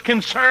 Jesus is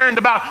concerned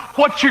about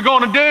what you're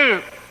going to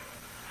do.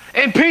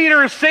 And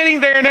Peter is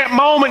sitting there in that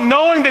moment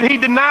knowing that he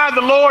denied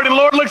the Lord. And the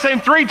Lord looks at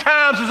him 3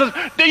 times and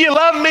says, do you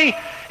love me?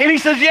 And he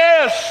says,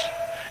 yes.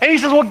 And he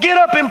says, well, get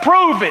up and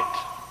prove it.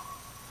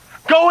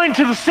 Go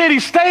into the city,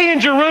 stay in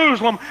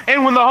Jerusalem,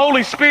 and when the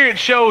Holy Spirit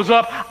shows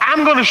up,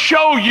 I'm going to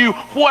show you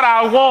what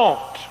I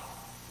want.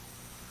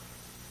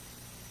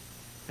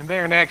 And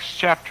there in Acts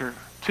chapter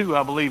 2,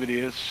 I believe it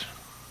is,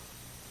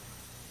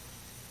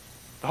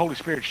 the Holy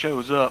Spirit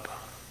shows up,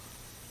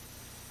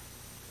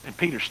 and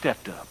Peter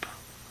stepped up.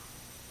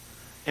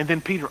 And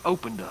then Peter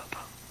opened up.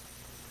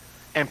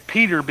 And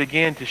Peter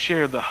began to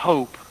share the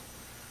hope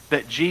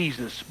that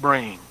Jesus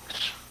brings.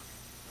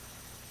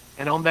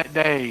 And on that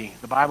day,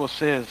 the Bible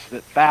says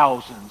that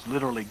thousands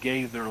literally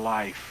gave their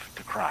life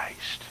to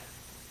Christ.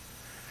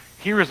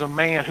 Here is a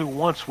man who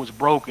once was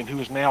broken, who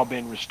has now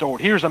been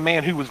restored. Here's a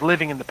man who was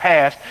living in the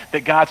past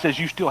that God says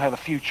you still have a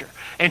future.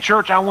 And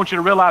church, I want you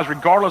to realize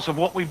regardless of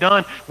what we've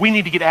done, we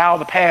need to get out of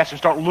the past and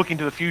start looking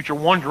to the future,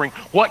 wondering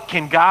what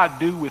can God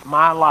do with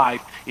my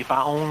life if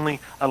I only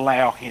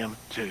allow him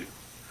to.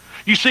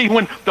 You see,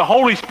 when the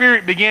Holy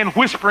Spirit began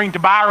whispering to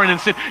Byron and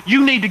said,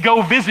 you need to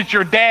go visit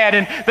your dad,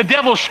 and the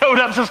devil showed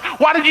up and says,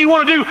 why did you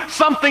want to do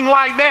something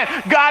like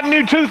that? God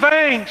knew two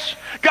things.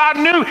 God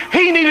knew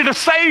he needed a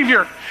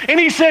Savior. And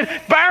he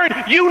said, Byron,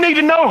 you need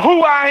to know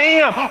who I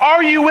am.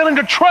 Are you willing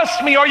to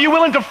trust me? Are you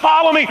willing to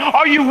follow me?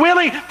 Are you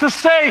willing to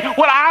say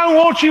what I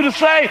want you to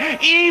say,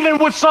 even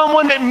with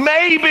someone that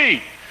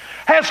maybe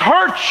has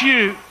hurt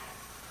you?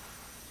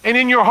 And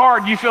in your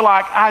heart, you feel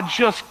like, I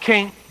just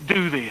can't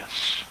do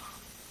this.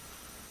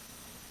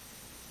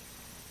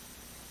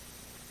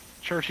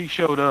 Church, he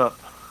showed up.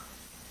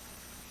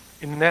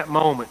 And in that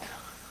moment,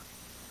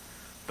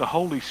 the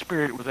Holy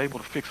Spirit was able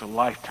to fix a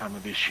lifetime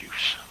of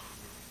issues.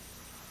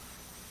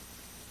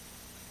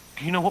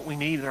 Do you know what we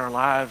need in our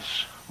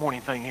lives more than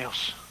anything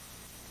else?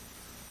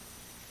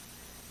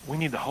 We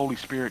need the Holy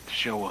Spirit to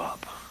show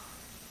up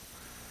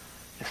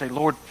and say,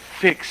 Lord,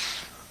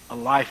 fix a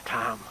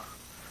lifetime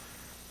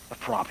of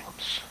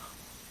problems.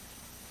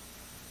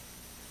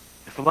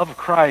 If the love of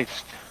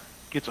Christ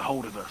gets a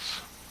hold of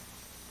us,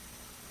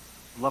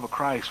 the love of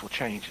Christ will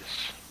change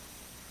us.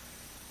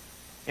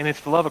 And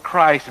it's the love of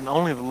Christ and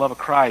only the love of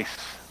Christ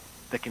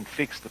that can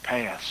fix the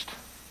past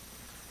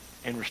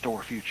and restore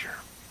a future.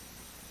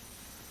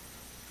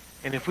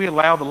 And if we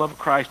allow the love of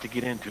Christ to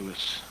get into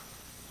us,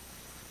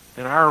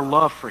 then our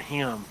love for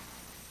him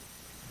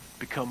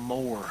become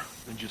more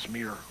than just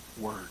mere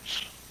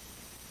words.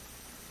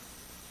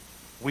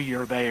 We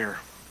are there.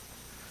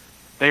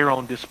 They are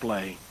on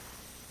display.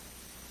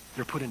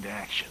 They're put into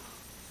action.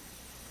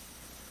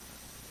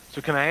 So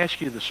can I ask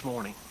you this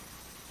morning,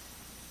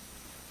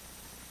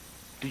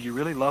 do you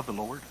really love the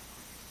Lord?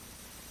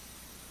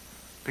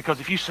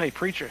 Because if you say,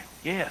 preacher,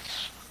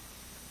 yes,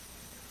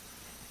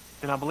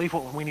 then I believe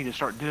what we need to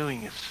start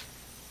doing is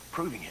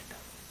proving it,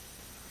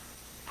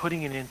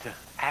 putting it into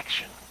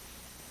action.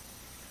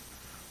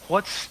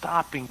 What's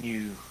stopping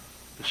you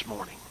this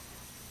morning?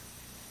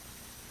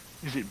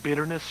 Is it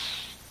bitterness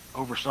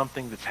over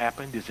something that's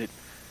happened? Is it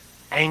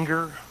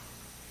anger,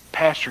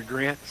 past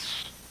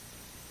regrets?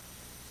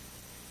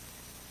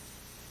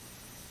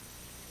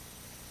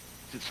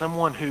 Is it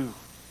someone who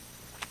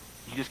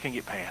you just can't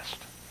get past?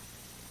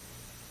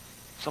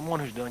 Someone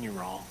who's done you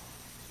wrong?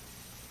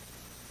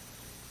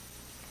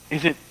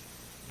 Is it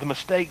the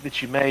mistake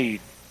that you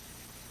made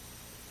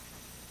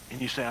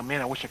and you say, oh, man,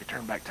 I wish I could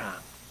turn back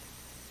time?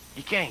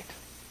 You can't.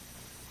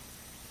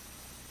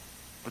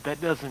 But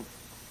that doesn't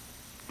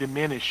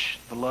diminish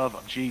the love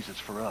of Jesus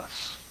for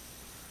us.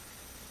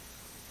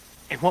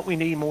 And what we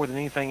need more than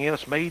anything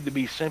else may to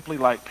be simply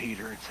like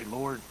Peter and say,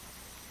 Lord,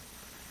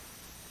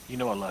 you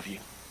know I love you.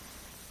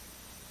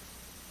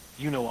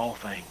 You know all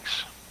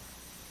things.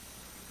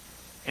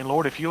 And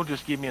Lord, if you'll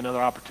just give me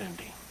another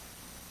opportunity,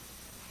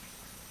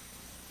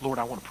 Lord,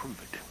 I want to prove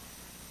it.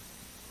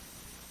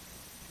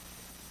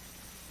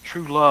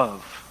 True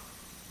love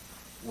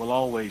will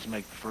always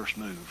make the first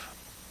move.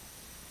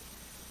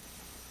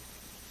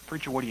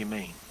 Preacher, what do you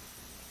mean?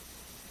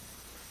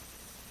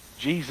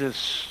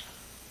 Jesus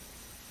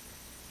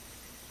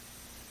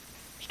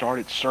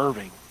started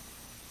serving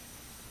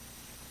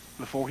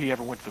before he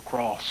ever went to the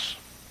cross.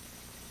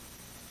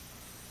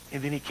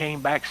 And then he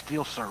came back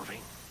still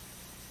serving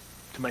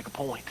to make a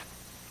point.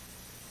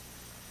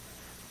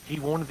 He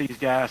wanted these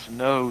guys to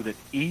know that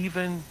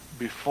even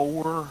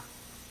before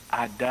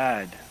I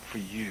died for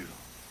you,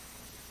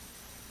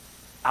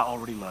 I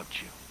already loved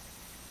you.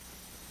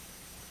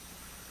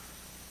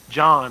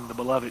 John, the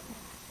beloved,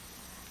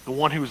 the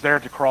one who was there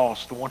at the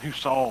cross, the one who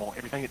saw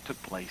everything that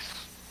took place,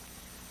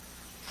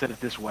 said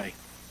it this way: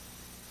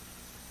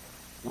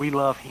 we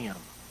love him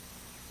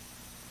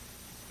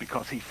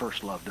because he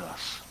first loved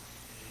us.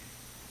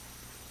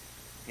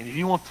 And if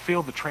you want to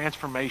feel the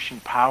transformation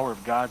power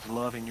of God's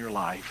love in your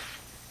life,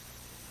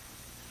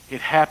 it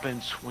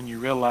happens when you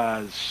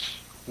realize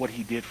what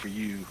he did for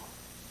you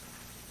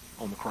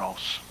on the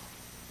cross.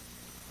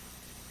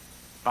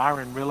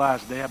 Byron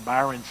realized that.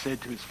 Byron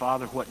said to his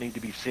father what needed to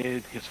be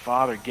said. His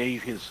father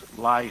gave his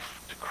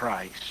life to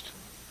Christ.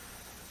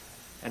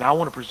 And I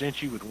want to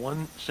present you with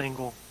one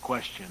single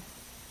question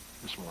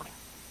this morning.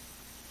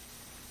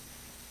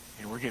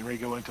 And we're getting ready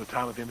to go into a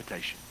time of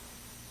invitation.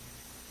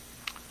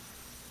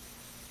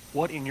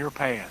 What in your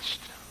past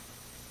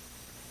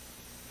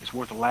is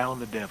worth allowing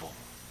the devil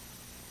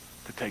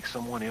to take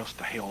someone else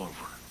to hell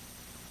over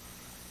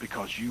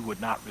because you would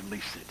not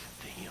release it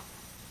to him?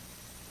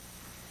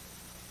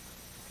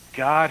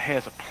 God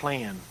has a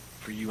plan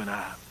for you and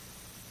I.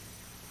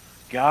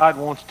 God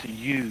wants to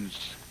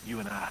use you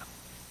and I.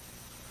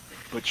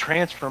 But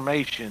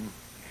transformation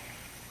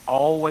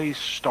always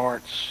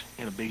starts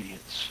in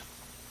obedience.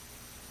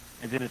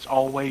 And then it's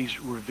always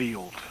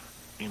revealed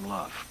in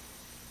love.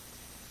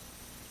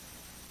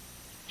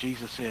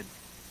 Jesus said,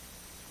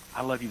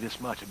 I love you this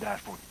much, I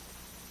died for you.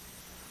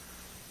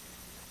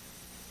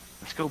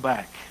 Let's go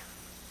back.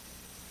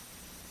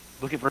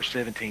 Look at verse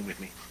 17 with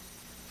me.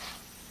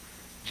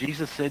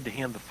 Jesus said to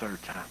him the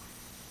third time,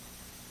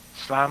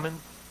 Simon,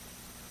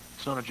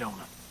 son of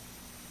Jonah,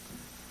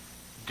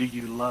 do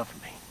you love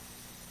me?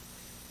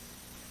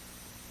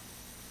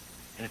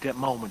 And at that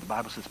moment, the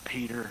Bible says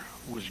Peter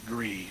was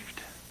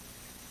grieved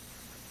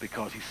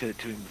because he said it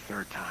to him the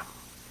third time.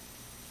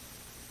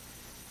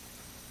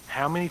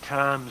 How many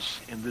times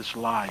in this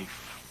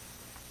life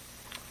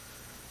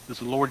does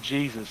the Lord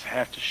Jesus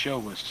have to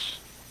show us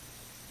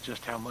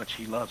just how much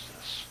he loves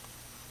us?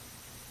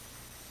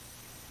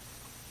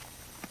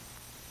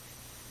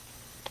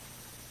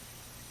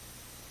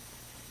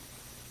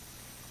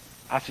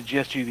 I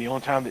suggest to you the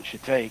only time that it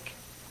should take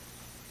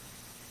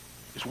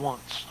is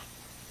once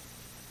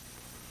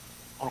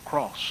on a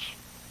cross.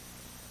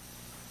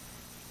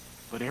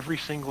 But every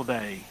single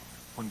day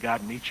when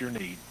God meets your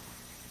need,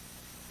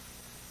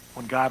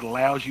 when God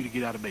allows you to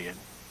get out of bed,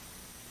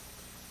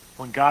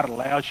 when God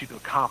allows you to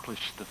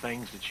accomplish the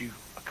things that you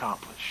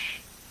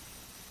accomplish,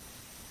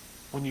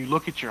 when you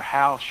look at your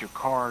house, your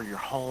car, your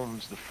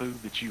homes, the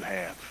food that you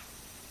have,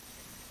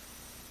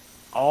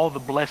 all the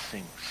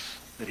blessings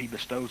that he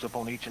bestows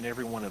upon each and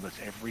every one of us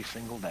every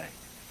single day,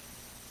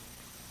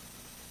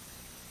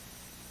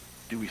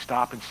 do we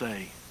stop and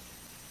say,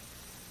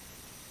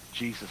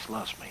 Jesus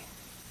loves me?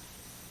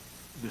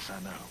 This I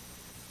know.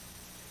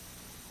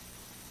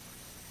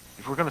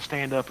 If we're going to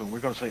stand up and we're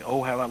going to say,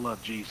 oh, how I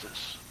love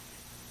Jesus,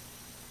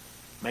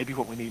 maybe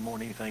what we need more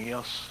than anything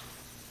else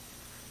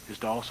is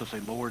to also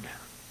say, Lord,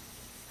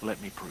 let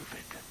me prove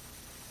it.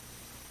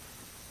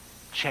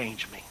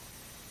 Change me.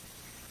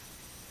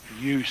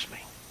 Use me.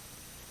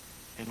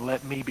 And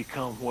let me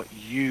become what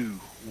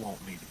you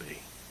want me to be.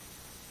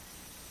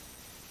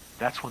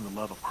 That's when the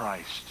love of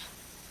Christ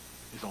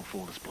is on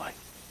full display.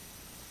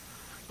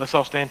 Let's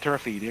all stand to our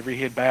feet. Every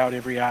head bowed,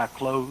 every eye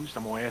closed.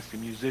 I'm going to ask the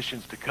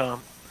musicians to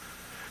come.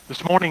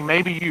 This morning,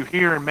 maybe you're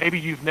here and maybe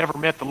you've never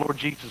met the Lord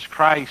Jesus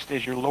Christ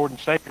as your Lord and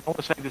Savior. I want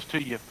to say this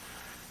to you.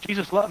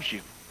 Jesus loves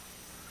you.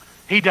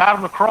 He died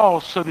on the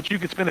cross so that you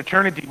could spend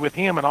eternity with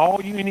him, and all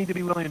you need to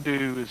be willing to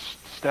do is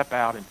step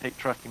out and take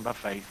trusting by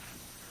faith.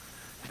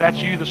 If that's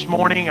you this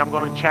morning, I'm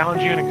going to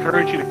challenge you and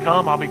encourage you to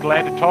come. I'll be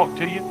glad to talk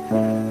to you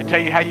and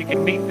tell you how you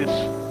can meet this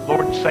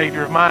Lord and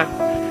Savior of mine.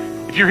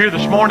 If you're here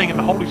this morning and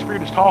the Holy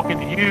Spirit is talking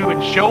to you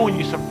and showing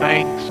you some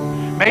things,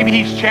 maybe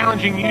he's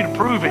challenging you to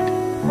prove it.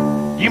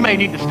 You may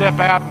need to step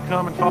out and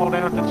come and fall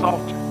down at this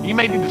altar. You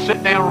may need to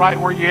sit down right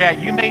where you're at.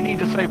 You may need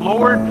to say,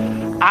 Lord,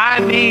 I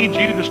need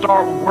you to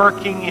start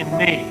working in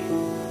me.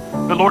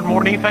 But Lord,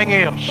 more than anything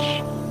else,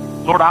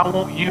 Lord, I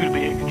want you to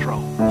be in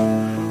control.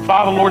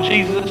 Father, Lord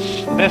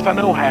Jesus, best I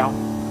know how,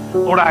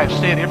 Lord, I have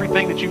said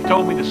everything that you've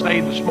told me to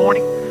say this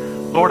morning.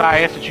 Lord,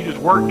 I ask that you just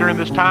work during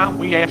this time.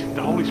 We ask that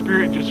the Holy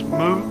Spirit just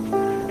move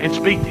and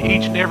speak to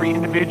each and every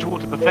individual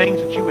to the things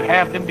that you would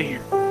have them to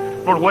hear.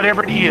 Lord,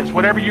 whatever it is,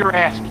 whatever you're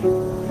asking,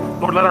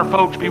 Lord, let our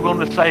folks be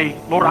willing to say,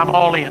 Lord, I'm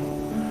all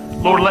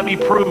in. Lord, let me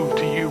prove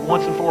to you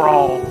once and for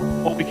all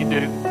what we can do.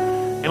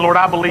 And Lord,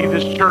 I believe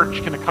this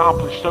church can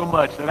accomplish so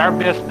much that our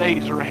best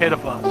days are ahead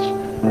of us.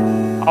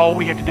 All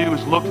we have to do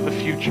is look to the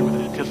future with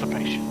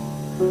anticipation.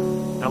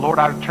 Now, Lord,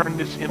 I turn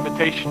this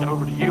invitation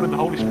over to you and the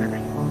Holy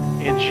Spirit.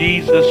 In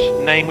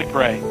Jesus' name we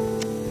pray.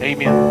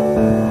 Amen.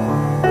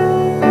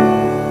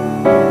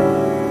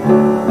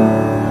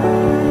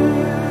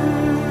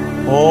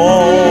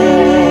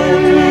 Oh,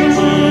 to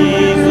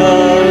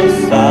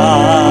Jesus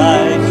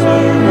I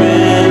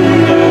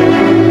surrender.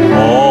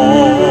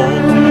 All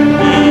to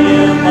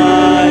him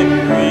I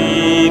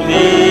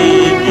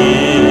freely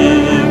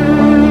give.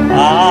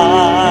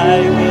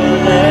 I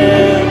will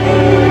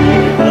ever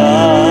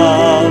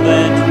love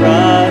and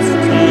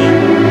trust him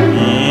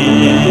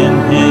in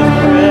his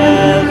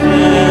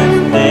presence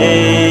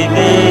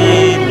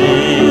daily.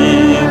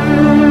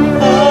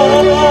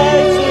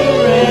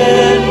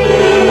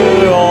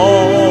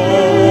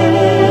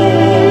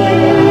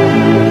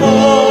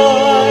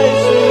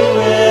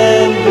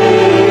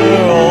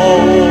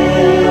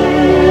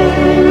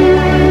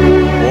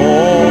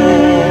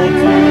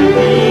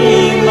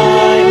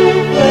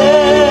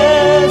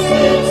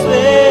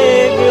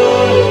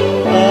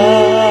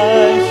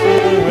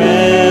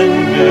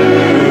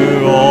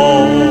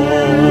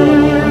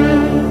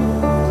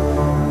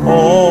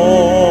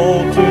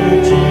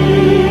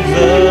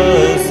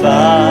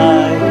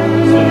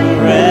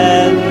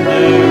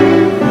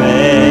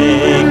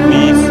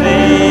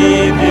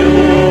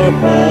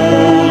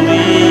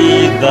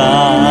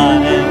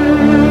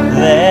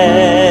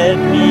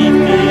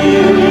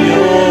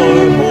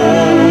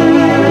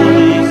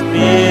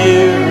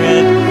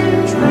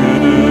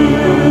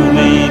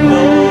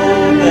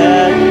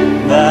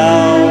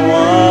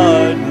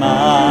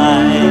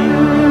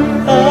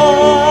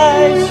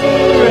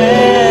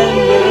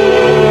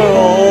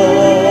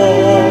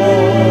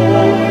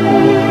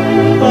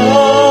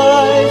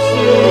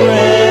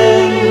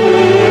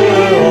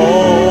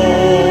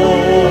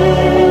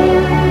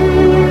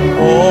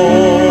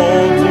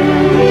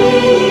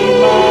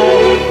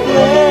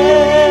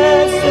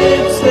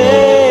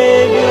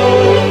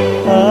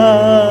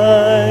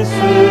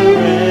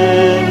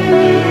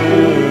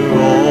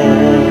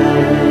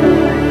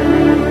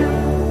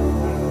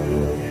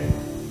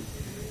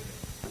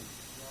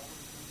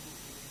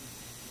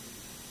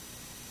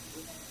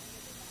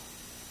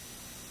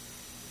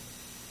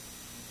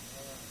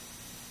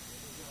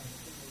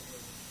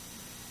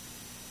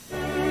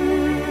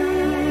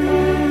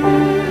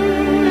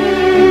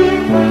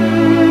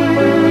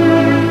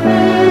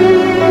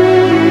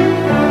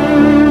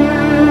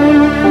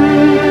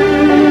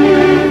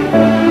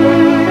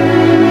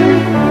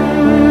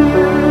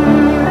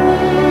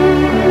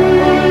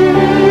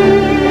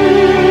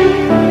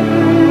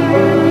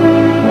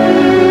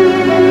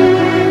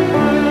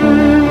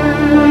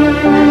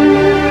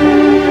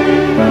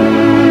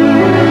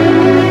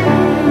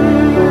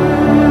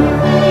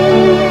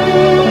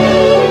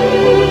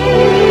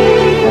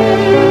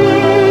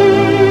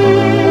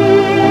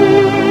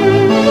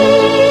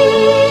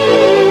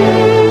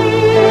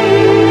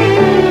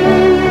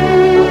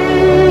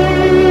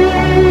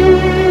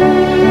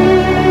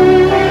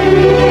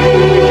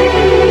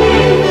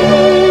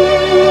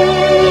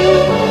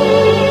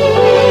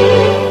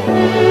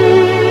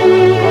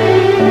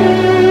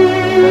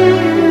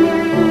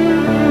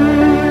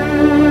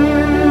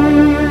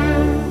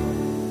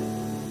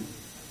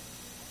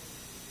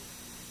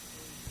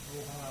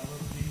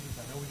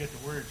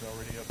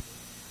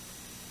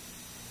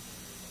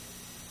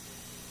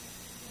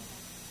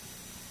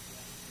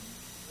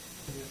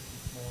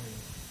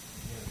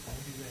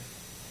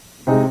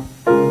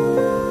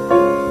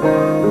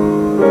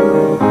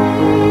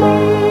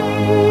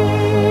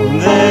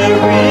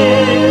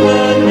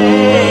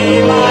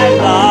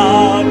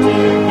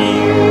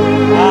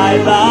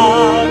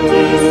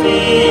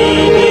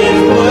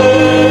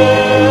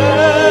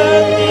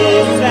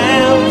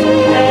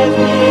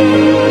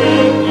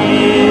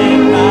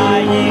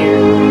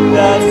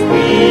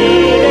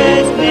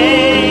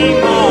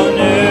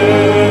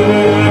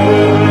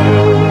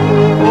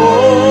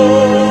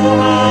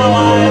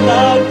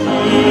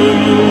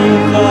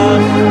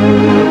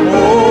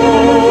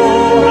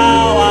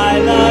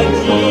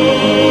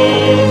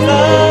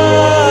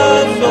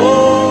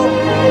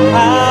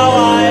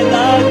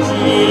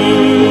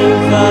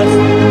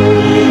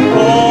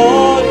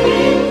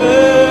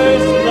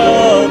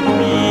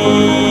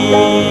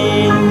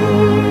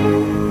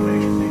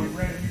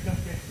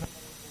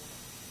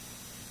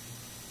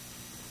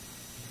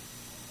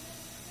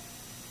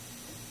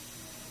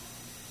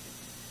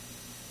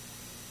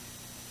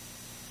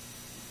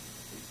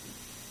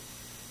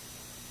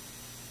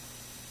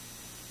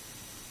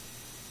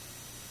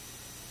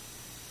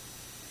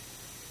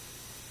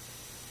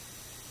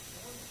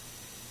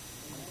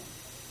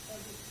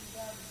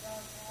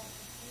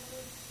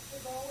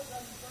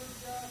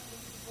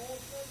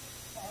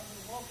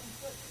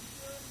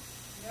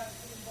 guys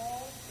get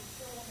involved. There's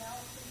still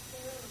announcements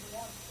there. We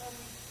want to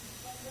study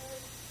Sunday.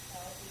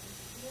 If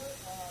you hear it,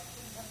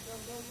 Tim kind of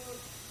goes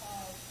over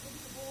look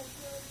at the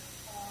bulletin.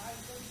 I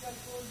encourage you guys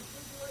to go in the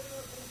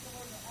refrigerator, put it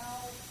somewhere in the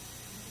house.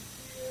 You can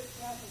see it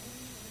throughout the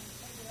week, and then you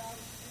take it out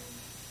each week.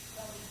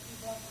 That way you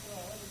keep up with the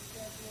other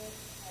schedule,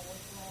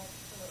 what's going on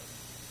at church.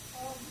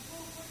 Just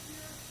real quick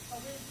here,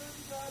 we encourage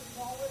you guys, as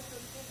always, to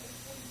attend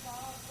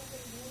 8:45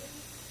 Sunday morning.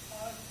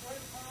 It's a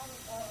great time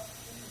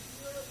in the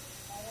year.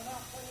 We're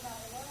not praying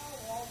out loud.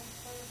 We're always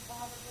praying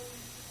privately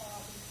for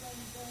the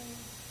same thing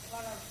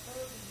about our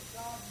church and that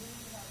God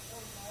moves in our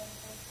church and our own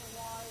personal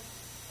lives.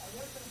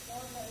 Yesterday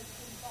morning at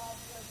 8:45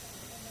 session on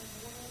Sunday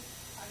morning,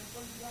 I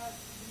encourage you guys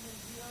to be in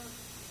here.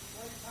 It's a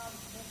great time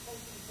to get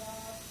closer to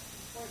God.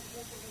 We pray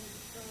corporately as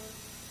a church.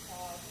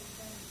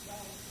 Everything that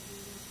God wants to do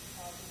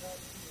for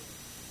us here.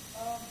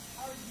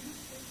 Our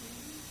youth in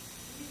meeting,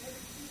 we meet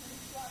every 2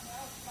 weeks right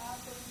now at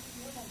 5:30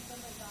 p.m. on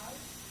Sunday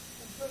night.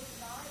 And so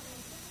tonight,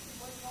 we'll typically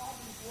break off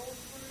in the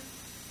girls' group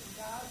and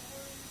guys'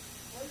 group.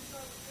 Raise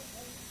our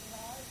invitation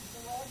tonight. And so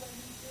we're all going to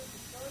meet here at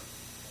the church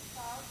at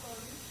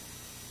 5:30.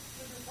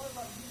 If you're talking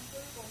about youth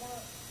group or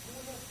want to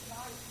join us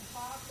tonight from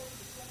 5:30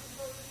 to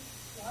 7:30,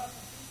 we'll have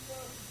some pizza,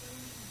 some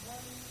food, some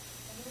drinks.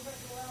 And then we're going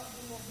to go out and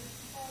do a little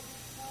mission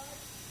project tonight.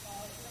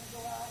 We're going to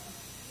go out and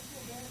just do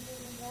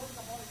evangelism work.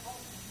 I've already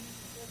talked to the youth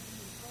and said you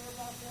need prayer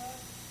about that.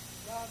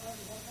 God has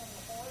to work on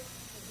your heart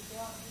as we go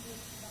out and do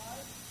this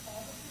tonight.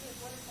 This is a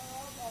great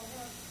time. We're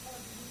going to try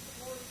to do mission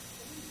work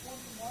at least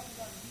once a month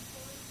about youth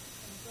group.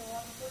 And so I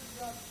encourage you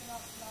guys to come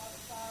out tonight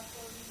at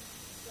 5:30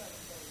 to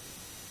 7:30.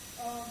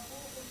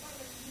 We're trying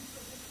to make use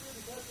of this year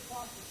the best we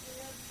possibly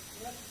can.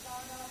 We have to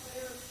sign out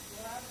there.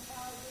 We're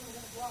advertising. We're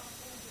going to go out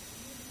to the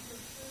community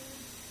here soon.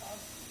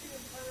 Just be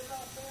in prayer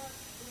about that.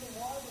 There's a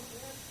lot of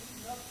events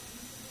leading up to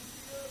Easter this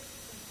year,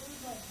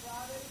 including on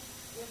Friday.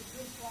 We have a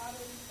Good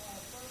Friday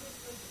service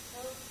here at the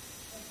church.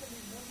 That's going to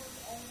be members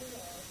only.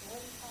 A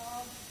great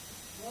time.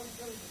 Love to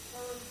go to the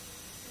church.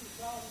 See what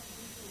God wants to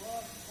do through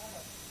us. And kind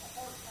of a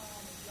heart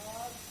time with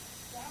God.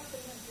 Saturday,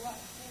 we're going to go out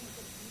and stand with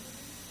the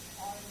community.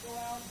 And go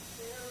out and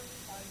share,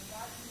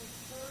 invite you to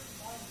church,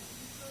 invite you to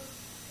Easter.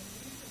 And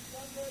Easter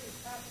Sunday, as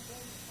Pastor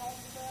James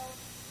talked about,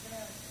 we're going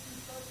to have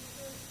 2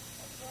 services,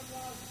 a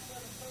sunrise at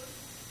 7:30.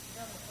 We're going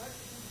to have a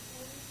breakfast in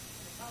between,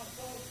 and a kind of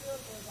fellowship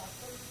with our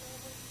church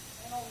family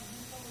and all the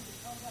newcomers that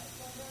come that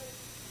Sunday.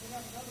 And we're going to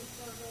have another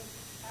service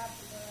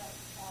after that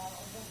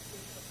on those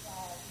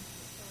fall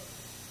Easter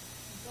service.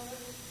 And so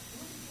we're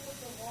looking forward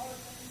to a lot of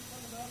things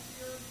coming up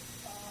here.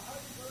 I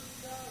encourage you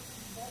guys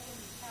to mark on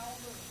your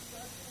calendar,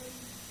 especially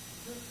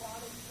Good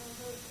Friday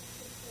service at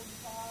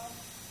 6:45.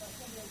 That's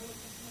going to be a really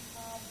intimate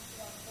time for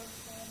our church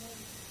family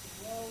to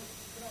grow,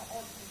 get our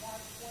hearts in the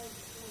right place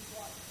before we go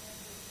out to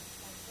campus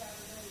on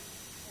Saturday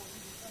or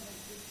even Sunday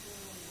this year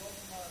when we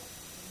welcome our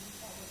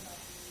newcomers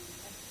out to you.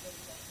 Thanks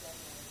for that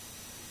Sunday.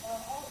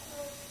 Also,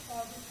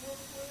 just real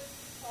quick,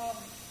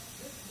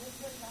 this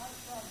Wednesday night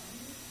for our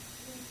youth,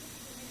 we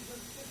typically meet here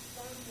at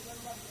 6:30 with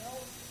everybody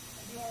else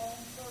and do our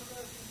own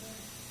service, and then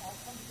I'll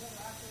come together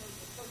after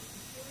the church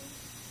concludes.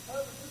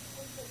 However, this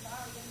Wednesday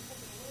night we're going to do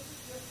something a little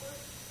bit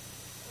different.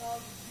 The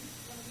youth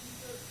are going to be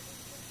here at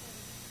 6:15.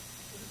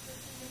 It is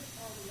 15 minutes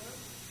earlier,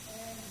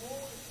 and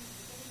we'll,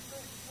 if any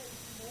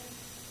transportation, we'll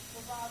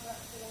provide that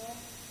for them.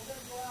 We're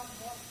going to go out and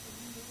watch the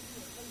new movie,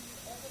 A Taste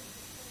of Heaven,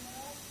 just came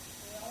out.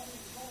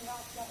 It's only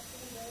out about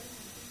 4 days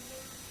in the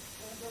theater.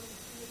 We're going to go to the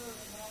theater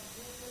in Mount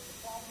Juliet, the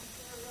Providence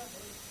area.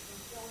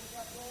 They're showing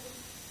that building.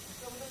 And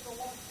so we're going to go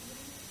watch the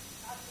movie.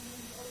 After the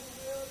movie's over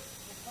with,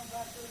 we'll come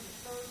back during the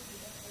church,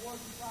 or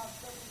if you drive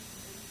separately to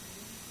the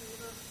movie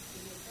theater, to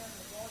the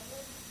parent or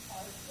guardian.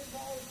 It's $10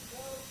 to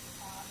go.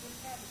 I just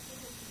have the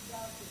tickets for you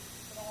guys to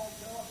all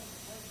go. I think it's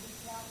a great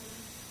discount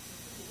movie.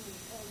 It's a really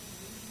encouraging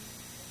movie,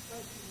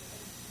 especially with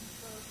HB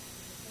church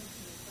and the things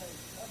in your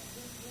face. That's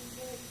this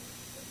Wednesday,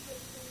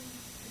 6:15,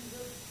 be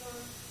here at the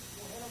church.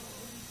 We'll head over to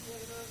the movie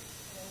theater,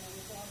 and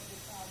we'll go on a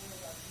good time there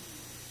about you.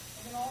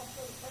 And then also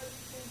the prayer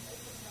team,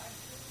 April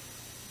 19th.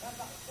 That's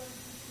about 17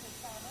 people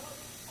sign up.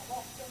 I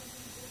bought 17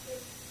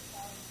 tickets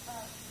this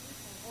past week.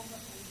 We're hoping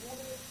that's what we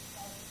wanted.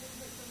 The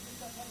tickets are just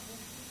that money when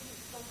you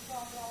it's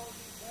 $35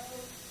 to go.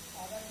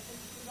 That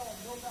includes a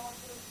 $2 meal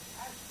voucher.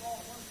 Actually, all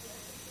one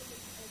extra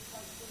tickets in case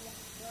like still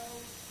wants to go.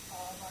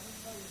 I need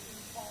to know as soon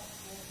as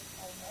possible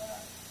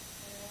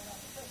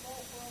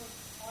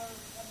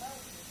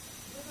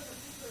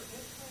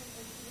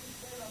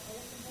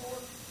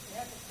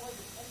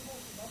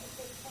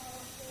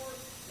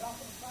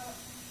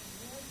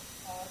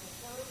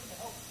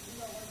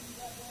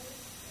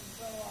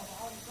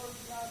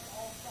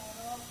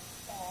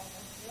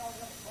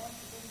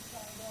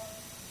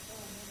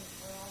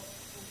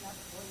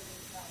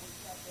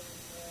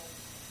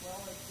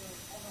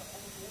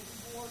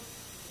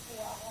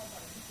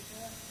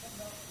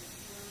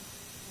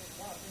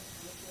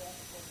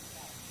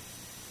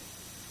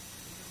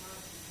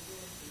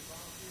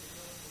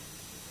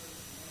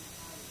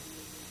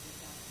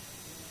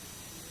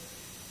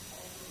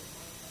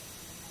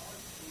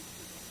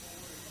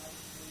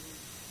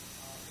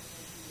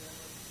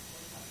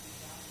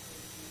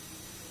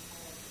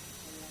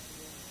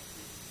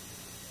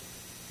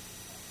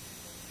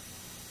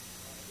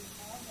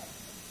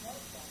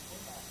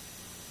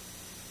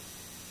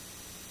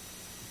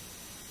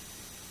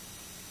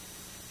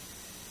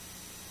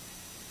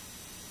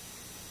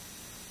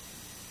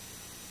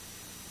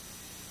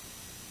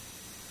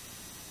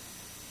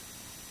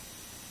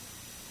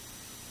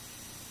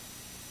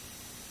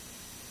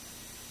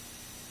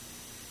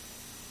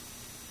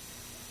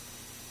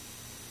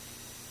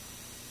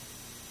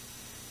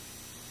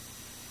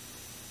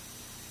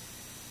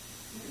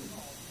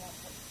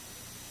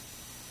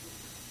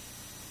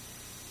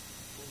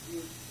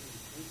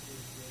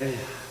Hey,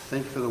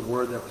 thank you for the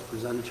word that was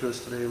presented to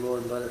us today,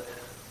 Lord. Let it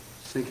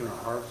sink in our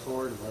hearts,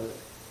 Lord. And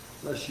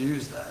let us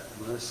use that.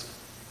 And let us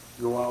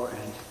go out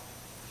and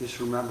just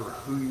remember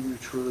who you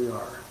truly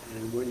are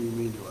and what you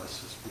mean to us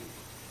this week.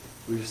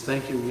 We just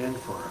thank you again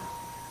for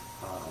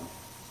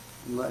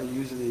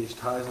using these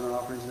tithes and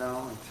offerings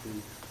now and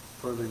to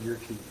further your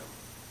kingdom.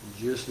 In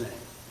Jesus' name,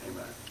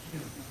 amen.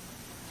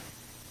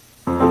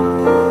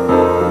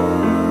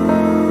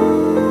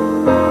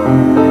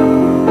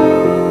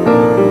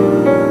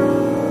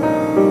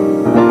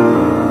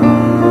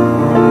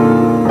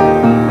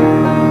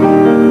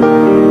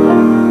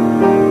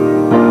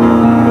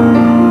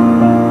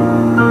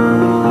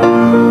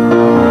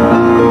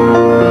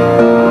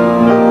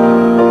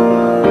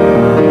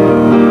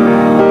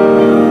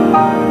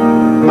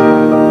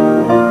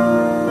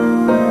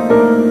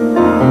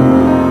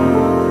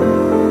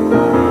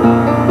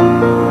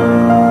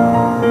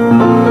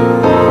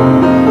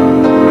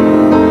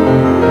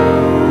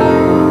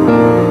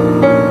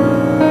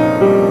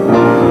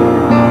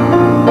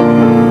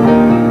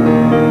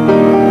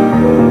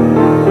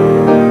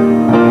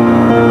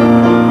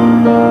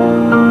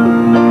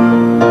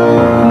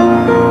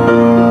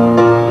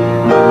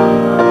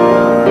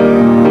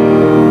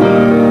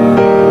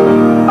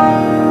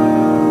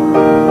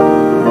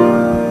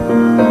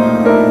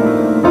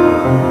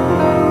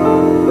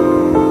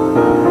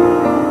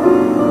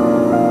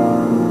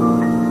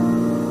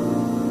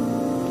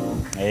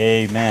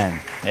 Amen.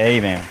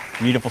 Amen.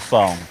 Beautiful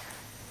song.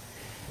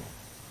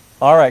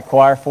 All right,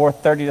 choir,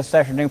 4:30 this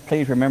afternoon.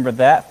 Please remember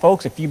that.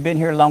 Folks, if you've been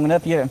here long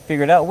enough, you haven't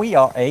figured out, we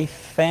are a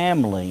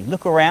family.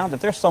 Look around. If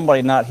there's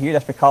somebody not here,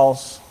 that's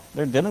because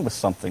they're dealing with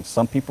something.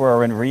 Some people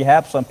are in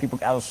rehab. Some people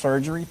out of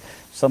surgery.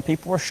 Some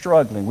people are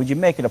struggling. Would you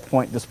make it a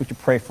point this week to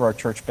pray for our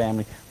church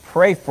family?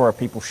 Pray for our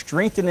people.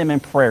 Strengthen them in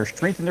prayer.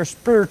 Strengthen their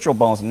spiritual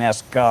bones and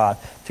ask God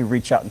to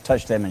reach out and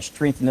touch them and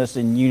strengthen us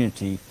in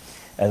unity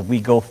as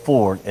we go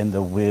forward in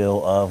the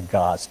will of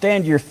God.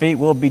 Stand to your feet.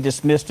 We'll be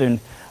dismissed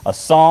in a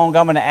song.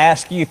 I'm going to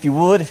ask you, if you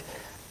would,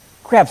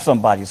 grab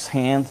somebody's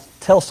hand,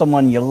 tell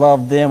someone you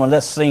love them, and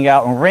let's sing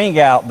out and ring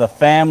out the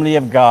family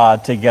of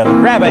God together.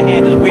 Grab a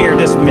hand as we are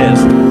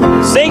dismissed.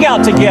 Sing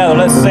out together.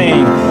 Let's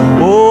sing.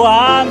 Oh,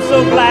 I'm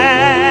so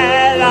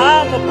glad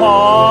I'm a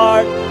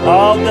part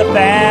of the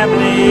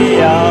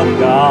family of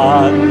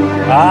God.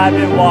 I've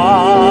been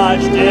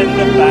washed in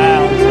the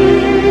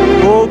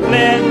fountain, oh,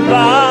 cleansed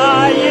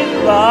by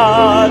His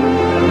blood.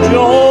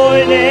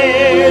 Join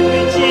in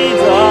with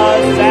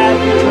Jesus as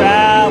we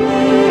travel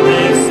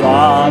this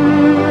sod.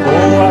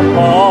 For a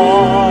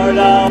part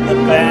of the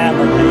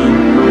family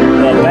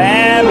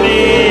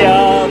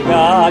of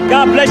God.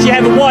 God bless you.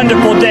 Have a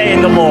wonderful day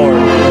in the Lord.